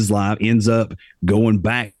 with his life, ends up going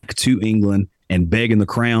back to England and begging the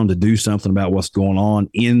crown to do something about what's going on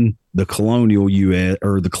in the colonial U.S.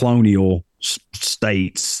 or the colonial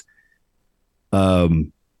states.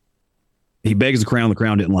 He begs the crown. The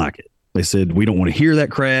crown didn't like it. They said, we don't want to hear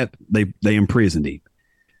that crap. They imprisoned him.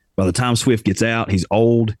 By the time Swift gets out, he's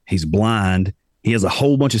old, he's blind, He has a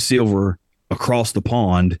whole bunch of silver across the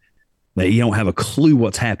pond that he don't have a clue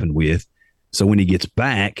what's happened with. So when he gets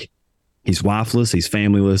back, he's wifeless, he's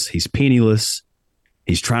familyless, he's penniless.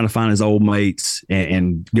 He's trying to find his old mates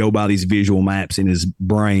and go by these visual maps in his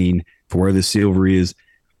brain for where the silver is.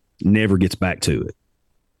 Never gets back to it.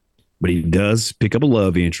 But he does pick up a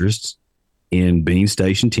love interest in Bean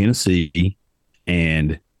Station, Tennessee,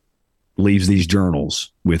 and leaves these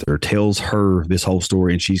journals with her, tells her this whole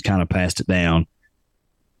story, and she's kind of passed it down.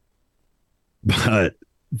 But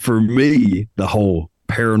for me, the whole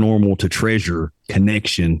paranormal to treasure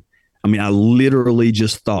connection, I mean, I literally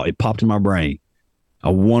just thought, it popped in my brain, I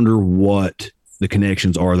wonder what the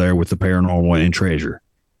connections are there with the paranormal and treasure.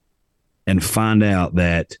 And find out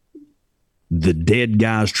that the dead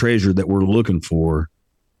guy's treasure that we're looking for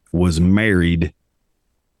was married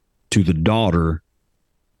to the daughter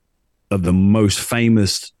of the most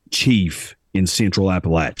famous chief in Central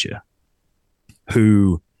Appalachia,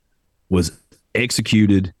 who was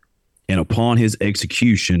executed, and upon his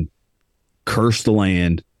execution, cursed the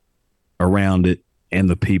land around it and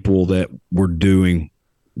the people that were doing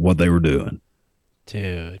what they were doing.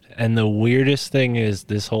 Dude, and the weirdest thing is,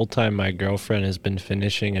 this whole time my girlfriend has been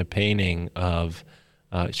finishing a painting of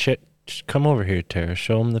come over here, Tara,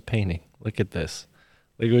 show him the painting. Look at this.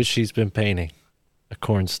 Look what she's been painting. A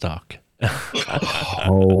cornstalk.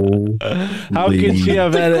 How could she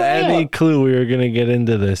have had any clue we were going to get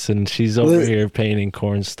into this? And she's over here painting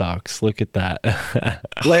cornstalks. Look at that.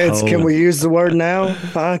 Lance, can we use the word now?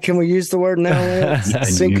 Can we use the word now, Lance?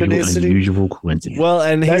 Synchronicity. Unusual coincidence. Well,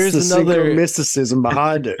 and That's here's the another mysticism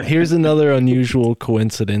behind it. Here's another unusual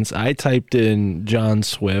coincidence. I typed in John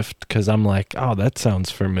Swift because I'm like, oh, that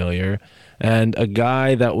sounds familiar. And a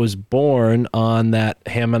guy that was born on that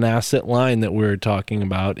Hammonasset line that we were talking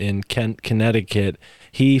about in Kent, Connecticut,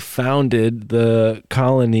 he founded the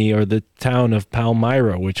colony or the town of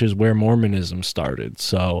Palmyra, which is where Mormonism started.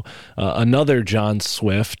 So another John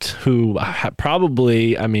Swift, who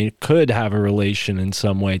probably, I mean, could have a relation in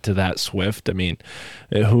some way to that Swift. I mean,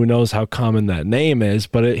 who knows how common that name is,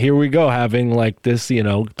 but here we go, having like this, you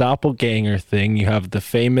know, doppelganger thing. You have the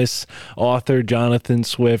famous author Jonathan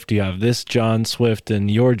Swift, you have this John Swift,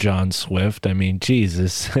 and your John Swift. I mean,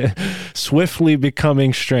 Jesus, swiftly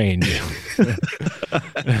becoming strange.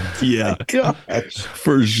 Yeah, gosh,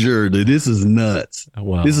 for sure, dude. This is nuts.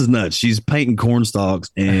 Wow. This is nuts. She's painting cornstalks,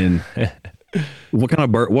 and what kind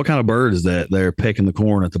of bird is that? They're pecking the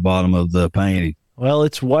corn at the bottom of the painting. Well,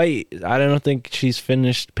 it's white. I don't think she's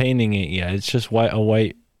finished painting it yet. It's just a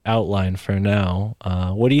white outline for now.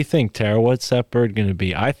 What do you think, Tara? What's that bird going to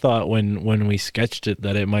be? I thought when we sketched it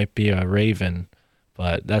that it might be a raven,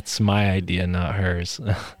 but that's my idea, not hers.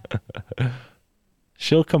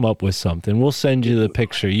 She'll come up with something. We'll send you the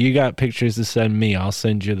picture. You got pictures to send me. I'll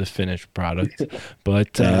send you the finished product.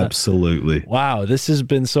 But absolutely. Wow, this has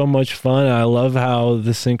been so much fun. I love how the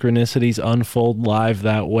synchronicities unfold live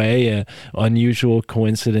that way. Unusual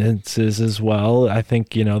coincidences as well. I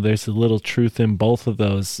think, you know, there's a little truth in both of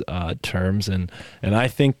those terms. And I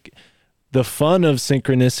think the fun of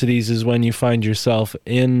synchronicities is when you find yourself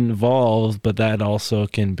involved, but that also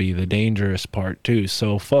can be the dangerous part too.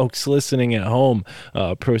 So folks listening at home,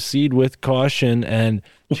 proceed with caution and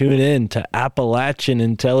tune in to Appalachian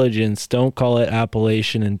Intelligence. Don't call it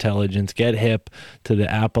Appalachian Intelligence. Get hip to the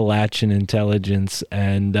Appalachian Intelligence.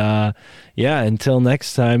 And yeah, until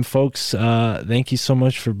next time, folks, thank you so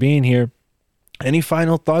much for being here. Any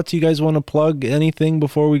final thoughts you guys want to plug? Anything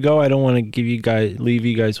before we go? I don't want to leave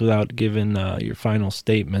you guys without giving your final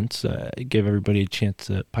statements. Give everybody a chance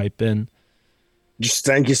to pipe in. Just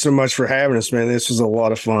thank you so much for having us, man. This was a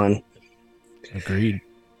lot of fun. Agreed.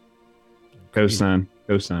 Co-sign.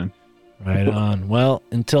 Right on. Well,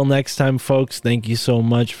 until next time, folks, thank you so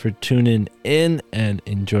much for tuning in, and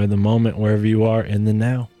enjoy the moment wherever you are in the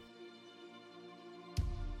now.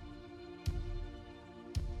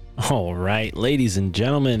 All right, ladies and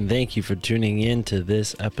gentlemen, thank you for tuning in to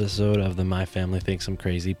this episode of the My Family Thinks I'm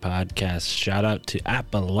Crazy podcast. Shout out to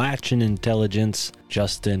Appalachian Intelligence,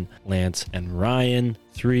 Justin, Lance, and Ryan.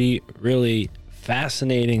 3 really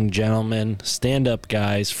fascinating gentlemen, stand-up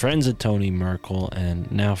guys, friends of Tony Merkel,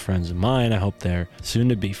 and now friends of mine. I hope they're soon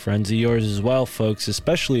to be friends of yours as well, folks,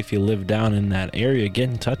 especially if you live down in that area. Get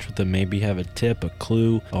in touch with them. Maybe have a tip, a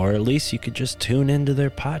clue, or at least you could just tune into their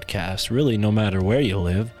podcast, really, no matter where you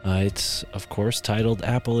live. It's, of course, titled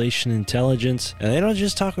Appalachian Intelligence, and they don't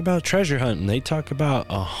just talk about treasure hunting. They talk about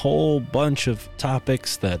a whole bunch of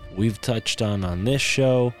topics that we've touched on this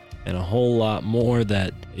show, and a whole lot more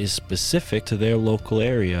that is specific to their local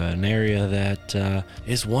area, an area that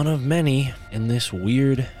is one of many in this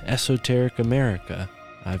weird, esoteric America.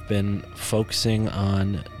 I've been focusing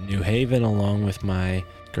on New Haven along with my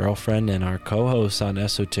girlfriend and our co-hosts on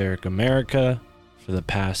Esoteric America. For the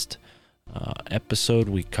past episode,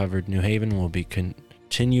 we covered New Haven. We'll be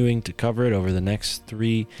continuing to cover it over the next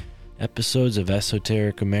 3 episodes of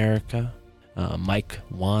Esoteric America. Mike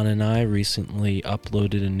Wan and I recently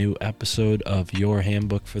uploaded a new episode of Your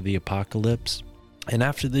Handbook for the Apocalypse. And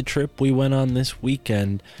after the trip we went on this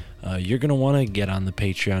weekend, you're going to want to get on the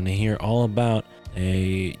Patreon to hear all about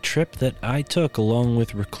a trip that I took along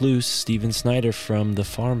with Recluse Steven Snyder from the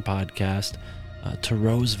Farm Podcast to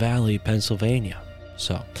Rose Valley, Pennsylvania.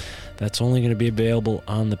 So that's only going to be available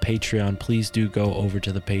on the Patreon. Please do go over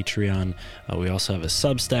to the Patreon. We also have a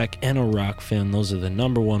Substack and a Rockfin. Those are the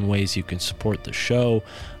 #1 ways you can support the show.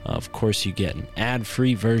 Of course, you get an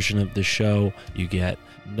ad-free version of the show. You get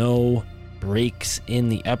no breaks in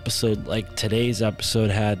the episode, like today's episode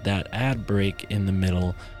had that ad break in the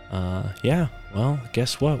middle. Well,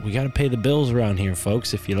 guess what? We got to pay the bills around here,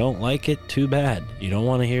 folks. If you don't like it, too bad. You don't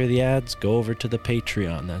want to hear the ads? Go over to the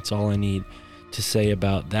Patreon. That's all I need to say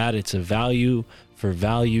about that. It's a value for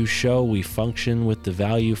value show. We function with the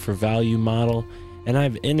value for value model, and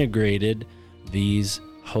I've integrated these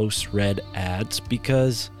host-read ads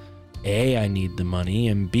because A, I need the money,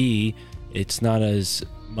 and B, it's not as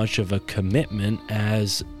much of a commitment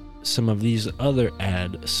as some of these other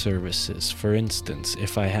ad services. For instance,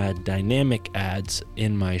 if I had dynamic ads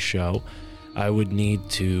in my show, I would need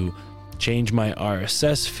to change my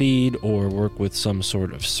RSS feed or work with some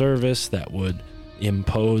sort of service that would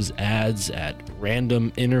impose ads at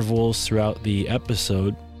random intervals throughout the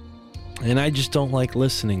episode. And I just don't like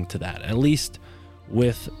listening to that. At least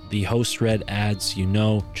with the host read ads, you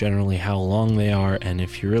know generally how long they are, and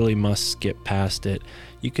if you really must skip past it,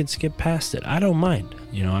 you can skip past it. I don't mind.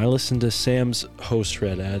 I listen to Sam's host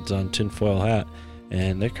read ads on Tinfoil Hat,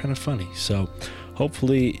 and they're kind of funny. So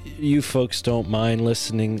hopefully you folks don't mind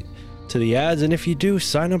listening to the ads, and if you do,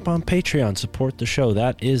 sign up on Patreon, support the show.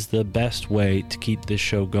 That is the best way to keep this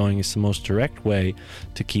show going. It's the most direct way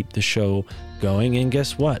to keep the show going. And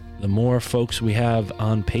guess what? The more folks we have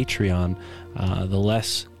on Patreon, the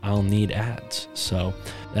less I'll need ads. So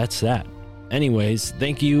that's that. Anyways,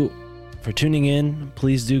 thank you for tuning in.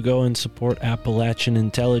 Please do go and support Appalachian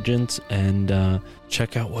Intelligence and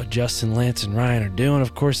check out what Justin, Lance, and Ryan are doing.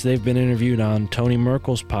 Of course, they've been interviewed on Tony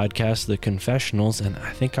Merkel's podcast, The Confessionals, and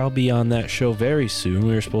I think I'll be on that show very soon.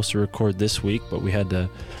 We were supposed to record this week, but we had to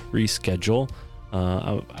reschedule.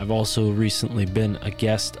 I've also recently been a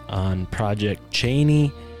guest on Project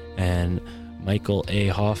Cheney and Michael A.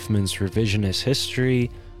 Hoffman's Revisionist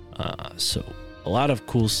History. So a lot of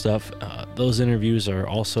cool stuff. Those interviews are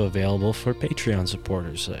also available for Patreon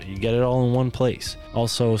supporters. You get it all in one place.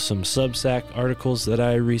 Also, some Substack articles that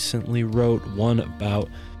I recently wrote. One about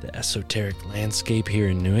the esoteric landscape here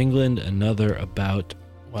in New England. Another about,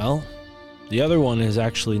 well, the other one is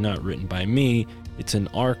actually not written by me. It's an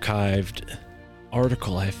archived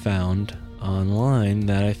article I found online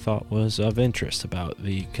that I thought was of interest about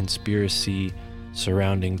the conspiracy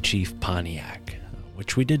surrounding Chief Pontiac,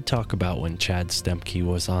 which we did talk about when Chad Stempke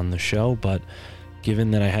was on the show, but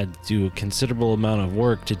given that I had to do a considerable amount of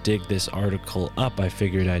work to dig this article up, I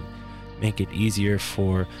figured I'd make it easier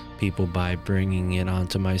for people by bringing it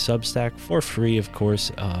onto my Substack for free, of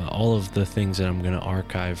course. All of the things that I'm going to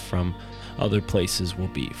archive from other places will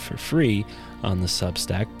be for free on the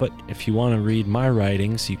Substack, but if you want to read my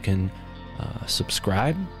writings, you can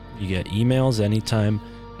subscribe. You get emails anytime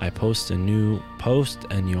I post a new post,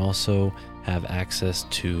 and you also have access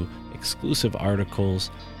to exclusive articles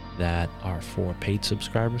that are for paid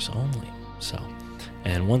subscribers only.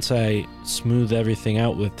 And once I smooth everything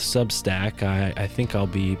out with Substack, I think I'll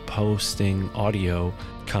be posting audio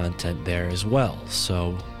content there as well.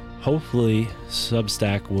 So hopefully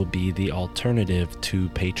Substack will be the alternative to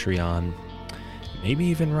Patreon, maybe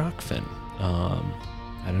even Rockfin.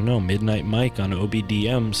 I don't know. Midnight Mike on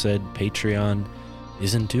OBDM said Patreon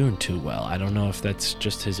isn't doing too well. I don't know if that's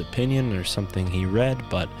just his opinion or something he read,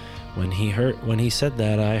 but when he said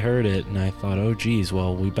that, I heard it and I thought, oh geez,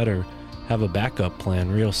 well, we better have a backup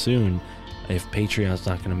plan real soon if Patreon's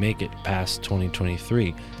not going to make it past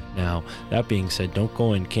 2023. Now, that being said, don't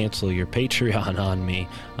go and cancel your Patreon on me.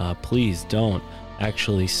 Please don't.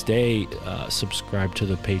 Actually stay subscribed to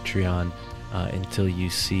the Patreon until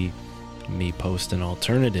you see me post an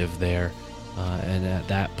alternative there. And at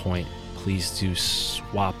that point, please do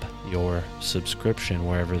swap your subscription,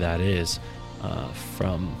 wherever that is,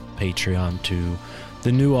 from Patreon to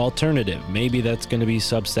the new alternative. Maybe that's going to be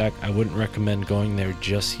Substack. I wouldn't recommend going there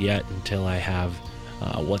just yet until I have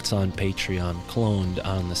what's on Patreon cloned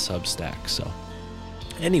on the Substack. So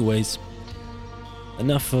anyways,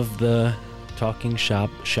 enough of the talking shop.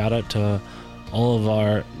 Shout out to all of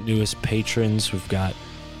our newest patrons. We've got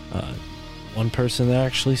one person that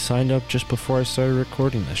actually signed up just before I started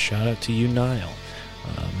recording this. Shout out to you, Niall.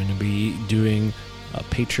 I'm going to be doing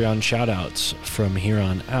Patreon shout outs from here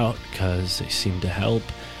on out because they seem to help.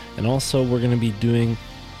 And also we're going to be doing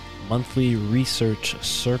monthly research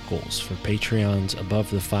circles for Patreons above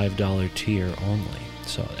the $5 tier only.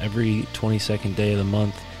 So every 22nd day of the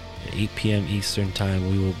month at 8 p.m. Eastern Time,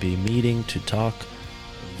 we will be meeting to talk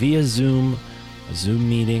via Zoom, a Zoom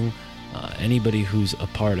meeting. Anybody who's a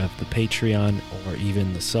part of the Patreon or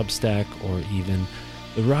even the Substack or even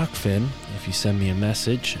the Rockfin, if you send me a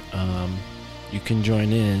message, you can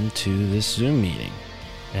join in to this Zoom meeting.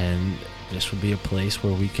 And this will be a place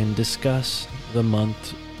where we can discuss the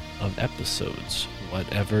month of episodes,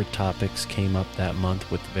 whatever topics came up that month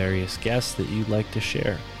with various guests that you'd like to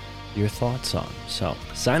share your thoughts on. So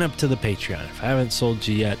sign up to the Patreon. If I haven't sold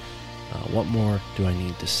you yet, what more do I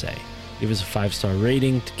need to say? Give us a 5-star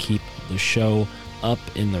rating to keep the show up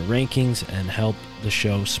in the rankings and help the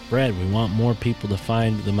show spread. We want more people to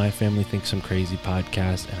find the My Family Thinks I'm Crazy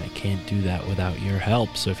podcast, and I can't do that without your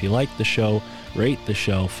help. So if you like the show, rate the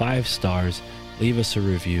show 5 stars, leave us a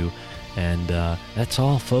review, and that's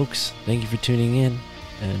all, folks. Thank you for tuning in,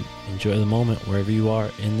 and enjoy the moment wherever you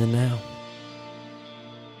are in the now.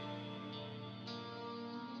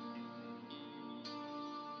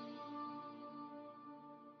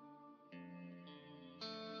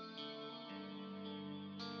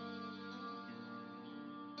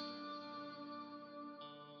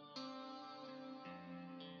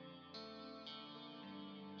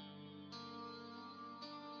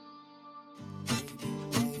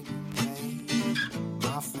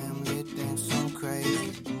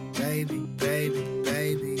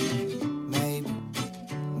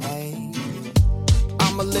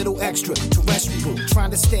 Extraterrestrial,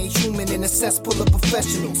 trying to stay human in a cesspool of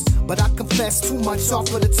professionals. But I confess too much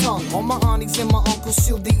off of the tongue. All my aunties and my uncles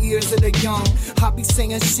shield the ears of the young. I be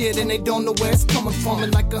saying shit and they don't know where it's coming from.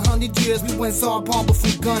 In like 100 years we went Zarbomba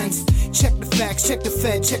from guns. Check the facts, check the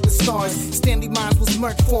Fed, check the stars. Stanley Mines was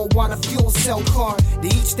murked for a water fuel cell car. They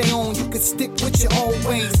each their own, you could stick with your old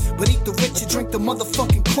ways. But eat the rich and drink the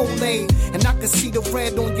motherfucking Kool-Aid. And I can see the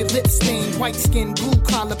red on your lip stain. White skin, blue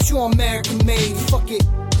collar, pure American made. Fuck it.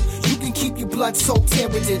 You can keep your blood-soaked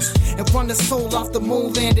heritage and run the soul off the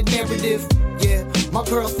moon-landed narrative. Yeah, my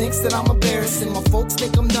girl thinks that I'm embarrassing. My folks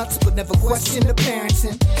think I'm nuts, but never question the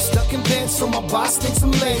parenting. Stuck in bed, so my boss thinks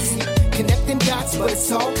I'm lazy. Connecting dots, but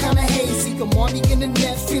it's all kinda hazy. I'm on the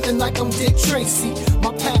internet, feeling like I'm Dick Tracy.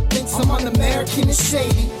 My pap thinks I'm un-American and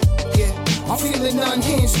shady. Yeah, I'm feeling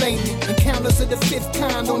unhinged lately. Encounters of the fifth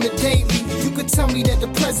kind on the daily. You could tell me that the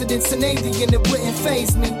president's an alien, it wouldn't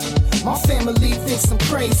faze me. My family thinks I'm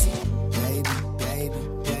crazy. Baby, baby,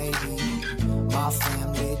 baby. My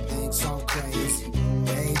family thinks I'm crazy.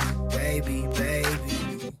 Baby, baby,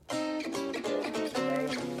 baby.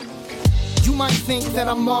 You might think that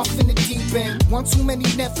I'm off in the deep end. One too many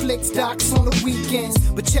Netflix docs on the weekends.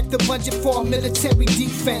 But check the budget for a military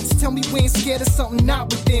defense. Tell me we ain't scared of something not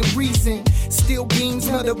within reason. Steel beams,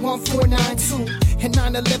 another 1492. And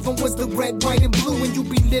 9/11 was the red, white, and blue. And you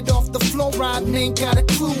be lit off the floor, riding, ain't got a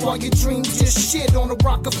clue. All your dreams just shit on a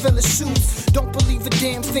Rockefeller shoes. Don't believe a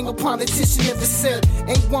damn thing a politician ever said.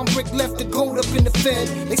 Ain't one brick left to gold up in the Fed.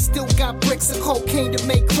 They still got bricks of cocaine to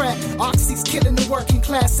make crack. Oxy's killing the working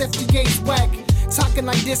class, FDA's whack. Talking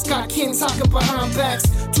like this, got kin talking behind backs.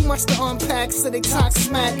 Too much to unpack, so they talk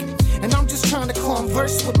smack. And I'm just trying to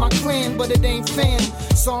converse with my clan, but it ain't fam.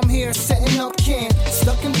 So I'm here setting up camp.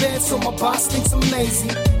 Stuck in bed, so my boss thinks I'm lazy.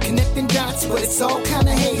 Connecting dots, but it's all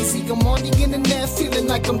kinda hazy. I'm on the internet, feeling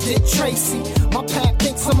like I'm Dick Tracy. My pack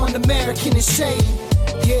thinks I'm un-American and shady.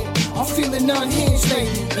 Yeah, I'm feeling unhinged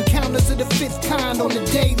lately. Encounters of the fifth kind on the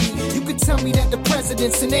daily. You could tell me that the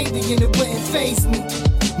president's an alien, it wouldn't faze me.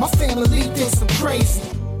 My family thinks I'm crazy.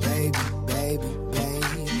 Baby, baby,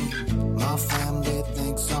 baby. My family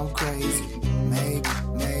thinks I'm crazy. Maybe,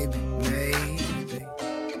 maybe, maybe.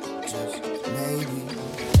 Just maybe.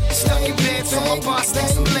 Stuck in bed, so my boss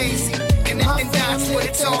thinks I'm lazy. Connecting dots, but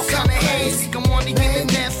it's all kinda hazy. I'm on the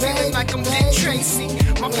internet, feeling like I'm Dick Tracy.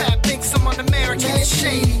 My pap thinks I'm un-American and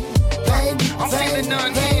shady. I'm feeling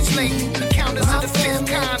unhinged lately. Encounters of the fifth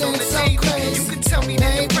kind on the daily. You could tell me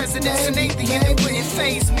that the president's an alien, it wouldn't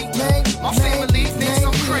faze me. My family thinks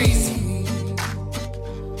I'm crazy.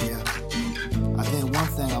 Yeah, I think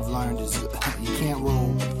one thing I've learned is you can't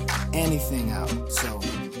rule anything out.